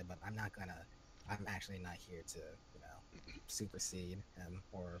power play, but I'm actually not here to, supersede him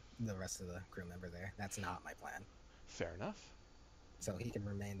or the rest of the crew member there. That's not my plan. Fair enough. So he can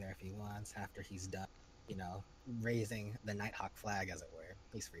remain there if he wants after he's done, raising the Nighthawk flag, as it were.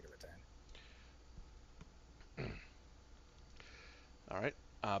 He's free to return. All right.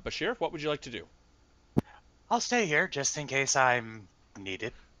 Bashir, what would you like to do? I'll stay here just in case I'm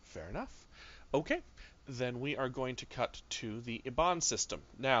needed. Fair enough. Okay. Then we are going to cut to the Iban system.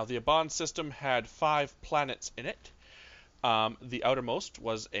 Now, the Iban system had 5 planets in it. The outermost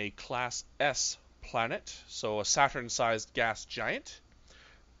was a Class S planet, so a Saturn-sized gas giant,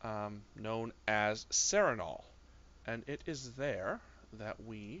 known as Serenol. And it is there that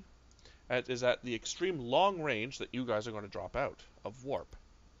it is at the extreme long range that you guys are going to drop out of warp.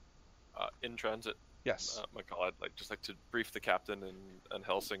 In transit. Yes. McCall, I'd just like to brief the captain and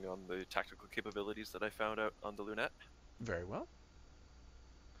Helsing on the tactical capabilities that I found out on the Lunette. Very well.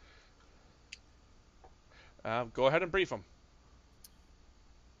 Go ahead and brief them.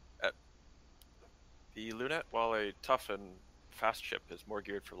 The Lunette, while a tough and fast ship, is more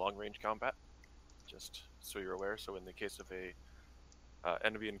geared for long-range combat. Just so you're aware. So in the case of a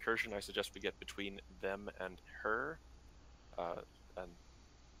enemy incursion, I suggest we get between them and her, and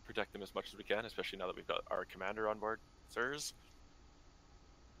protect them as much as we can, especially now that we've got our commander on board, sirs.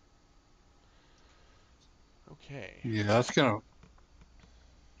 Okay. Yeah, that's gonna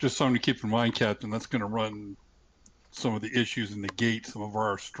just something to keep in mind, Captain. That's gonna run some of the issues and negate some of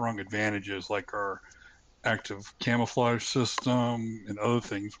our strong advantages, like our active camouflage system and other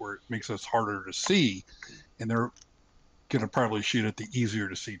things, where it makes us harder to see, and they're gonna probably shoot at the easier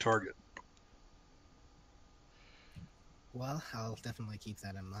to see target. Well, I'll definitely keep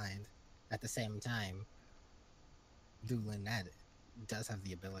that in mind. At the same time, Lunette does have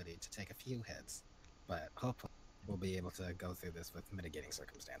the ability to take a few hits, but hopefully we'll be able to go through this with mitigating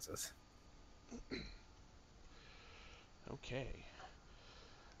circumstances. Okay.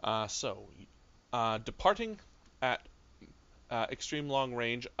 Departing at extreme long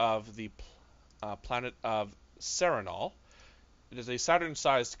range of the planet of Serenol, it is a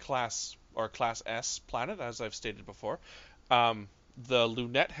Saturn-sized Class S planet, as I've stated before. The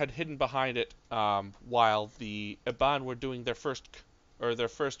Lunette had hidden behind it while the Iban were doing their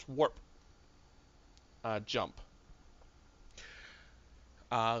first warp jump.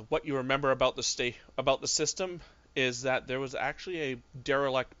 What you remember about the system is that there was actually a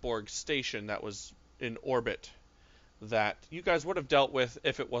derelict Borg station that was in orbit that you guys would have dealt with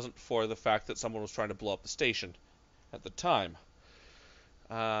if it wasn't for the fact that someone was trying to blow up the station at the time.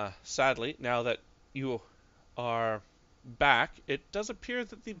 Sadly, now that you are back, it does appear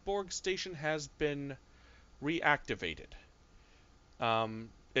that the Borg station has been reactivated.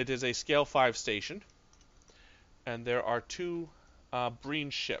 It is a Scale 5 station, and there are 2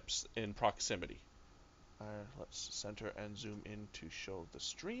 Breen ships in proximity. Let's center and zoom in to show the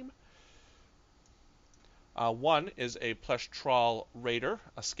stream. One is a Pleshtral Raider,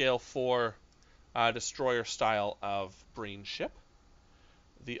 a Scale 4 destroyer style of Breen ship.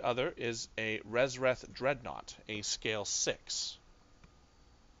 The other is a Resreth Dreadnought, a Scale 6.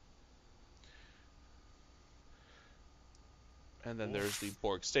 And then there's the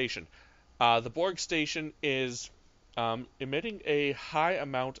Borg station. The Borg station is emitting a high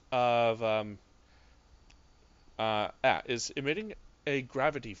amount of is emitting a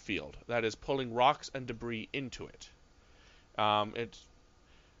gravity field that is pulling rocks and debris into it. And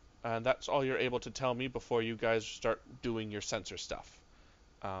that's all you're able to tell me before you guys start doing your sensor stuff.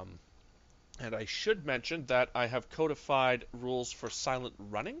 And I should mention that I have codified rules for silent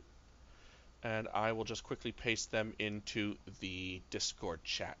running. And I will just quickly paste them into the Discord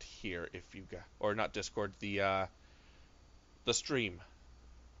chat here, if you got, or not Discord, the stream,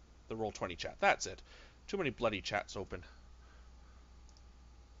 the Roll20 chat. That's it. Too many bloody chats open.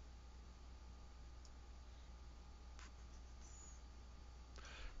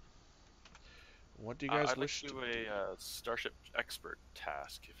 What do you guys I'd wish like to do a Starship Expert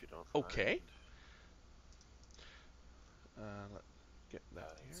task, if you don't Okay. mind. Let's get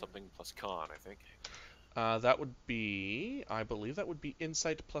that here. Something plus con, I think. That would be, I believe that would be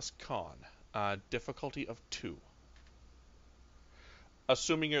Insight plus Con. Difficulty of 2.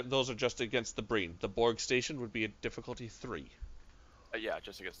 Assuming those are just against the Breen. The Borg station would be a difficulty 3. Yeah,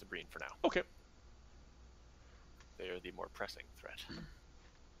 just against the Breen for now. Okay. They are the more pressing threat.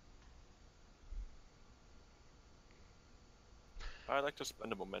 I'd like to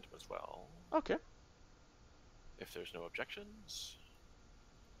spend a momentum as well. Okay. If there's no objections.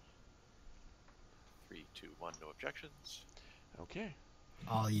 3, 2, 1, no objections. Okay.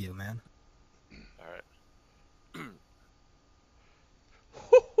 All you, man. Alright.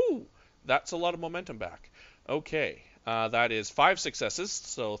 Woohoo! That's a lot of momentum back. Okay. That is 5 successes,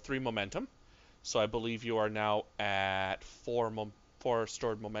 so 3 momentum. So I believe you are now at 4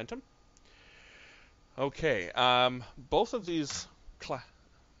 stored momentum. Okay. Both of these...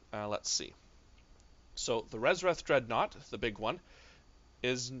 let's see. So the Resreth Dreadnought, the big one,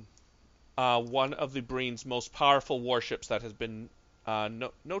 is one of the Breen's most powerful warships that has been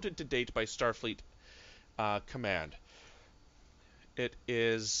noted to date by Starfleet Command. It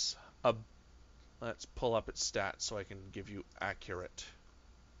is a... Let's pull up its stats so I can give you accurate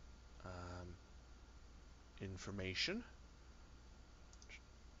information.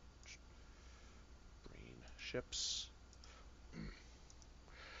 Breen ships.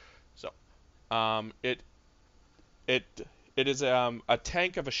 So, it is a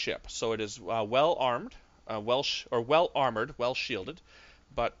tank of a ship, so it is well armed, well armored, well shielded,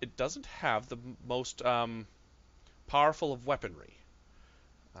 but it doesn't have the most powerful of weaponry.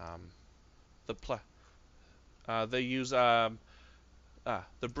 They use the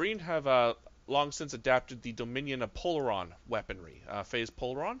Breen have long since adapted the Dominion of Polaron weaponry, phase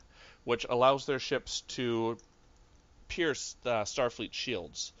Polaron, which allows their ships to pierce the Starfleet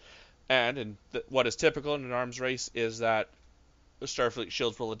shields. And what is typical in an arms race is that the Starfleet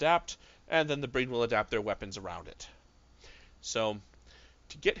shields will adapt, and then the Breen will adapt their weapons around it. So,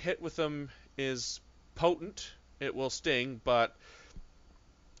 to get hit with them is potent. It will sting, but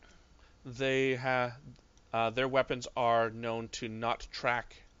their weapons are known to not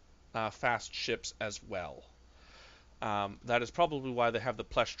track fast ships as well. That is probably why they have the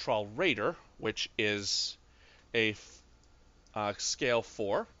Pleshtral Raider, which is a scale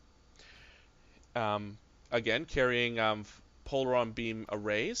 4. Again, carrying Polaron beam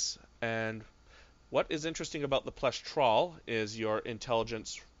arrays. And what is interesting about the Pleshtral is your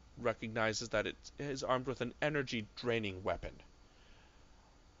intelligence recognizes that it is armed with an energy-draining weapon.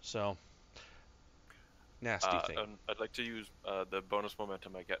 So, nasty thing. And I'd like to use the bonus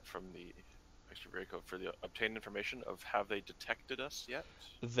momentum I get from the extra very code for the obtained information of have they detected us yet?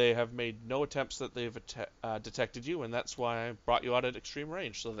 They have made no attempts that they've detected you, and that's why I brought you out at extreme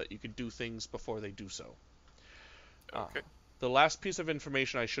range, so that you could do things before they do so. Okay. The last piece of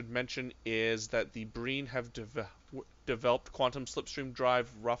information I should mention is that the Breen have developed quantum slipstream drive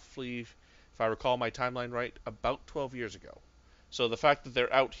roughly, if I recall my timeline right, about 12 years ago. So the fact that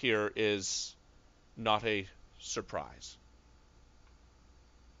they're out here is not a surprise.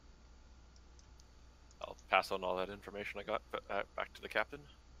 I'll pass on all that information I got back to the captain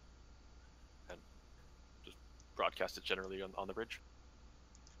and just broadcast it generally on the bridge.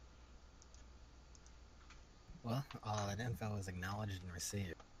 Well, all that info is acknowledged and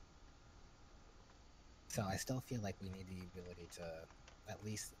received. So I still feel like we need the ability to, at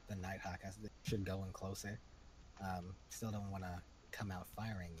least the Nighthawk should go in closer. Still don't want to come out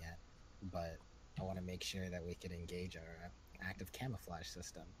firing yet, but I want to make sure that we can engage our active camouflage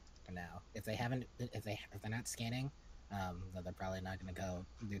system for now. If they're not scanning, then they're probably not going to go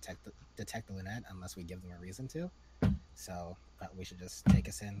detect the Lunette unless we give them a reason to. So, but we should just take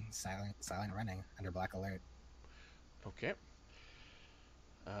us in silent running under black alert. Okay.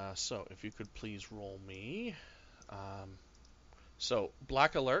 So, if you could please roll me. So,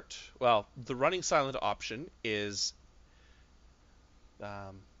 black alert. Well, the running silent option is...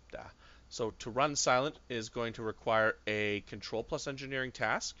 So, to run silent is going to require a control plus engineering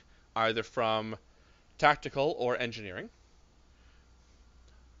task, either from tactical or engineering.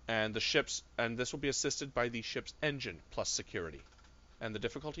 And this will be assisted by the ship's engine plus security. And the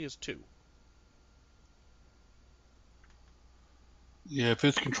difficulty is 2. Yeah, if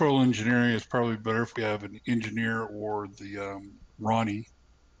it's control engineering, it's probably better if we have an engineer or the Ronnie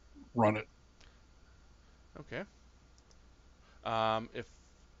run it. Okay. If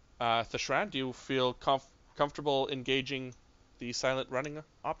Thashran, do you feel comfortable engaging the silent running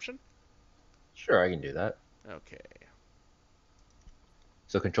option? Sure, I can do that. Okay.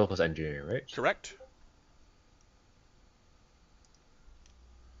 So control plus engineering, right? Correct.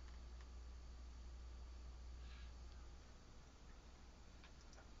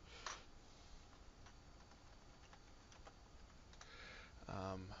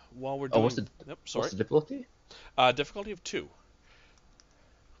 While we're doing... what's the difficulty? Difficulty of 2.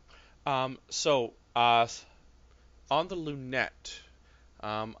 So, on the lunette,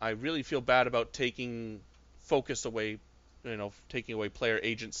 I really feel bad about taking focus away, taking away player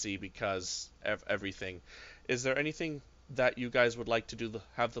agency because of everything. Is there anything that you guys would like to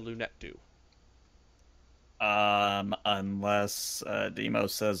have the lunette do? Unless Demo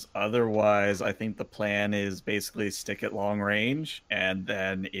says otherwise, I think the plan is basically stick at long range, and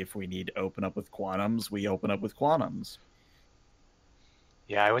then if we need to open up with quantums, we open up with quantums.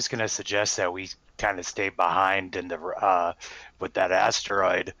 Yeah, I was going to suggest that we kind of stay behind in the with that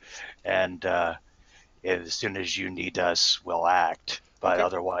asteroid, and as soon as you need us, we'll act. But Okay.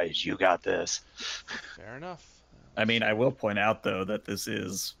 Otherwise, you got this. Fair enough. I mean, I will point out, though, that this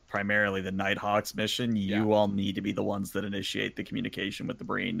is primarily the Nighthawk's mission. You all need to be the ones that initiate the communication with the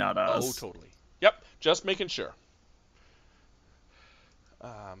Breen, not us. Oh, totally. Yep, just making sure.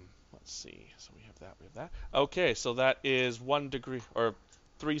 Let's see. So we have that. Okay, so that is 1 degree, or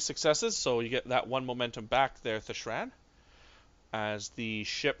 3 successes, so you get that 1 momentum back there, Thashran, as the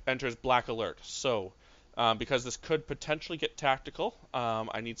ship enters black alert. So, because this could potentially get tactical,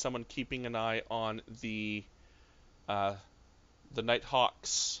 I need someone keeping an eye on the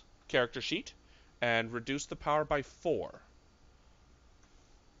Nighthawk's character sheet and reduce the power by 4.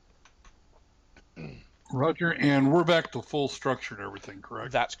 Roger, and we're back to full structure and everything,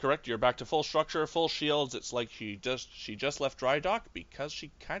 correct? That's correct. You're back to full structure, full shields. It's like she just left dry dock because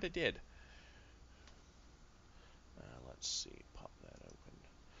she kind of did. Let's see. Pop that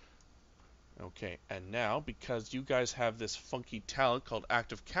open. Okay, and now because you guys have this funky talent called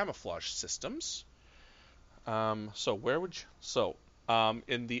active camouflage systems. So where would you? So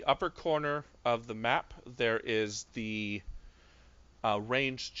in the upper corner of the map there is the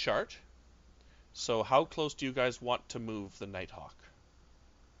range chart. So how close do you guys want to move the Nighthawk?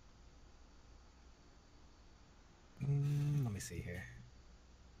 Let me see here.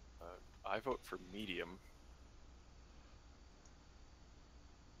 I vote for medium.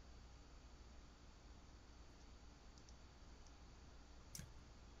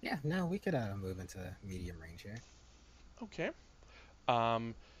 Yeah, no, we could move into medium range here. Okay.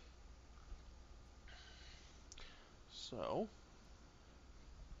 So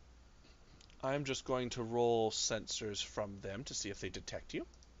I'm just going to roll sensors from them to see if they detect you.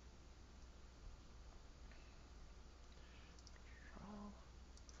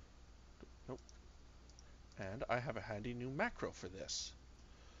 Nope. And I have a handy new macro for this.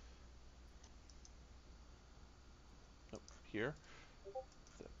 Nope. Here.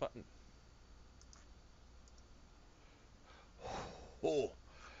 That button. Oh.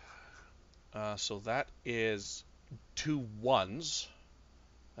 So that is 2 1s.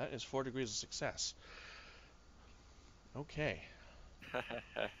 That is 4 degrees of success. Okay.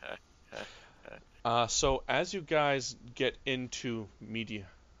 So as you guys get into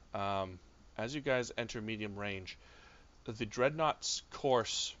as you guys enter medium range, the Dreadnought's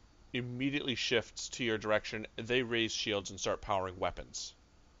course immediately shifts to your direction. They raise shields and start powering weapons.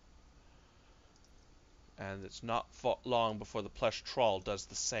 And it's not long before the Plush Troll does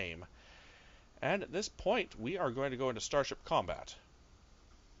the same. And at this point, we are going to go into starship combat.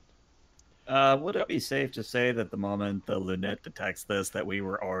 Would it be safe to say that the moment the Lunette detects this, that we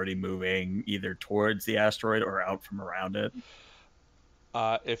were already moving either towards the asteroid or out from around it?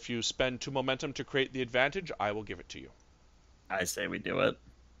 If you spend 2 momentum to create the advantage, I will give it to you. I say we do it.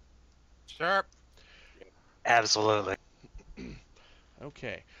 Sure. Absolutely.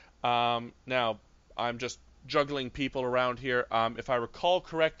 Okay. Now, I'm just juggling people around here. If I recall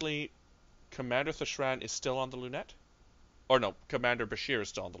correctly, Commander Thashran is still on the Lunette? Or no, Commander Bashir is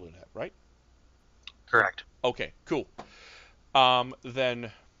still on the Lunette, right? Correct. Okay, cool.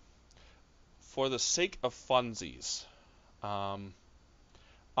 Then, for the sake of funsies, I'm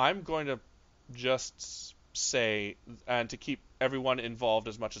going to just say, and to keep everyone involved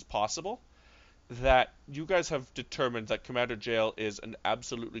as much as possible, that you guys have determined that Commander Jail is an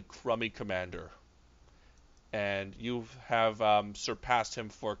absolutely crummy commander. And you have surpassed him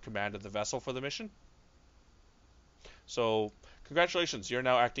for command of the vessel for the mission. So, congratulations, you're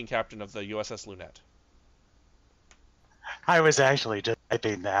now acting captain of the USS Lunette. I was actually just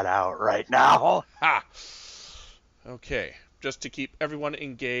typing that out right now. Ha! Okay, just to keep everyone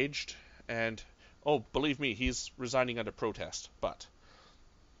engaged, and oh, believe me, he's resigning under protest, but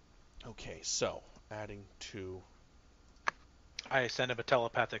okay, so adding to... I sent him a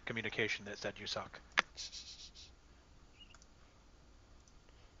telepathic communication that said you suck.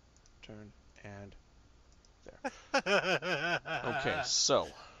 Turn and there. Okay, so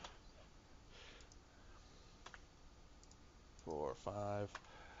 4, 5,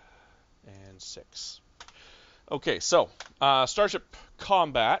 and 6. Okay, so Starship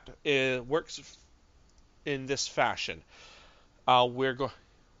Combat works in this fashion.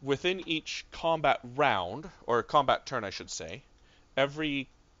 Within each combat round, or combat turn, I should say, every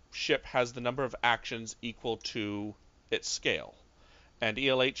ship has the number of actions equal to its scale. And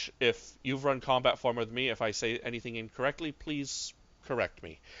ELH, if you've run combat form with me, if I say anything incorrectly, please correct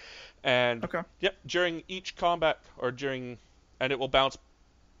me. And Okay. Yep, during each combat, and it will bounce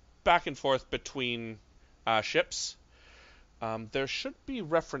back and forth between ships. There should be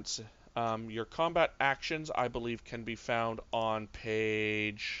reference. Your combat actions, I believe, can be found on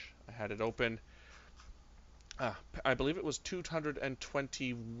page... I had it open. I believe it was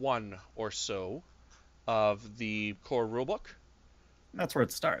 221 or so of the core rulebook. That's where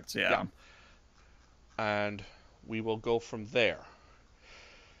it starts, yeah. And we will go from there.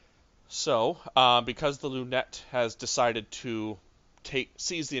 So, because the Lunette has decided to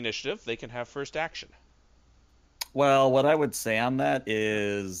seize the initiative, they can have first action. Well, what I would say on that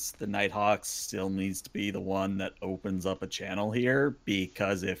is the Nighthawk still needs to be the one that opens up a channel here,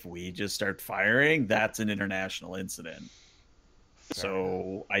 because if we just start firing, that's an international incident.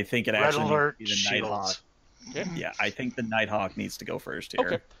 So I think it Red actually alert, needs to be the Nighthawk. shields. Okay. Yeah, I think the Nighthawk needs to go first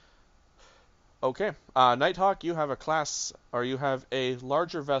here. Okay. Nighthawk, you have a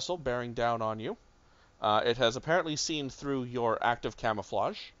larger vessel bearing down on you. It has apparently seen through your active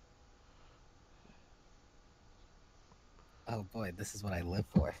camouflage. Oh boy, this is what I live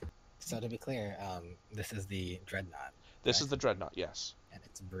for. So to be clear, this is the Dreadnought. This is the Dreadnought, yes. And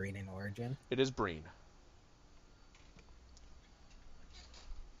it's Breen in origin. It is Breen.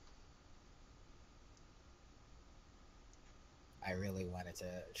 I really wanted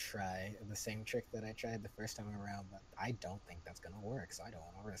to try the same trick that I tried the first time around, but I don't think that's going to work, so I don't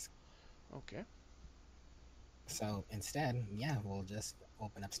want to risk. Okay. So instead, yeah, we'll just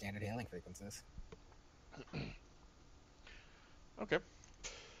open up standard hailing frequencies. Okay.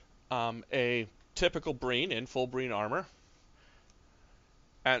 A typical Breen in full Breen armor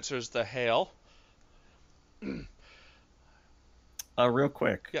answers the hail. Real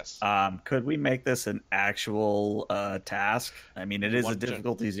quick. Yes. Could we make this an actual task? I mean, it is a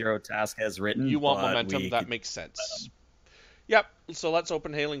difficulty 0 task as written. You want momentum? That makes sense. Yep. So let's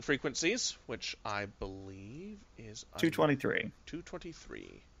open hailing frequencies, which I believe is 223.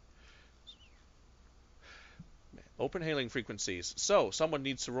 223. Open hailing frequencies. So someone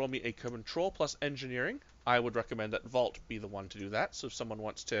needs to roll me a control plus engineering. I would recommend that Vault be the one to do that. So if someone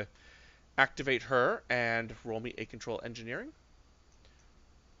wants to activate her and roll me a control engineering.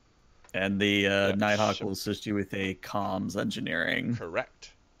 And the Nighthawk will assist you with a comms engineering.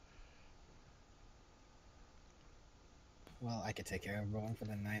 Correct. Well, I could take care of rolling for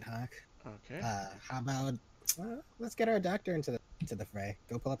the Nighthawk. Okay. How about let's get our doctor into the fray.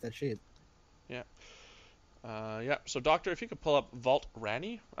 Go pull up that sheet. Yeah. Yeah. So, Doctor, if you could pull up Vault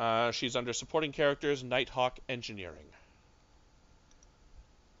Rani. She's under supporting characters, Nighthawk Engineering.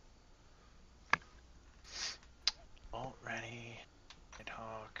 Vault Rani,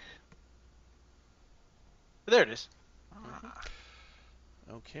 Nighthawk. There it is.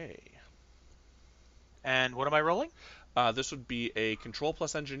 Okay. And what am I rolling? This would be a control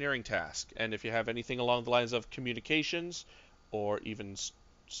plus engineering task, and if you have anything along the lines of communications, or even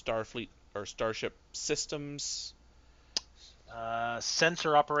Starfleet or Starship systems,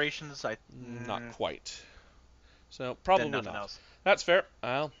 sensor operations. Not quite. So probably then nothing not. else. That's fair.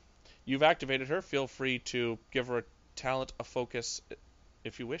 Well, you've activated her. Feel free to give her a talent, a focus,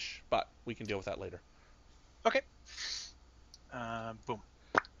 if you wish, but we can deal with that later. Okay. Boom.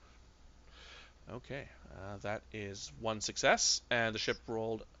 Okay, that is one success, and the ship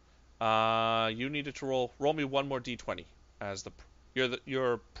rolled. You needed to roll me one more d20 as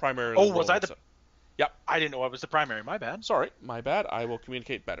your primary. Oh, was I the? Yep. I didn't know I was the primary. My bad. Sorry, my bad. I will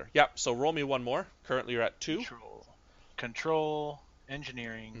communicate better. Yep. So roll me one more. Currently, you're at 2. Control,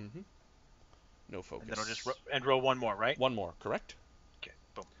 engineering. Mm-hmm. No focus. And then I'll just roll one more, right? One more, correct? Okay.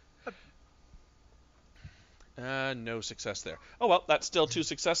 Boom. No success there. Oh well, that's still 2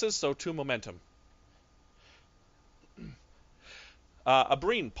 successes, so 2 momentum. A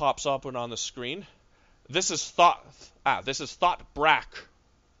breen pops open on the screen. This is Thought Brack.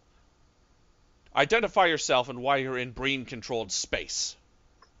 Identify yourself and why you're in breen-controlled space.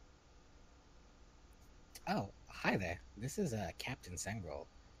 Oh, hi there. This is Captain Sengrol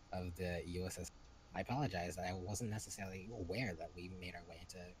of the USS. I apologize. I wasn't necessarily aware that we made our way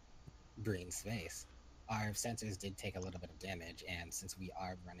into breen space. Our sensors did take a little bit of damage, and since we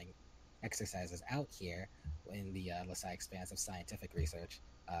are running exercises out here in the Lesai Expance of scientific research,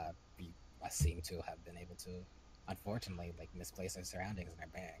 we seem to have been able to, unfortunately, misplace our surroundings and our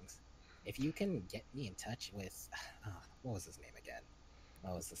bearings. If you can get me in touch with, what was his name again?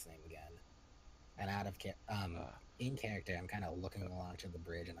 And in character, I'm kind of looking along to the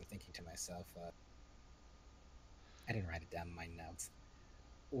bridge, and I'm thinking to myself, I didn't write it down in my notes.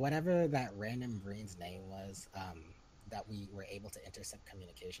 Whatever that random breen's name was, that we were able to intercept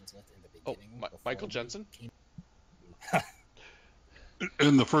communications with in the beginning. Michael Jensen?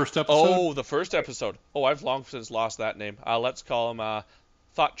 In the first episode? Oh, the first episode. Oh, I've long since lost that name. Let's call him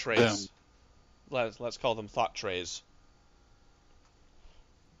Thought Trays. Let's call them Thought Trays.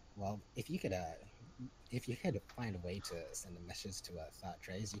 Well, if you could find a way to send a message to Thought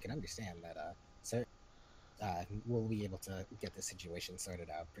Trays, you can understand that we'll be able to get the situation sorted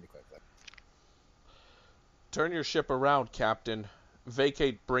out pretty quickly. Turn your ship around, Captain.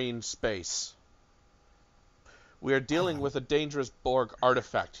 Vacate breen space. We are dealing with a dangerous Borg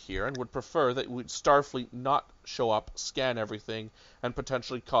artifact here, and would prefer that Starfleet not show up, scan everything, and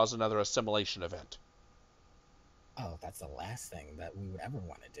potentially cause another assimilation event. Oh, that's the last thing that we would ever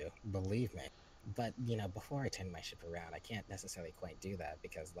want to do, believe me. But, before I turn my ship around, I can't necessarily quite do that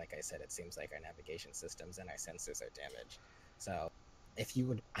because, like I said, it seems like our navigation systems and our sensors are damaged. So,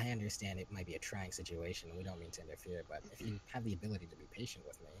 I understand it might be a trying situation, we don't mean to interfere, but if you have the ability to be patient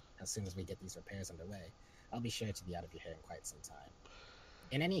with me, as soon as we get these repairs underway, I'll be sure to be out of your hair in quite some time.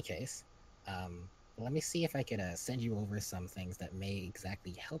 In any case, let me see if I could send you over some things that may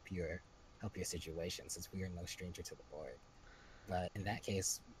exactly help your situation, since we are no stranger to the Borg. But in that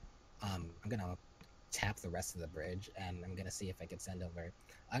case, I'm gonna tap the rest of the bridge, and I'm gonna see if I could send over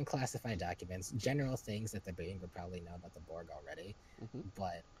unclassified documents, general things that the Breen would probably know about the Borg already. Mm-hmm.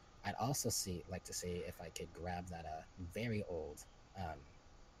 But I'd also like to see if I could grab that very old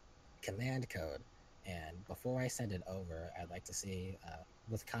command code. And before I send it over, I'd like to see,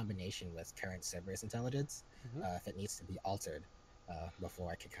 with combination with current Cerberus intelligence, if it needs to be altered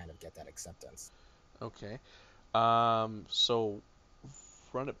before I could kind of get that acceptance. Okay. So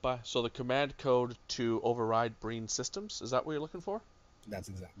run it by. So the command code to override breen systems. Is that what you're looking for? That's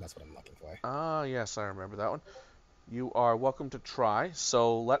what I'm looking for. Yes, I remember that one. You are welcome to try.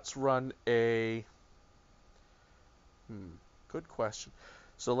 So let's run a. Good question.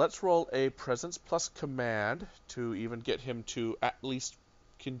 So let's roll a presence plus command to even get him to at least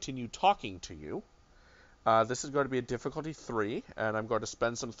continue talking to you. This is going to be a difficulty 3, and I'm going to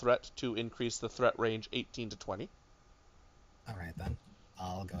spend some threat to increase the threat range 18 to 20. All right, then.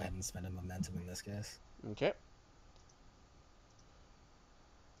 I'll go ahead and spend a momentum in this case. Okay.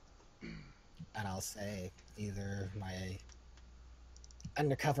 And I'll say either my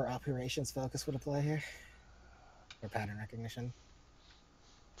undercover operations focus would apply here, or pattern recognition.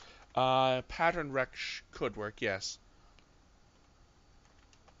 Pattern rec could work, yes.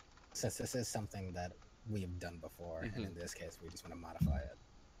 Since this is something that we have done before, and in this case, we just want to modify it,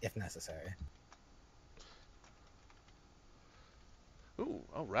 if necessary. Ooh,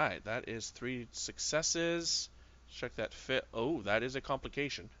 all right. That is 3 successes. Check that fit. Oh, that is a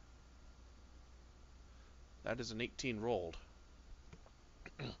complication. That is an 18 rolled.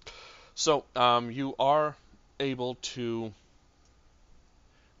 So, you are able to...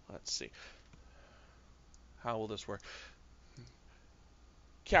 Let's see. How will this work?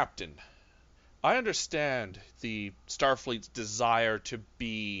 Captain, I understand the Starfleet's desire to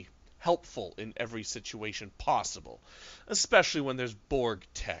be helpful in every situation possible, especially when there's Borg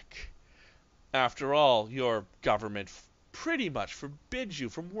tech. After all, your government pretty much forbids you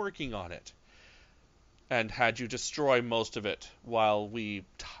from working on it, and had you destroy most of it while we,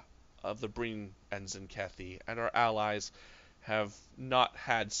 of the Breen Ensign Kethy, and our allies have not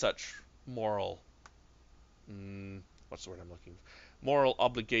had such moral... what's the word I'm looking for? Moral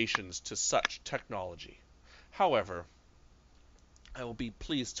obligations to such technology. However, I will be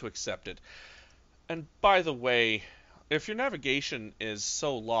pleased to accept it. And by the way, if your navigation is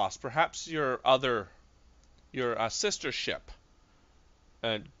so lost, perhaps your sister ship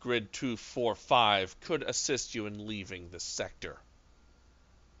at Grid 245 could assist you in leaving this sector.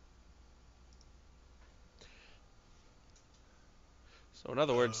 So in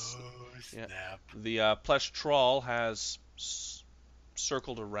other words, the Plesh Trawl has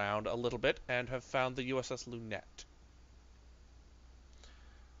circled around a little bit and have found the USS Lunette.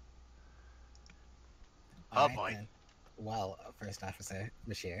 All Oh right, boy. then. Well, First Officer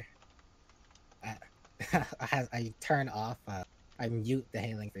Bashir, I, I turn off, I mute the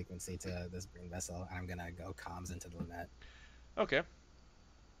hailing frequency to this green vessel, and I'm gonna go comms into the net. Okay.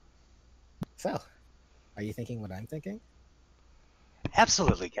 So, are you thinking what I'm thinking?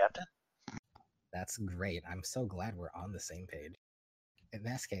 Absolutely, Captain. That's great. I'm so glad we're on the same page. In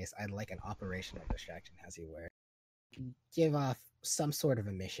this case, I'd like an operational distraction, as you were. Give off some sort of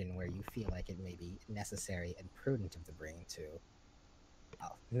a mission where you feel like it may be necessary and prudent of the brain to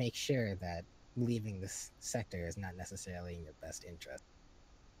make sure that leaving this sector is not necessarily in your best interest.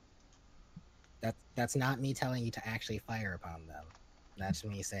 That's not me telling you to actually fire upon them. That's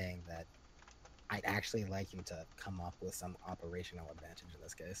me saying that I'd actually like you to come up with some operational advantage in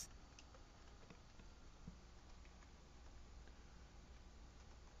this case.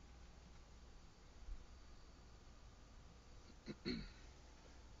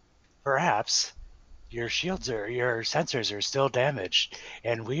 Perhaps your sensors are still damaged,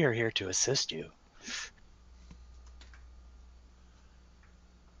 and we are here to assist you.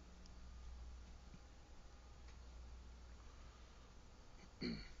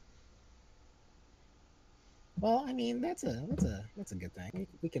 Well, I mean, that's a good thing.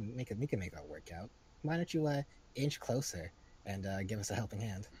 We can make that work out. Why don't you inch closer and give us a helping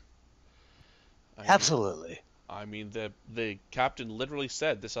hand? Absolutely. I mean, the captain literally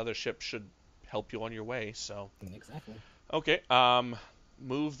said this other ship should help you on your way, so. Exactly. Okay,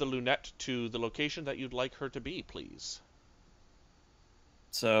 move the Lunette to the location that you'd like her to be, please.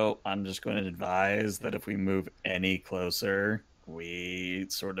 So I'm just going to advise that if we move any closer, we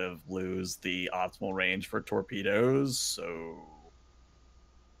sort of lose the optimal range for torpedoes. So,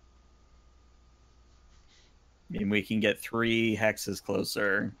 I mean, we can get 3 hexes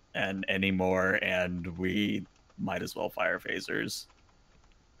closer, and any more, and we might as well fire phasers.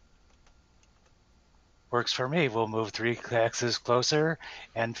 Works for me. We'll move 3 hexes closer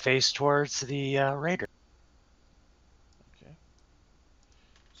and face towards the raider. Okay.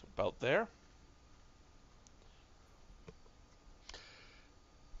 So about there.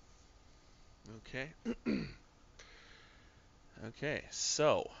 Okay. Okay,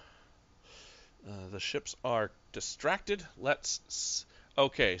 so the ships are distracted.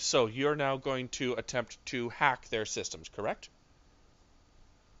 Okay, so you're now going to attempt to hack their systems, correct?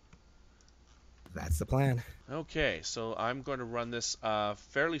 That's the plan. Okay, so I'm going to run this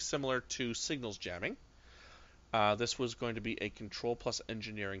fairly similar to signals jamming. This was going to be a control plus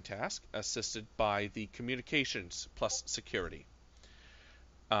engineering task, assisted by the communications plus security.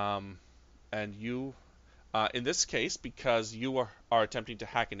 And you, in this case, because you are attempting to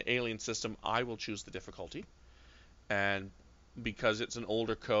hack an alien system, I will choose the difficulty. And because it's an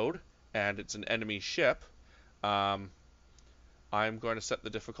older code and it's an enemy ship, I'm going to set the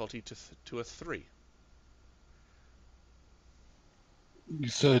difficulty to a 3. You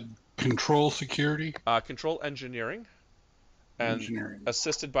said control security? Control engineering. And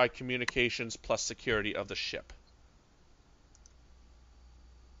assisted by communications plus security of the ship.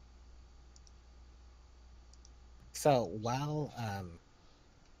 So while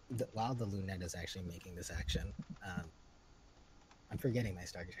the Lunette is actually making this action, I'm forgetting my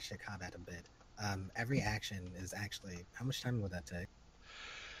Starship combat a bit. Every action is actually, how much time would that take?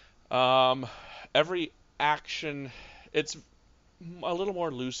 Every action, it's a little more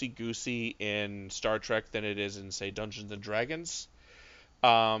loosey-goosey in Star Trek than it is in, say, Dungeons and Dragons.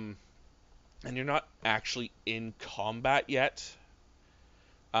 And you're not actually in combat yet.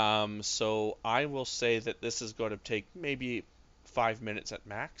 So I will say that this is going to take maybe 5 minutes at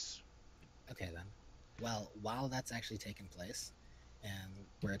max. Okay, then. Well, while that's actually taking place, and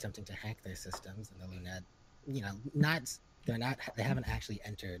we're attempting to hack their systems, and the Lunette, they haven't actually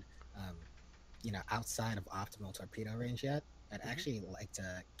entered, outside of optimal torpedo range yet. I'd actually like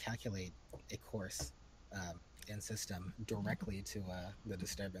to calculate a course in system directly to the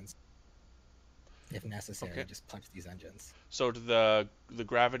disturbance. If necessary, Okay. just punch these engines. So to the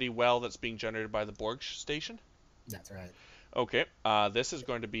gravity well that's being generated by the Borg station? That's right. Okay. This is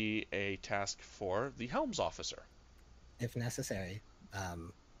going to be a task for the Helms officer. If necessary,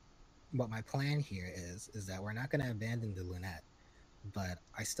 what my plan here is that we're not going to abandon the Lunette, but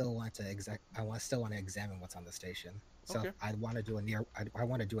I still want to examine what's on the station. So Okay. I want to do a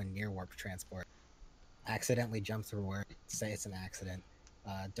near warp transport. Accidentally jump through warp. Say it's an accident.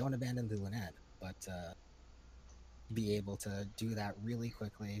 Don't abandon the Lunette, but be able to do that really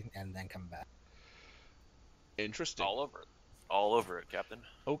quickly and then come back. Interesting. All over it. All over it, Captain.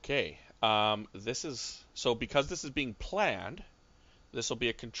 Okay. Because this is being planned, This will be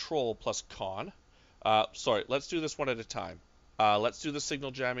a control plus con. Sorry, let's do this one at a time. Let's do the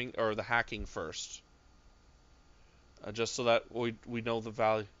signal jamming or the hacking first. Just so that we know the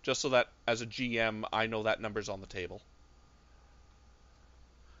value. Just so that as a GM, I know that number's on the table.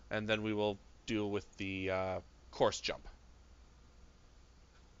 And then we will deal with the course jump.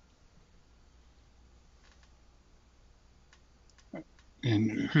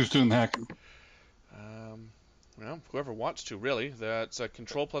 And who's doing the hacking? Well, whoever wants to, really. That's a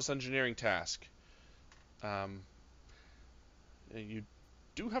control plus engineering task. You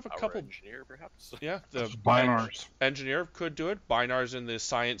do have a couple. Engineer, perhaps. Yeah, the Binars. Engineer could do it. Binars in the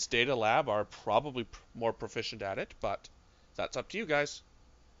science data lab are probably more proficient at it, but that's up to you guys.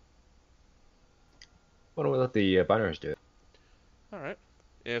 Why don't we let the binars do it? All right.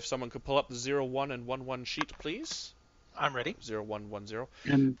 If someone could pull up the 01 and 11 sheet, please. I'm ready. 0110.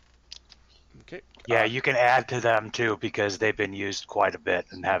 And Okay. Yeah, you can add to them too because they've been used quite a bit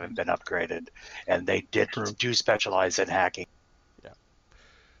and haven't been upgraded, and they do specialize in hacking. Yeah.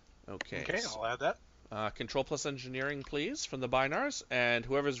 Okay. Okay, I'll add that. Control plus engineering, please, from the binars, and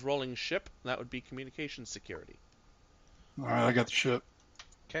whoever's rolling ship, that would be communications security. all right, I got the ship.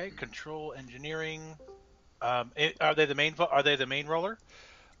 Okay, control engineering. Are they the main? Are they the main roller?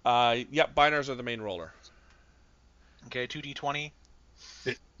 Yep, binars are the main roller. Okay, 2d20.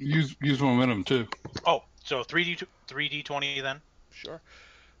 Use momentum too. Oh, so 3d20 then. Sure.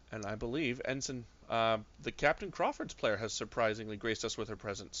 And I believe Ensign, the Captain Crawford's player, has surprisingly graced us with her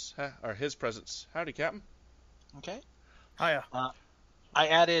presence, or his presence. Howdy, Captain. Okay. Hiya. I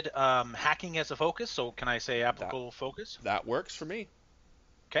added hacking as a focus, so can I say applicable focus? That works for me.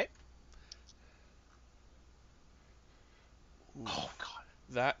 Okay. Ooh. Oh God,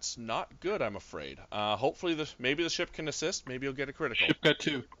 that's not good. I'm afraid. Hopefully, maybe the ship can assist. Maybe you'll get a critical. Ship got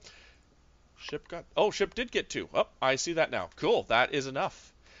 2. Ship did get 2. Oh, I see that now. Cool. That is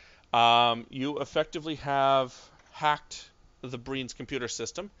enough. You effectively have hacked the Breen's computer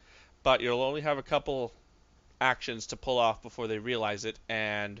system, but you'll only have a couple actions to pull off before they realize it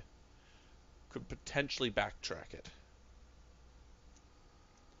and could potentially backtrack it.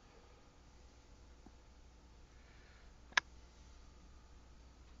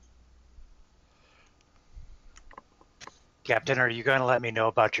 Captain, are you going to let me know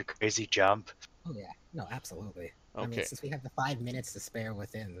about your crazy jump? Oh yeah, no, absolutely. Okay. I mean, since we have the 5 minutes to spare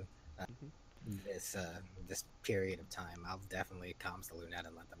within this period of time, I'll definitely comms the Lunette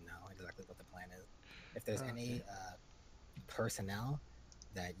and let them know exactly what the plan is. If there's any personnel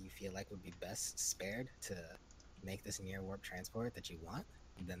that you feel like would be best spared to make this near warp transport that you want,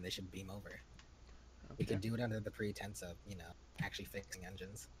 then they should beam over. We could do it under the pretense of, actually fixing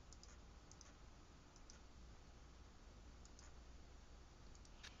engines.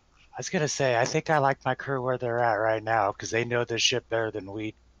 I was going to say, I think I like my crew where they're at right now because they know this ship better than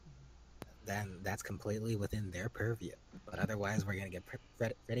we. Then that's completely within their purview. But otherwise, we're going to get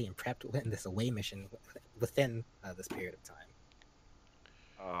ready and prepped to win this away mission within this period of time.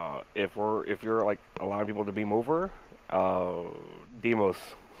 If you're like allowing people to beam over, Demos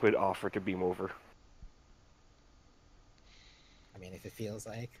would offer to beam over. I mean, if it feels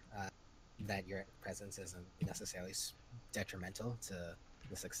like that your presence isn't necessarily detrimental to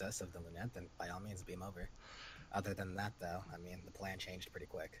the success of the Lunette, then by all means beam over. Other than that, though, I mean, the plan changed pretty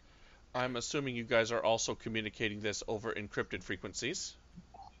quick. I'm assuming you guys are also communicating this over encrypted frequencies.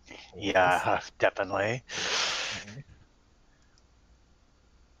 Yeah, definitely.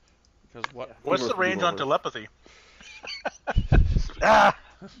 Because what's the range on telepathy?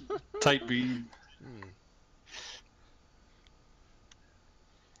 Tight beam.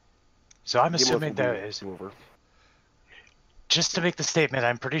 So I'm assuming that is... Just to make the statement,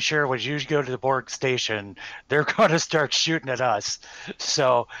 I'm pretty sure when you go to the Borg station, they're going to start shooting at us.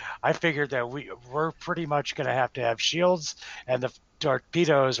 So I figured that we're pretty much going to have shields and the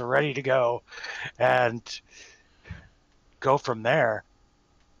torpedoes are ready to go and go from there.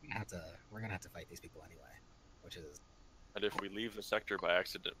 We're going to have to fight these people anyway, which is... And if we leave the sector by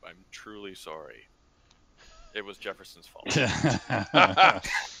accident, I'm truly sorry. It was Jefferson's fault.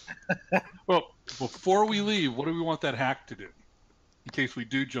 Well, before we leave, what do we want that hack to do? In case we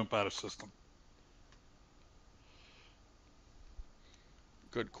do jump out of system.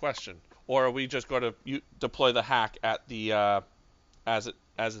 Good question. Or are we just going to deploy the hack at the as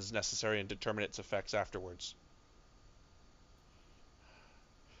is necessary and determine its effects afterwards?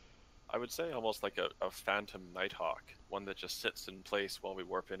 I would say almost like a phantom Nighthawk, one that just sits in place while we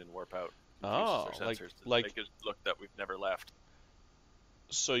warp in and warp out. Oh, like to make it look that we've never left.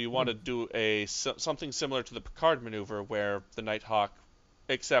 So you want to do something similar to the Picard maneuver, where the Nighthawk,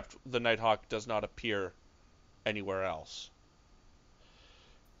 except the Nighthawk does not appear anywhere else.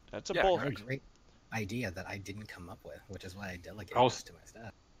 That's a Yeah, bold. What a great idea that I didn't come up with, which is why I delegated I was- this to my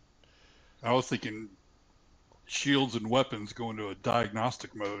staff. I was thinking shields and weapons go into a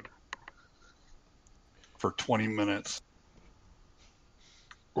diagnostic mode for 20 minutes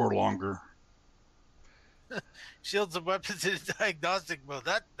or longer. Shields and weapons in diagnostic mode.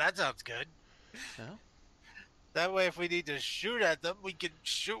 That sounds good. Yeah. That way, if we need to shoot at them, we can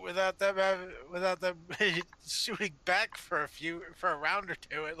shoot without them shooting back for a round or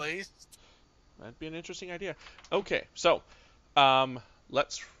two at least. That'd be an interesting idea. Okay, so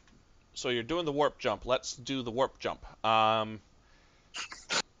let's. So you're doing the warp jump. Let's do the warp jump. Assuming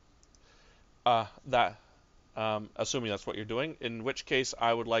that's what you're doing, in which case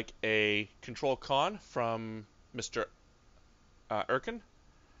I would like a control con from Mr. Erkin,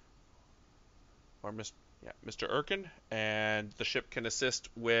 or Mr. Erkin, and the ship can assist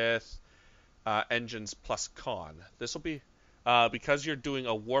with engines plus con. This will be because you're doing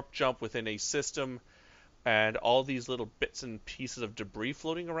a warp jump within a system, and all these little bits and pieces of debris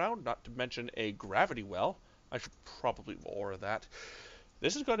floating around. Not to mention a gravity well. I should probably aura that.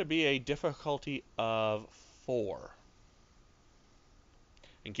 This is going to be a difficulty of 4.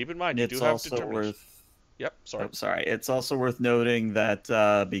 And keep in mind, you It's do have also determination. worth. Yep, sorry. Oh, sorry. It's also worth noting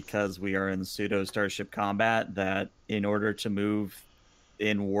that because we are in pseudo starship combat, that in order to move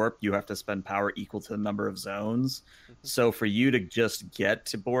in warp, you have to spend power equal to the number of zones. So for you to just get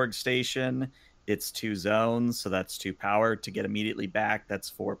to Borg Station, it's 2 zones, so that's 2 power. To get immediately back, that's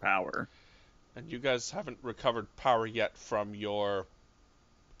 4 power. And you guys haven't recovered power yet from your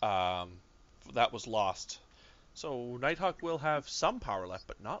that was lost. So Nighthawk will have some power left,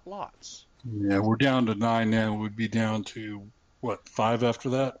 but not lots. Yeah, we're down to 9 now. We'd be down to, what, 5 after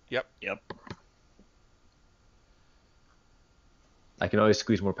that? Yep. I can always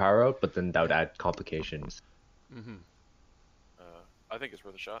squeeze more power out, but then that would add complications. Mm-hmm. I think it's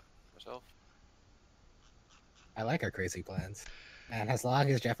worth a shot myself. I like our crazy plans. And as long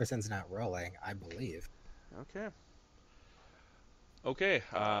as Jefferson's not rolling, I believe. Okay. Okay,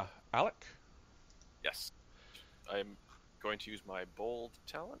 Alec? Yes. I'm going to use my bold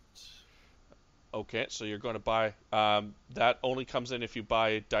talent. Okay, so you're going to buy... that only comes in if you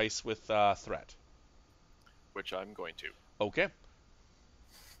buy dice with threat. Which I'm going to. Okay.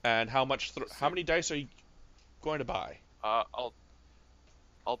 And how many dice are you going to buy? I'll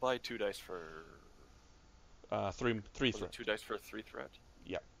buy 2 dice for... 3 threat. 2 dice for 3 threat?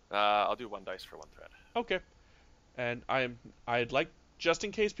 Yep. I'll do 1 dice for 1 threat. Okay. And I'd like, just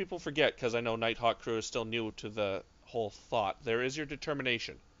in case people forget, because I know Nighthawk crew is still new to the whole thought, there is your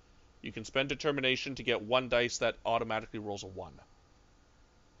determination. You can spend determination to get 1 dice that automatically rolls a 1.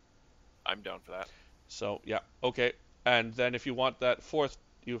 I'm down for that. So, yeah, okay. And then if you want that 4th,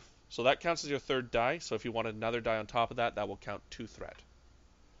 so that counts as your 3rd die, so if you want another die on top of that, that will count 2 threat.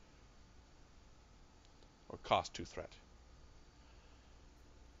 Or cost 2 threat.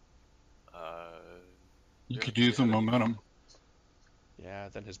 You could use some momentum. Yeah,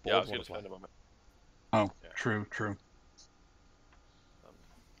 then his Yeah, I bold was one going to apply. spend a moment. Oh, Yeah. true.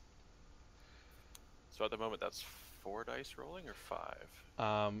 So at the moment, that's 4 dice rolling or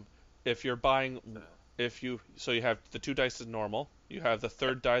 5? If you're buying, so you have the 2 dice as normal. You have the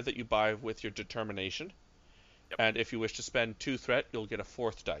 3rd die that you buy with your determination. Yep. And if you wish to spend 2 threat, you'll get a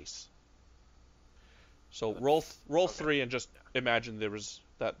 4th dice. So roll 3 and just imagine there was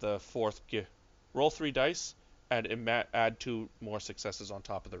that the 4th roll 3 dice and add 2 more successes on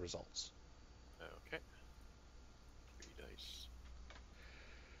top of the results. Okay. 3 dice.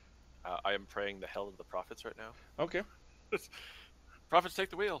 I am praying the hell of the prophets right now. Okay. Prophets, take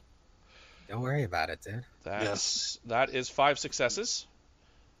the wheel. Don't worry about it, dude. That is 5 successes.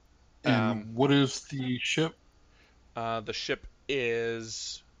 And what is the ship? The ship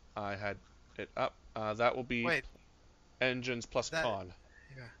is, I had it up. That will be engines plus con.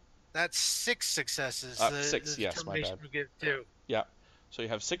 Yeah, that's 6 successes. 6, yes, my bad. We get 2. Yeah, so you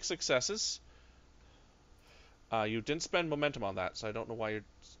have 6 successes. You didn't spend momentum on that, so I don't know why you're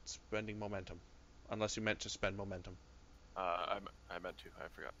spending momentum, unless you meant to spend momentum. I meant to. I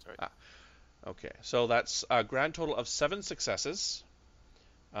forgot. Sorry. Okay, so that's a grand total of 7 successes.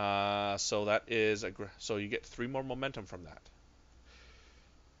 So that is so you get 3 more momentum from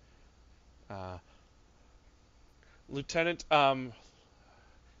that. Lieutenant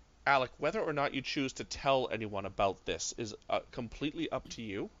Alec, whether or not you choose to tell anyone about this is completely up to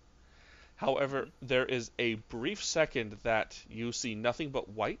you. However, there is a brief second that you see nothing but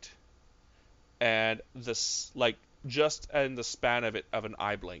white, and this, like, just in the span of an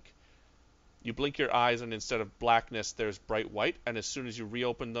eye blink. You blink your eyes, and instead of blackness, there's bright white, and as soon as you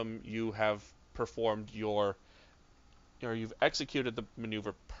reopen them, you have performed your you've executed the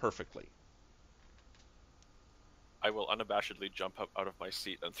maneuver perfectly. I will unabashedly jump up out of my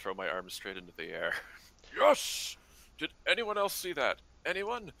seat and throw my arms straight into the air. Yes! Did anyone else see that?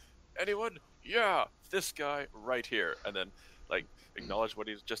 Anyone? Anyone? Yeah, this guy right here. And then, like, acknowledge what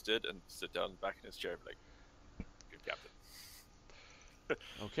he just did and sit down back in his chair and be like, good captain.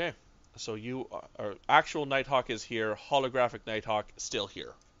 Okay. So you are actual Nighthawk is here, holographic Nighthawk still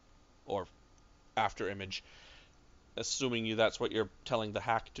here. Or after image. Assuming that's what you're telling the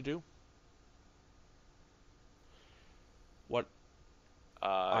hack to do? What?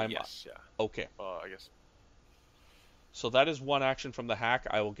 Yes, yeah. Okay. I guess. So that is one action from the hack.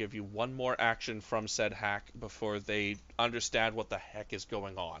 I will give you one more action from said hack before they understand what the heck is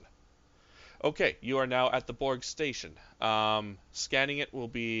going on. Okay, you are now at the Borg station. Scanning it will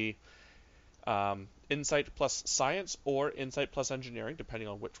be insight plus science or insight plus engineering, depending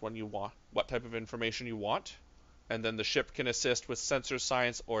on which one you want, what type of information you want. And then the ship can assist with sensors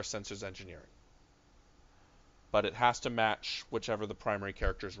science or sensors engineering. But it has to match whichever the primary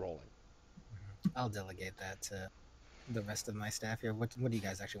character is rolling. I'll delegate that to the rest of my staff here. What do you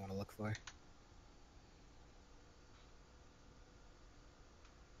guys actually want to look for?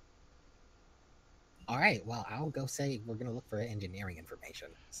 All right. Well, I'll go say we're gonna look for engineering information.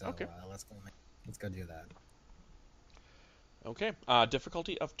 So okay. Let's go do that. Okay.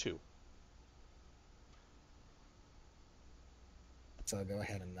 Difficulty of 2. So go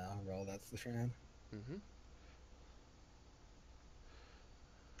ahead and roll that, Thashran. Mm-hmm.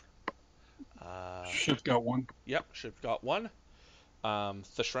 Ship got 1. Yep, ship got 1.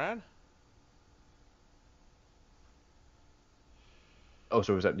 Thashran? Oh,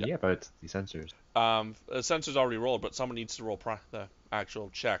 so was that me? Yeah, but it's the sensors. The sensors already rolled, but someone needs to roll the actual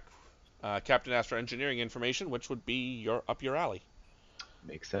check. Captain asked for engineering information, which would be up your alley.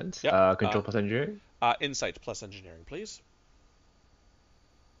 Makes sense. Yep. Control plus engineering? Insight plus engineering, please.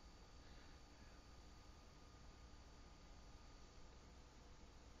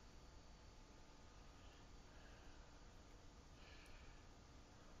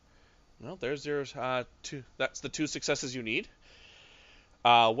 Well, there's your 2. That's the 2 successes you need.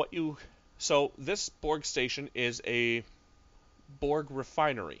 So this Borg station is a Borg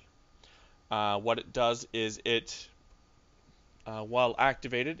refinery. What it does is while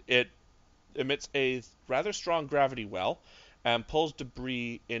activated, it emits a rather strong gravity well and pulls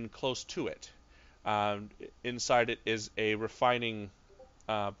debris in close to it. Inside it is a built-in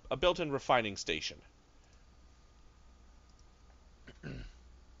refining station.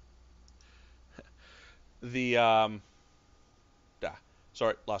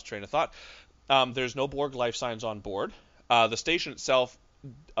 Sorry, lost train of thought. There's no Borg life signs on board. The station itself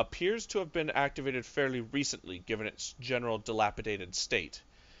appears to have been activated fairly recently, given its general dilapidated state.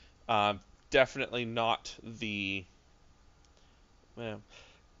 Definitely not the...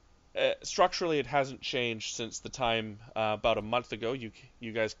 structurally, it hasn't changed since the time about a month ago you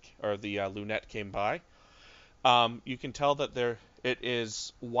guys, or the Lunette came by. You can tell that it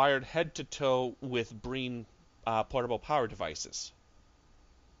is wired head to toe with Breen portable power devices.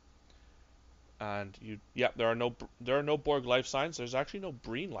 And there are no Borg life signs. There's actually no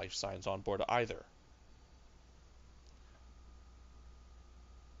Breen life signs on board either.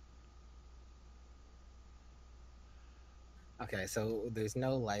 Okay, so there's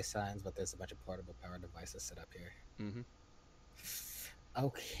no life signs, but there's a bunch of portable power devices set up here. Mm-hmm.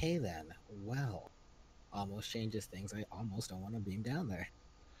 Okay then. Well, almost changes things. I almost don't want to beam down there,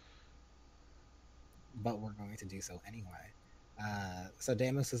 but we're going to do so anyway. So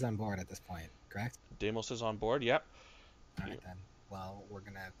Deimos is on board at this point, correct? Deimos is on board, yep. All right then. Well, we're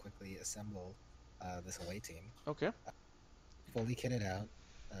gonna quickly assemble this away team. Okay. Fully kitted out,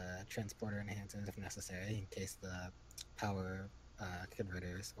 transporter enhancers if necessary, in case the power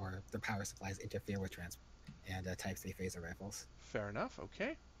converters or the power supplies interfere with transport, and Type 3 phaser rifles. Fair enough.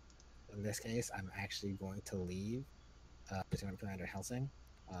 Okay. In this case, I'm actually going to leave Lieutenant Commander Helsing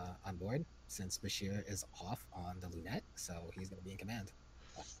on board, since Bashir is off on the Lunette, so he's going to be in command.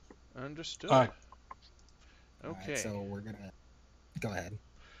 Understood. Aye. Okay. Right, so we're going to... Go ahead.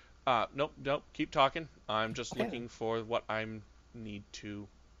 Nope, keep talking. I'm just looking for what I need to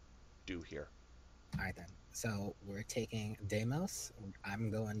do here. All right, then. So we're taking Deimos. I'm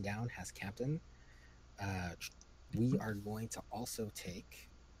going down as captain. We are going to also take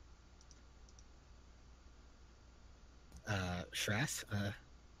Shrath.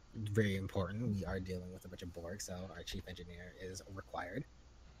 Very important. We are dealing with a bunch of Borg, so our chief engineer is required.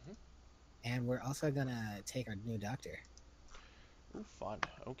 Mm-hmm. And we're also going to take our new doctor. Ooh, fun.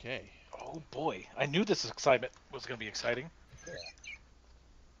 Okay. Oh boy, I knew this excitement was going to be exciting. Yeah.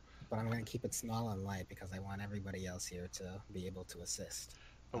 but I'm going to keep it small and light because I want everybody else here to be able to assist.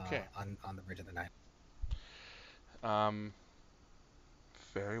 Okay. On the Bridge of the Night.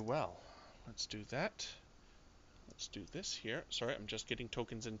 Very well. Let's do that. Let's do this here. Sorry, I'm just getting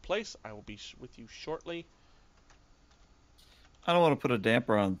tokens in place. I will be with you shortly. I don't want to put a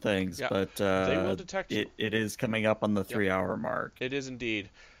damper on things, Yeah, but they will detect you. it is coming up on the 3-hour mark. It is indeed.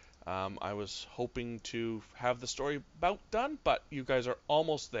 I was hoping to have the story about done, but you guys are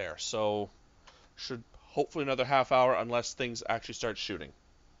almost there, so should hopefully another half hour unless things actually start shooting.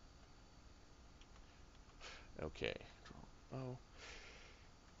 Okay. Oh.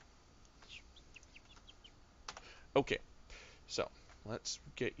 Okay. So, let's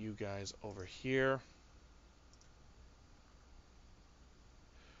get you guys over here.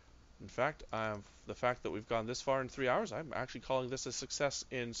 In fact, the fact that we've gone this far in 3 hours, I'm actually calling this a success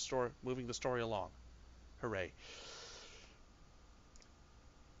in moving the story along. Hooray.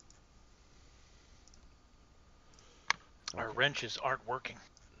 Our wrenches aren't working.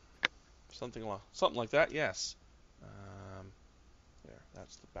 Something like that, yes. There,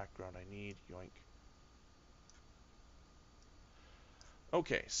 that's the background I need. Yoink.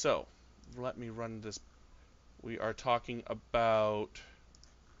 Okay, so let me run this. We are talking about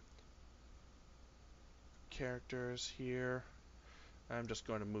characters here. I'm just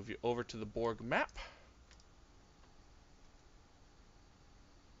going to move you over to the Borg map.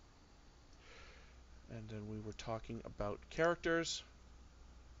 And then we were talking about characters.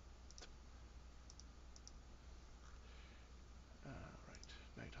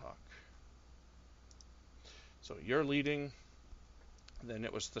 Right, Nighthawk. So you're leading. Then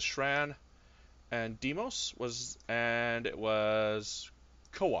it was the Shran and Demos and it was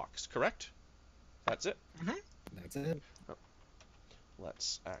Coax, correct? That's it? Mm-hmm. That's it. Oh.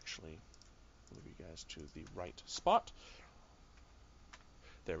 Let's actually move you guys to the right spot.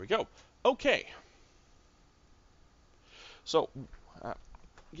 There we go. Okay. So,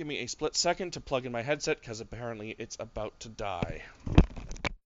 give me a split second to plug in my headset because apparently it's about to die.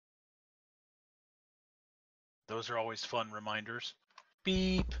 Those are always fun reminders.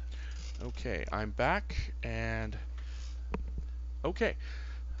 Beep. Okay, I'm back, and okay,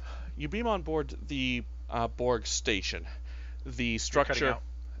 you beam on board the Borg station. The structure. You're cutting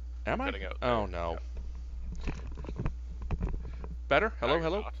out. Am I? Cutting out. Oh no. Better? Hello, No,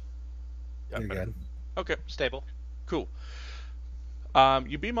 hello. Yeah, You're better. good. Okay, Stable. cool.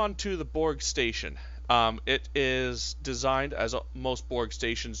 You beam onto the Borg station. It is designed, as most Borg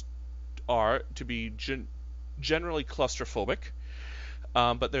stations are, to be generally claustrophobic.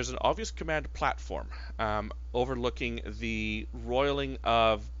 But there's an obvious command platform overlooking the roiling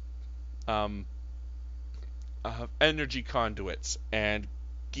of energy conduits and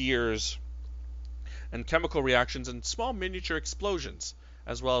gears and chemical reactions and small miniature explosions,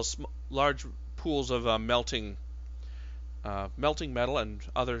 as well as large pools of melting metal and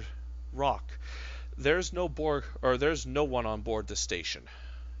other rock. There's no one on board the station.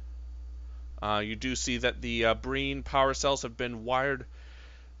 You do see that the Breen power cells have been wired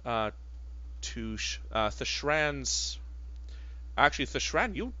to Thashran's. Actually,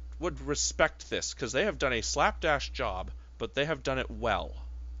 Thashran, you would respect this because they have done a slapdash job, but they have done it well.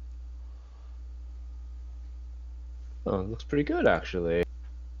 Oh, it looks pretty good, actually.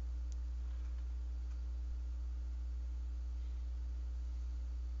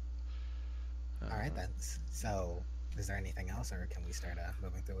 All right then. So, is there anything else, or can we start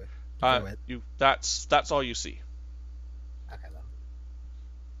moving through it? That's all you see. Okay then.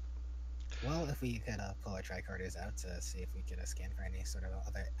 Well, if we could pull our tricorders out to see if we could scan for any sort of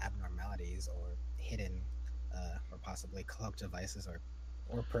other abnormalities or hidden or possibly cloaked devices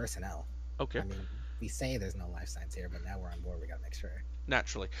or personnel. Okay. I mean, we say there's no life signs here, but now we're on board. We gotta make sure.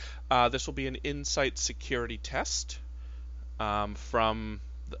 Naturally. This will be an insight security test from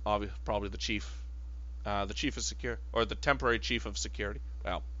probably the chief of security, or the temporary chief of security.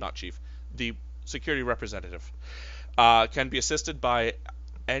 Well, not chief, the security representative. Can be assisted by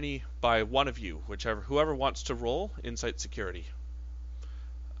one of you, whoever wants to roll insight security.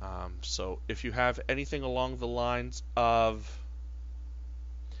 So if you have anything along the lines of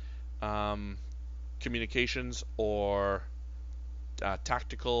communications or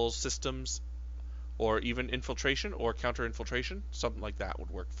tactical systems, or even infiltration or counter-infiltration, something like that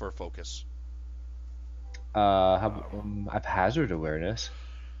would work for focus. I've hazard awareness.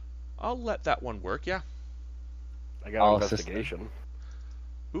 I'll let that one work, yeah. I got investigation.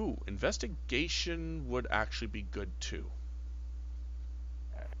 Ooh, investigation would actually be good too.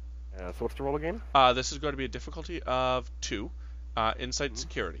 So what's the roll again? This is going to be a difficulty of 2. Insight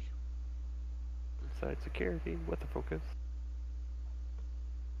security. Inside security with the focus.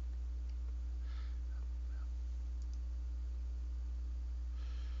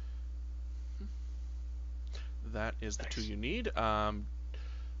 that is the 2 you need. I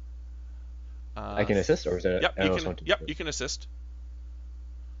can assist, or is it? Yep, you can assist.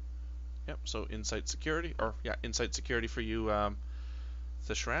 Yep. So insight security, insight security for you,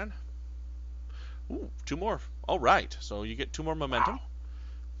 Thishran. Ooh, 2 more. All right. So you get 2 more momentum.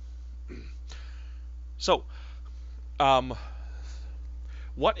 Wow. So,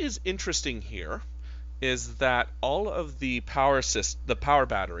 what is interesting here is that all of the power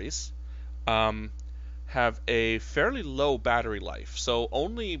batteries have a fairly low battery life, so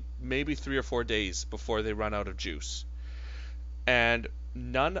only maybe 3 or 4 days before they run out of juice. And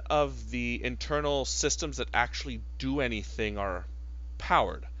none of the internal systems that actually do anything are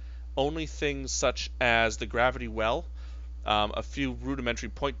powered. Only things such as the gravity well, a few rudimentary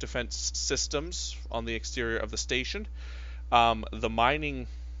point defense systems on the exterior of the station. The mining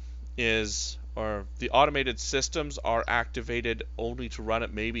or the automated systems are activated only to run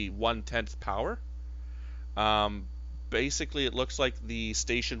at maybe 1/10 power. Basically, it looks like the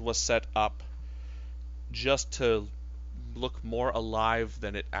station was set up just to look more alive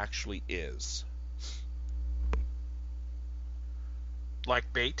than it actually is.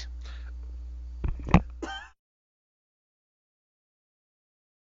 Like bait?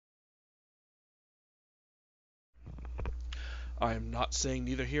 I am not saying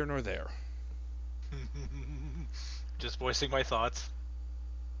neither here nor there. Just voicing my thoughts.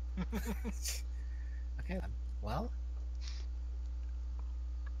 Okay then. Well,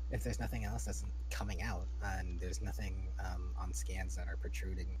 if there's nothing else that's coming out, and there's nothing on scans that are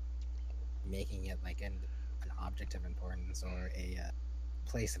protruding, making it like an object of importance or a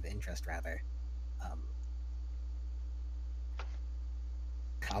place of interest, rather,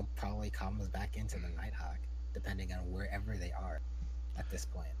 I'll probably come back into the Nighthawk, depending on wherever they are at this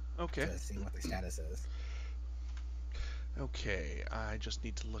point. Okay. To see what their status is. Okay, I just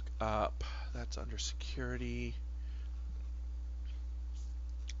need to look up. That's under security.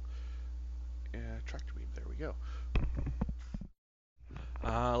 Tractor beam, there we go.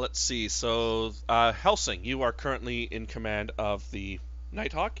 Let's see, so Helsing, you are currently in command of the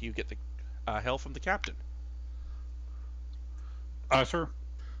Nighthawk. You get the hail from the captain. Sir.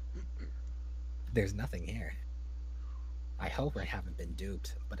 There's nothing here. I hope I haven't been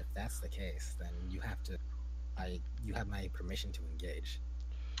duped, but if that's the case, then you have my permission to engage.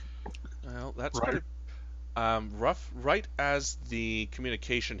 Well, that's right. Rough. Right as the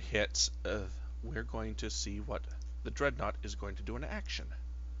communication hits, we're going to see what the Dreadnought is going to do in action.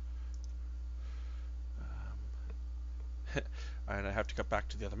 And I have to cut back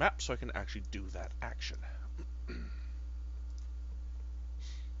to the other map so I can actually do that action.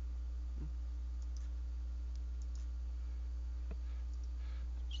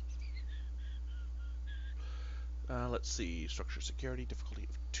 Let's see, structure security, difficulty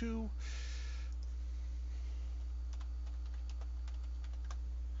of 2.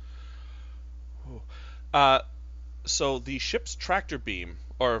 So the ship's tractor beam,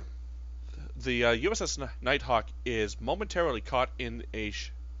 or the USS Nighthawk, is momentarily caught in the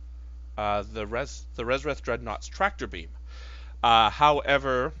Resreth Dreadnought's tractor beam.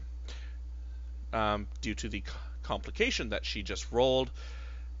 However, due to the complication that she just rolled,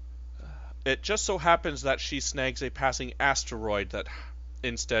 it just so happens that she snags a passing asteroid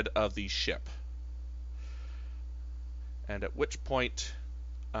instead of the ship. And at which point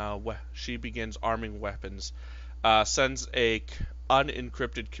she begins arming weapons, sends a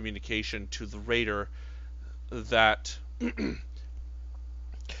unencrypted communication to the raider that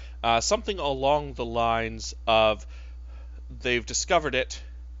something along the lines of, they've discovered it,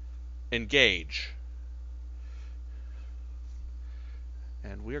 engage.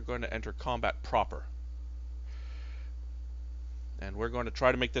 And we are going to enter combat proper. And we're going to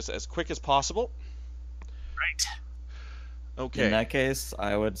try to make this as quick as possible. Right. Okay. In that case,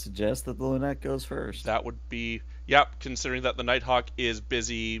 I would suggest that the Lunette goes first. That would be, yep, considering that the Nighthawk is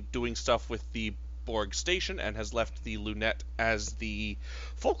busy doing stuff with the Borg station and has left the Lunette as the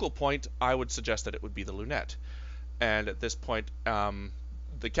focal point, I would suggest that it would be the Lunette. And at this point,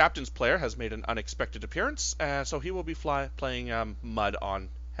 the captain's player has made an unexpected appearance, so he will be playing Mud on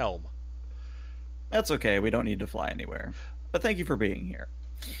Helm. That's okay. We don't need to fly anywhere. But thank you for being here.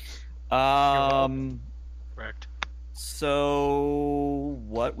 Correct. So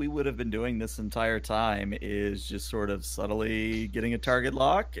what we would have been doing this entire time is just sort of subtly getting a target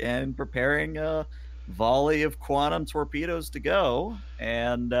lock and preparing a volley of quantum torpedoes to go.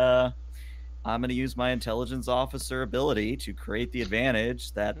 And I'm going to use my intelligence officer ability to create the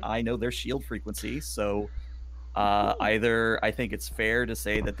advantage that I know their shield frequency. So Either I think it's fair to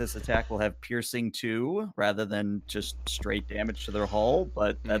say that this attack will have piercing 2 rather than just straight damage to their hull,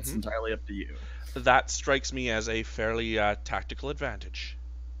 but that's entirely up to you. That strikes me as a fairly tactical advantage.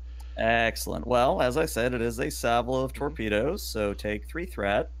 Excellent. Well, as I said, it is a salvo of torpedoes, so take 3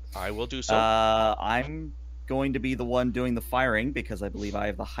 threat. I will do so. I'm going to be the one doing the firing because I believe I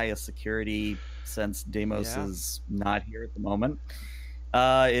have the highest security since Deimos is not here at the moment.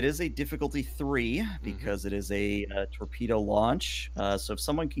 It is a difficulty 3 because it is a torpedo launch. So if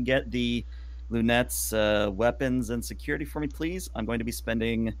someone can get the lunettes, weapons, and security for me, please. I'm going to be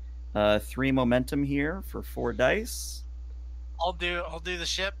spending 3 momentum here for 4 dice. I'll do the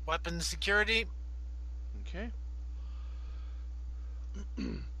ship, weapons, security. Okay.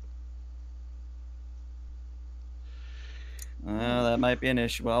 That might be an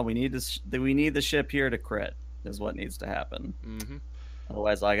issue. Well, we need the ship here to crit is what needs to happen.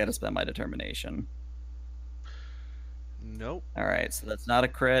 Otherwise, I got to spend my determination. Nope. All right, so that's not a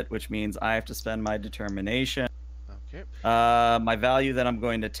crit, which means I have to spend my determination. Okay. My value that I'm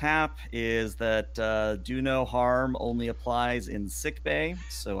going to tap is that do no harm only applies in sickbay,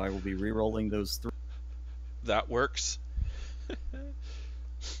 so I will be re-rolling those 3. That works.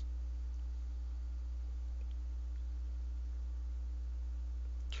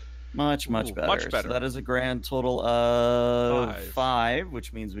 Much better. Much better. So that is a grand total of 5,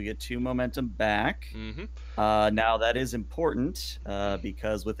 which means we get 2 momentum back. Now that is important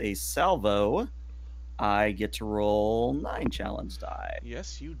because with a salvo, I get to roll 9 challenge die.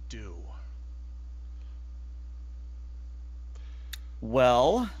 Yes, you do.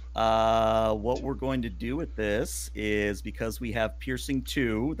 Well, what we're going to do with this is because we have piercing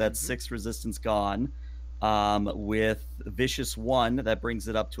 2, that's 6 resistance gone. With vicious 1, that brings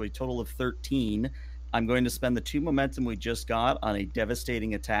it up to a total of 13. I'm going to spend the 2 momentum we just got on a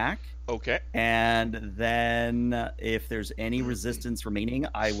devastating attack. Okay. And then if there's any resistance remaining,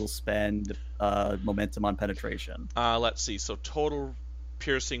 I will spend momentum on penetration. Let's see. So total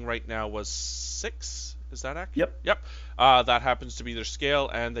piercing right now was 6. Is that accurate? Yep. That happens to be their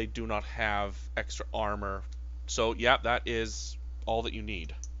scale, and they do not have extra armor. So, yeah, that is all that you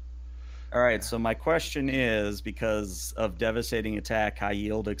need. All right, so my question is, because of devastating attack, high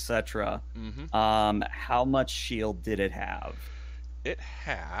yield, etc., how much shield did it have? It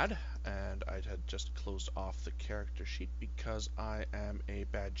had, and I had just closed off the character sheet because I am a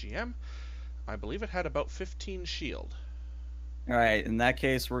bad GM. I believe it had about 15 shield. All right, in that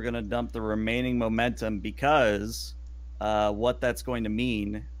case, we're going to dump the remaining momentum because what that's going to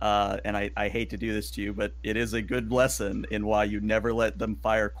mean, and I hate to do this to you, but it is a good lesson in why you never let them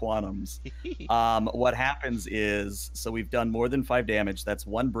fire quantums. What happens is, so we've done more than 5 damage. That's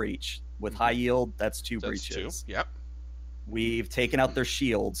 1 breach. With high yield, that's 2 breaches. 2. Yep. We've taken out their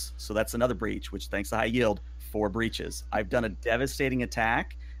shields, so that's another breach, which thanks to high yield, 4 breaches. I've done a devastating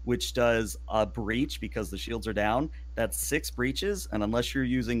attack, which does a breach because the shields are down. That's 6 breaches, and unless you're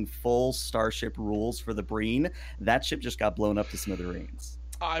using full Starship rules for the Breen, that ship just got blown up to smithereens.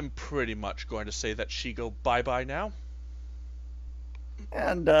 I'm pretty much going to say that she go bye-bye now.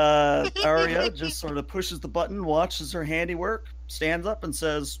 And Arya just sort of pushes the button, watches her handiwork, stands up and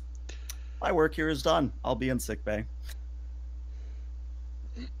says, "My work here is done. I'll be in sickbay."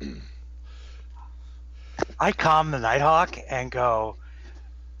 I calm the Nighthawk and go,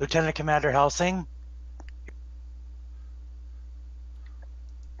 "Lieutenant Commander Helsing."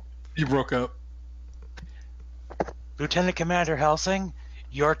 You broke up. "Lieutenant Commander Helsing,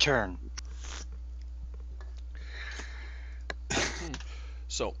 your turn."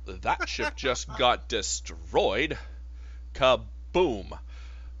 So that ship just got destroyed. Kaboom.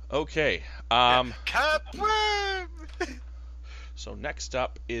 Okay. Kaboom! So next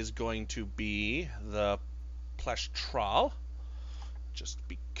up is going to be the Plestral. Just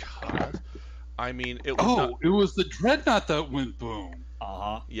because. I mean, it was it was the Dreadnought that went boom.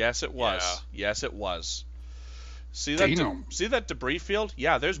 Yes, it was. Yeah. Yes, it was. See that? See that debris field?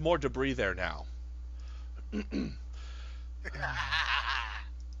 Yeah, there's more debris there now. I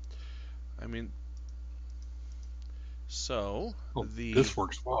mean, so this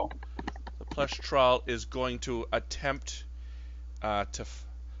works well. The Plestral is going to attempt to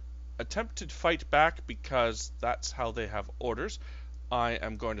fight back because that's how they have orders. I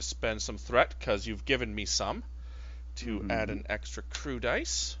am going to spend some threat because you've given me some to add an extra crew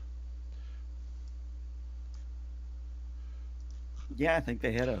dice. Yeah, I think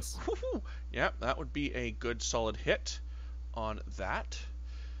they hit us. Woo-hoo. Yeah, that would be a good solid hit on that.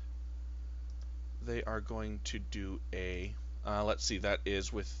 They are going to do a let's see,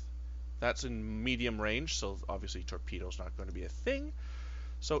 that's in medium range, so obviously torpedo's not going to be a thing.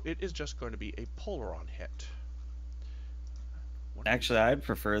 So it is just going to be a Polaron hit. Actually, I'd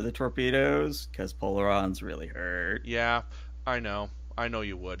prefer the torpedoes because Polarons really hurt. Yeah, I know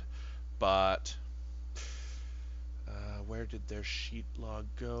you would, but where did their sheet log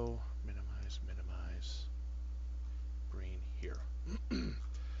go? Minimize. Green here.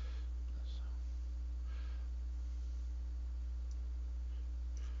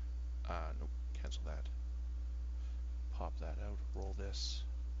 Nope, cancel that. Pop that out, roll this,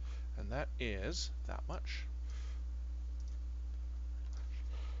 and that is that much.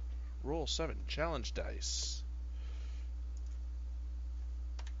 Roll 7 challenge dice.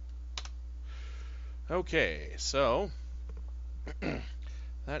 Okay, so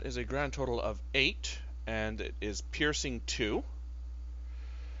that is a grand total of 8, and it is piercing 2.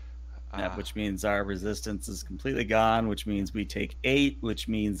 Yeah, which means our resistance is completely gone, which means we take 8, which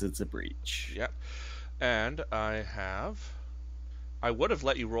means it's a breach. Yep. And I would have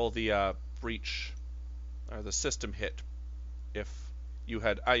let you roll the breach, or the system hit, if you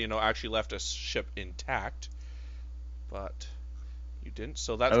had, actually left a ship intact, but you didn't.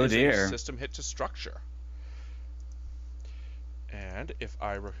 So that is a system hit to structure. And if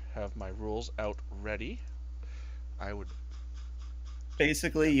I have my rules out ready, I would.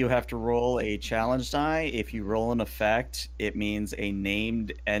 Basically, you have to roll a challenge die. If you roll an effect, it means a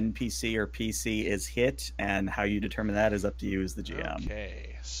named NPC or PC is hit, and how you determine that is up to you as the GM.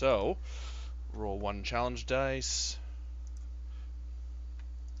 Okay, so roll 1 challenge dice.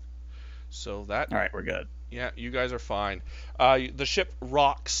 So that. All right, we're good. Yeah, you guys are fine. The ship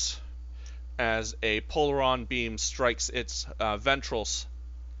rocks as a Polaron beam strikes its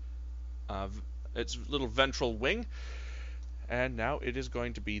its little ventral wing. And now it is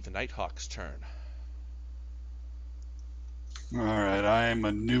going to be the Nighthawk's turn. All right, I am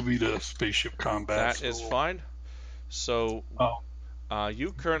a newbie to spaceship combat. That is fine. So,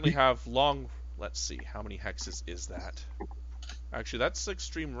 you currently have long. Let's see, how many hexes is that? Actually, that's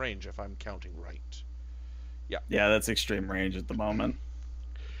extreme range if I'm counting right. Yeah. Yeah, that's extreme range at the moment.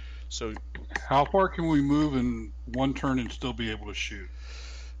 So, how far can we move in one turn and still be able to shoot?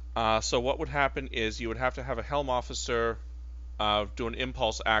 So what would happen is you would have to have a helm officer do an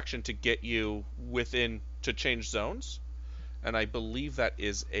impulse action to get you within to change zones, and I believe that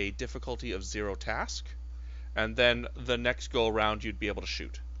is a difficulty of 0 task, and then the next go around you'd be able to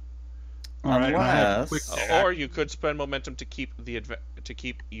shoot. All right, or you could spend momentum to keep the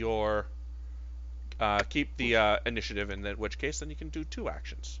initiative, in which case then you can do 2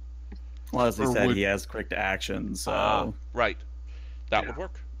 actions. Well, as they said, he has quick action, so right, that would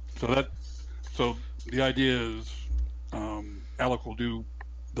work. So the idea is. Alec will do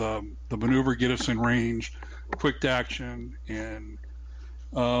the maneuver, get us in range, quick action, and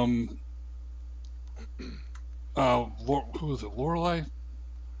who was it? Lorelei,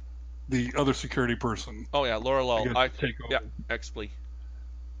 the other security person. Oh yeah, Lorelei. Yeah, Expley.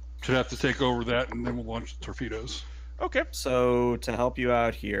 Should have to take over that, and then we'll launch the torpedoes. Okay. So to help you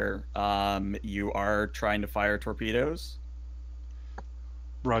out here, you are trying to fire torpedoes.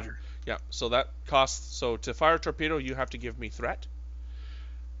 Roger. Yeah, so that costs. So to fire a torpedo, you have to give me threat.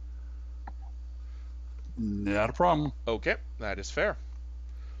 Not a problem. Okay, that is fair.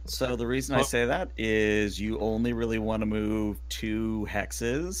 So the reason I say that is you only really want to move 2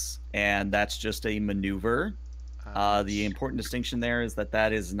 hexes, and that's just a maneuver. The important distinction there is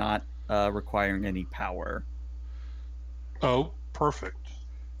that is not requiring any power. Oh, perfect.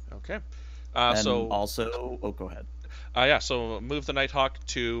 Okay. And so also, go ahead. Yeah, so move the Nighthawk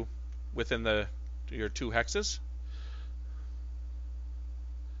to within your 2 hexes.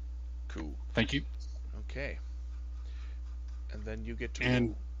 Cool. Thank you. Okay. And then you get to.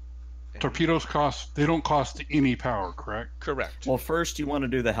 And torpedoes don't cost any power, correct? Correct. Well, first you want to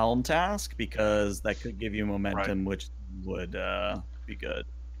do the helm task because that could give you momentum, which would be good.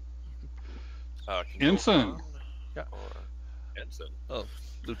 Ensign. Yeah. Ensign. Oh,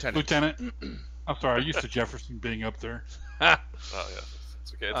 Lieutenant. Lieutenant. I'm sorry, I used to Jefferson being up there. Oh yeah,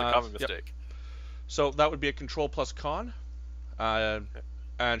 it's okay. It's a common mistake. Yep. So that would be a control plus con,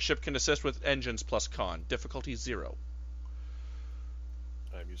 and ship can assist with engines plus con. Difficulty 0.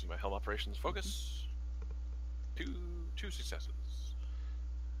 I'm using my helm operations focus. Two successes.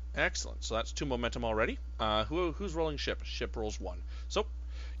 Excellent. So that's 2 momentum already. Who's rolling ship? Ship rolls 1. So,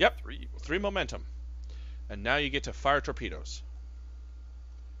 yep, 3 momentum. And now you get to fire torpedoes.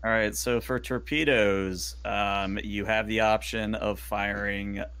 All right, so for torpedoes, you have the option of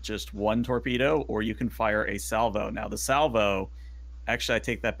firing just 1 torpedo, or you can fire a salvo. Now, the salvo, actually, I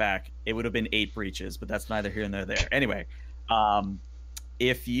take that back. It would have been 8 breaches, but that's neither here nor there. Anyway,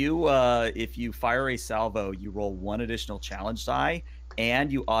 if you fire a salvo, you roll 1 additional challenge die,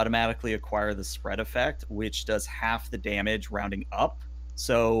 and you automatically acquire the spread effect, which does half the damage rounding up.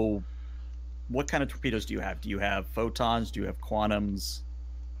 So, what kind of torpedoes do you have? Do you have photons? Do you have quantums?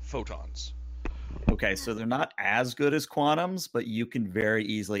 Photons. Okay, so they're not as good as quantums, but you can very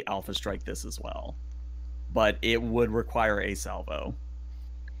easily alpha strike this as well. But it would require a salvo.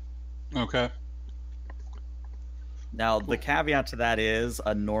 Okay. Now, the caveat to that is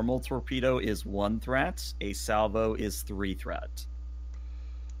a normal torpedo is 1 threat, a salvo is 3 threat.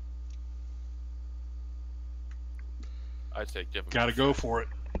 I'd say give him. Gotta go for it.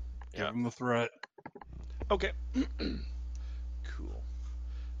 Give Yeah. him the threat. Okay. Cool.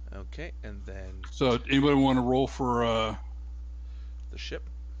 Okay, and then So, anybody want to roll for? the ship.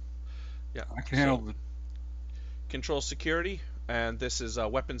 Yeah. I can handle so, the. control security, and this is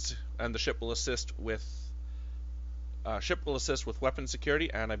weapons, and the ship will assist with. Ship will assist with weapon security,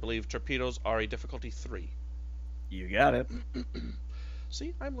 and I believe torpedoes are a difficulty 3. You got it.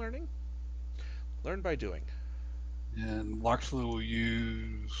 See, I'm learning. Learn by doing. And Loxley will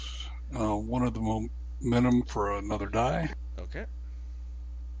use one of the momentum for another die. Okay.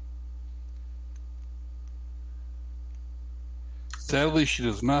 Sadly, she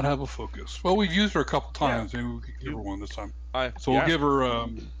does not have a focus. Well, we've used her a couple times. Maybe we could give her one this time. So we'll give her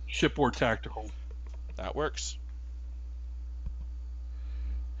shipboard tactical. That works.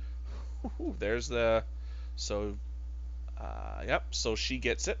 Ooh, there's the. So, yep. So she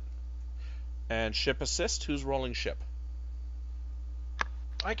gets it. And ship assist. Who's rolling ship?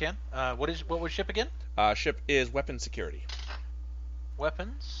 I can. What was ship again? Ship is weapon security.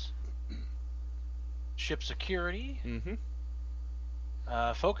 Weapons. Ship security. Mm-hmm.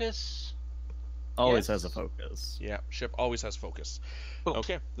 Focus. Always has a focus. Yeah, ship always has focus. Boom.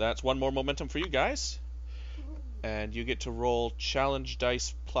 Okay, that's one more momentum for you guys. And you get to roll challenge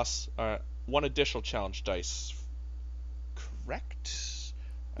dice plus one additional challenge dice. Correct?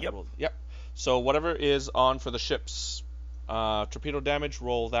 Yep. Yep. So whatever is on for the ship's torpedo damage,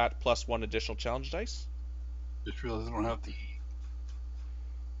 roll that plus one additional challenge dice. Just realized I don't have the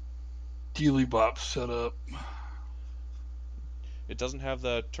dealy bop set up. It doesn't have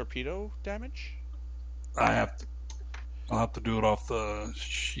the torpedo damage? I'll have to do it off the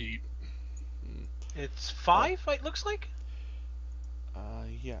sheet. It's 5, it looks like?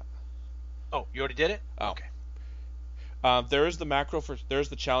 Yeah. Oh, you already did it? Oh. Okay. There is the macro there's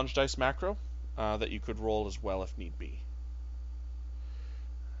the challenge dice macro that you could roll as well if need be.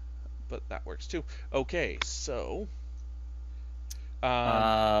 But that works too. Okay, so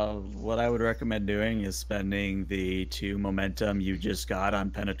what I would recommend doing is spending the 2 momentum you just got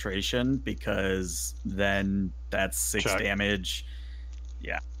on penetration, because then that's 6 damage.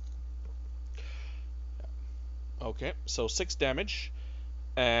 Yeah. Okay, so 6 damage.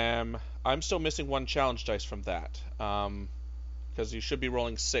 I'm still missing 1 challenge dice from that. Because you should be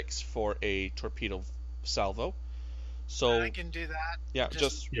rolling 6 for a torpedo salvo. So I can do that. Yeah,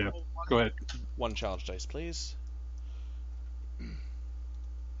 go ahead. 1 challenge dice, please.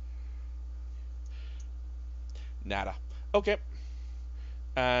 Nada. Okay.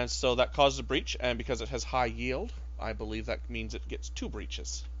 And so that causes a breach, and because it has high yield, I believe that means it gets 2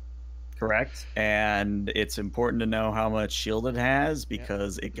 breaches. Correct. And it's important to know how much shield it has,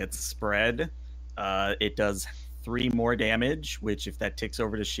 because it gets spread. It does 3 more damage, which if that ticks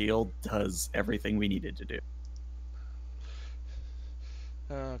over to shield, does everything we needed to do.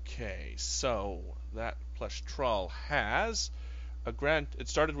 Okay, so that plush troll has it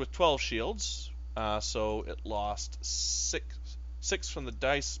started with 12 shields, so it lost 6 from the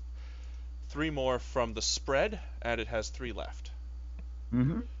dice, 3 more from the spread, and it has 3 left.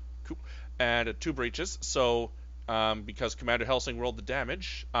 Mm-hmm. Cool. And 2 breaches. So because Commander Helsing rolled the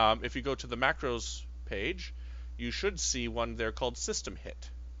damage, if you go to the macros page, you should see one there called System Hit.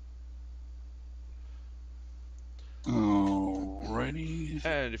 Alrighty.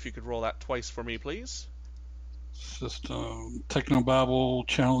 And if you could roll that twice for me, please. System Technobabble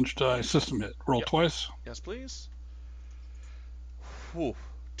challenge die system hit. Roll twice. Yes, please. Whew.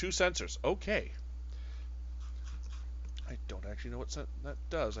 2 sensors. Okay. I don't actually know what that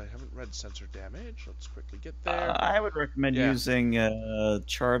does. I haven't read sensor damage. Let's quickly get there. I would recommend using a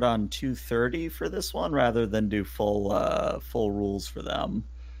chart on 230 for this one, rather than do full rules for them.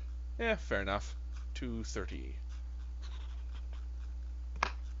 Yeah, fair enough. 230.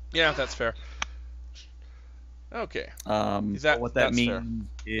 Yeah, that's fair. Okay. What that means fair.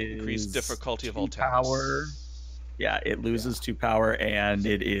 is increased difficulty of all power. Yeah, it loses 2 power, and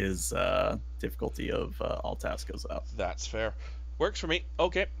it is difficulty of all tasks goes up. That's fair. Works for me.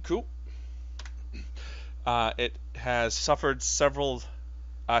 Okay, cool. It has suffered several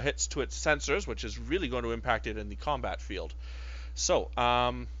hits to its sensors, which is really going to impact it in the combat field. So,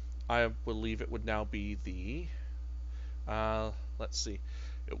 I believe it would now be the. Let's see.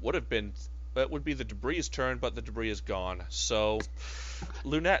 It would be the debris' turn, but the debris is gone. So,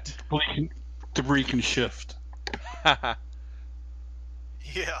 Lunette. Debris can shift.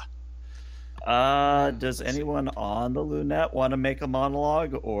 Yeah. Does anyone on the Lunette want to make a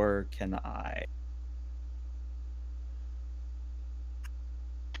monologue, or can I?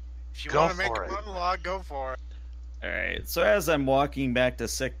 If you Go want to make for a it. monologue, go for it. All right. So as I'm walking back to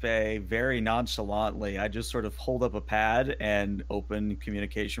sickbay, very nonchalantly, I just sort of hold up a pad and open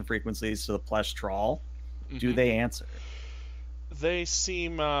communication frequencies to the plush trawl. Do Mhm. they answer? They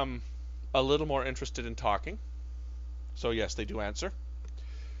seem a little more interested in talking. So yes, they do answer.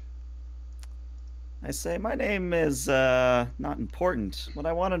 I say, my name is not important. What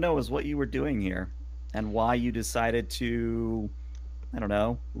I want to know is what you were doing here and why you decided to, I don't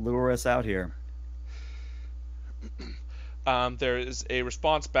know, lure us out here. There is a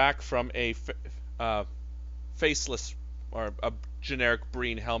response back from a faceless or a generic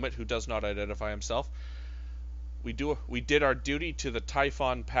Breen helmet who does not identify himself. We did our duty to the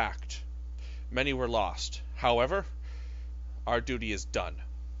Typhon Pact. Many were lost. However, our duty is done.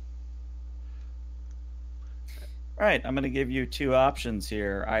 All right, I'm going to give you two options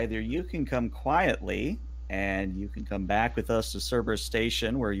here. Either you can come quietly and you can come back with us to Cerberus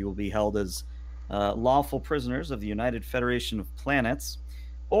Station, where you will be held as lawful prisoners of the United Federation of Planets,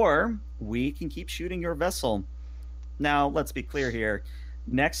 or we can keep shooting your vessel. Now, let's be clear here.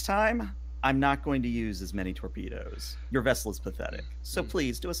 Next time, I'm not going to use as many torpedoes. Your vessel is pathetic. So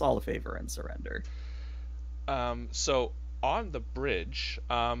please do us all a favor and surrender. So on the bridge,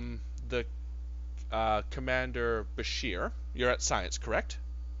 the Commander Bashir, you're at science, correct?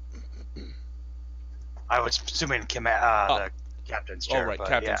 I was assuming the captain's chair. Oh, right, but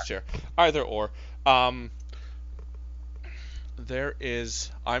captain's yeah. chair. Either or. I'm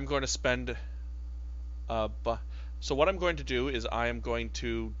going to spend. So what I'm going to do is I am going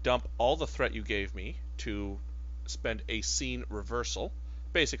to dump all the threat you gave me to spend a scene reversal.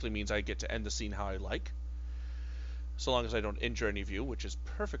 Basically means I get to end the scene how I like, so long as I don't injure any of you, which is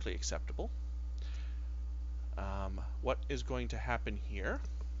perfectly acceptable. What is going to happen here?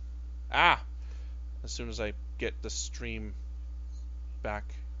 As soon as I get the stream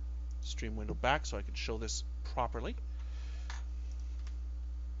window back so I can show this properly.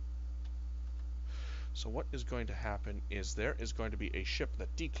 So what is going to happen is there is going to be a ship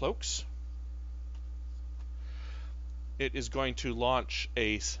that decloaks. It is going to launch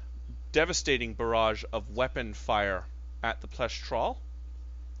a devastating barrage of weapon fire at the Plesh Trawl,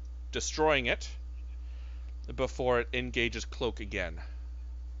 destroying it before it engages cloak again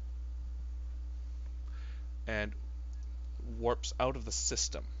and warps out of the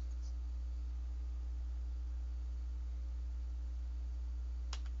system.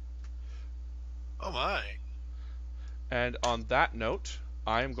 Oh my. And on that note,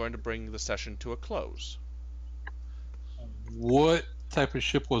 I am going to bring the session to a close. What type of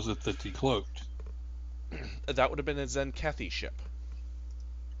ship was it that decloaked? That would have been a Zenkethi ship.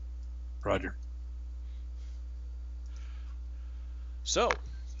 Roger. So,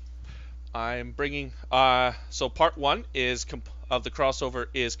 I'm bringing. So part one of the crossover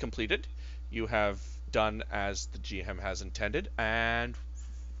is completed. You have done as the GM has intended, and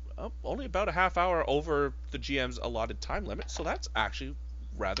only about a half hour over the GM's allotted time limit. So that's actually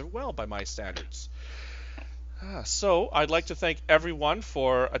rather well by my standards. So I'd like to thank everyone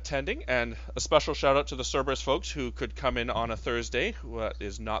for attending, and a special shout out to the Cerberus folks who could come in on a Thursday, what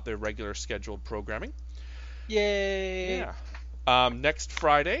is not their regular scheduled programming. Yay! Yeah. Next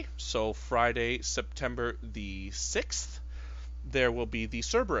Friday, so Friday, September the 6th, there will be the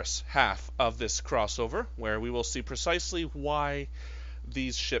Cerberus half of this crossover, where we will see precisely why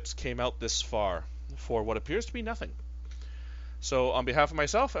these ships came out this far for what appears to be nothing. So on behalf of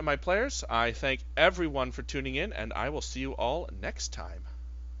myself and my players, I thank everyone for tuning in, and I will see you all next time.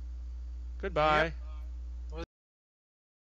 Goodbye. Yep.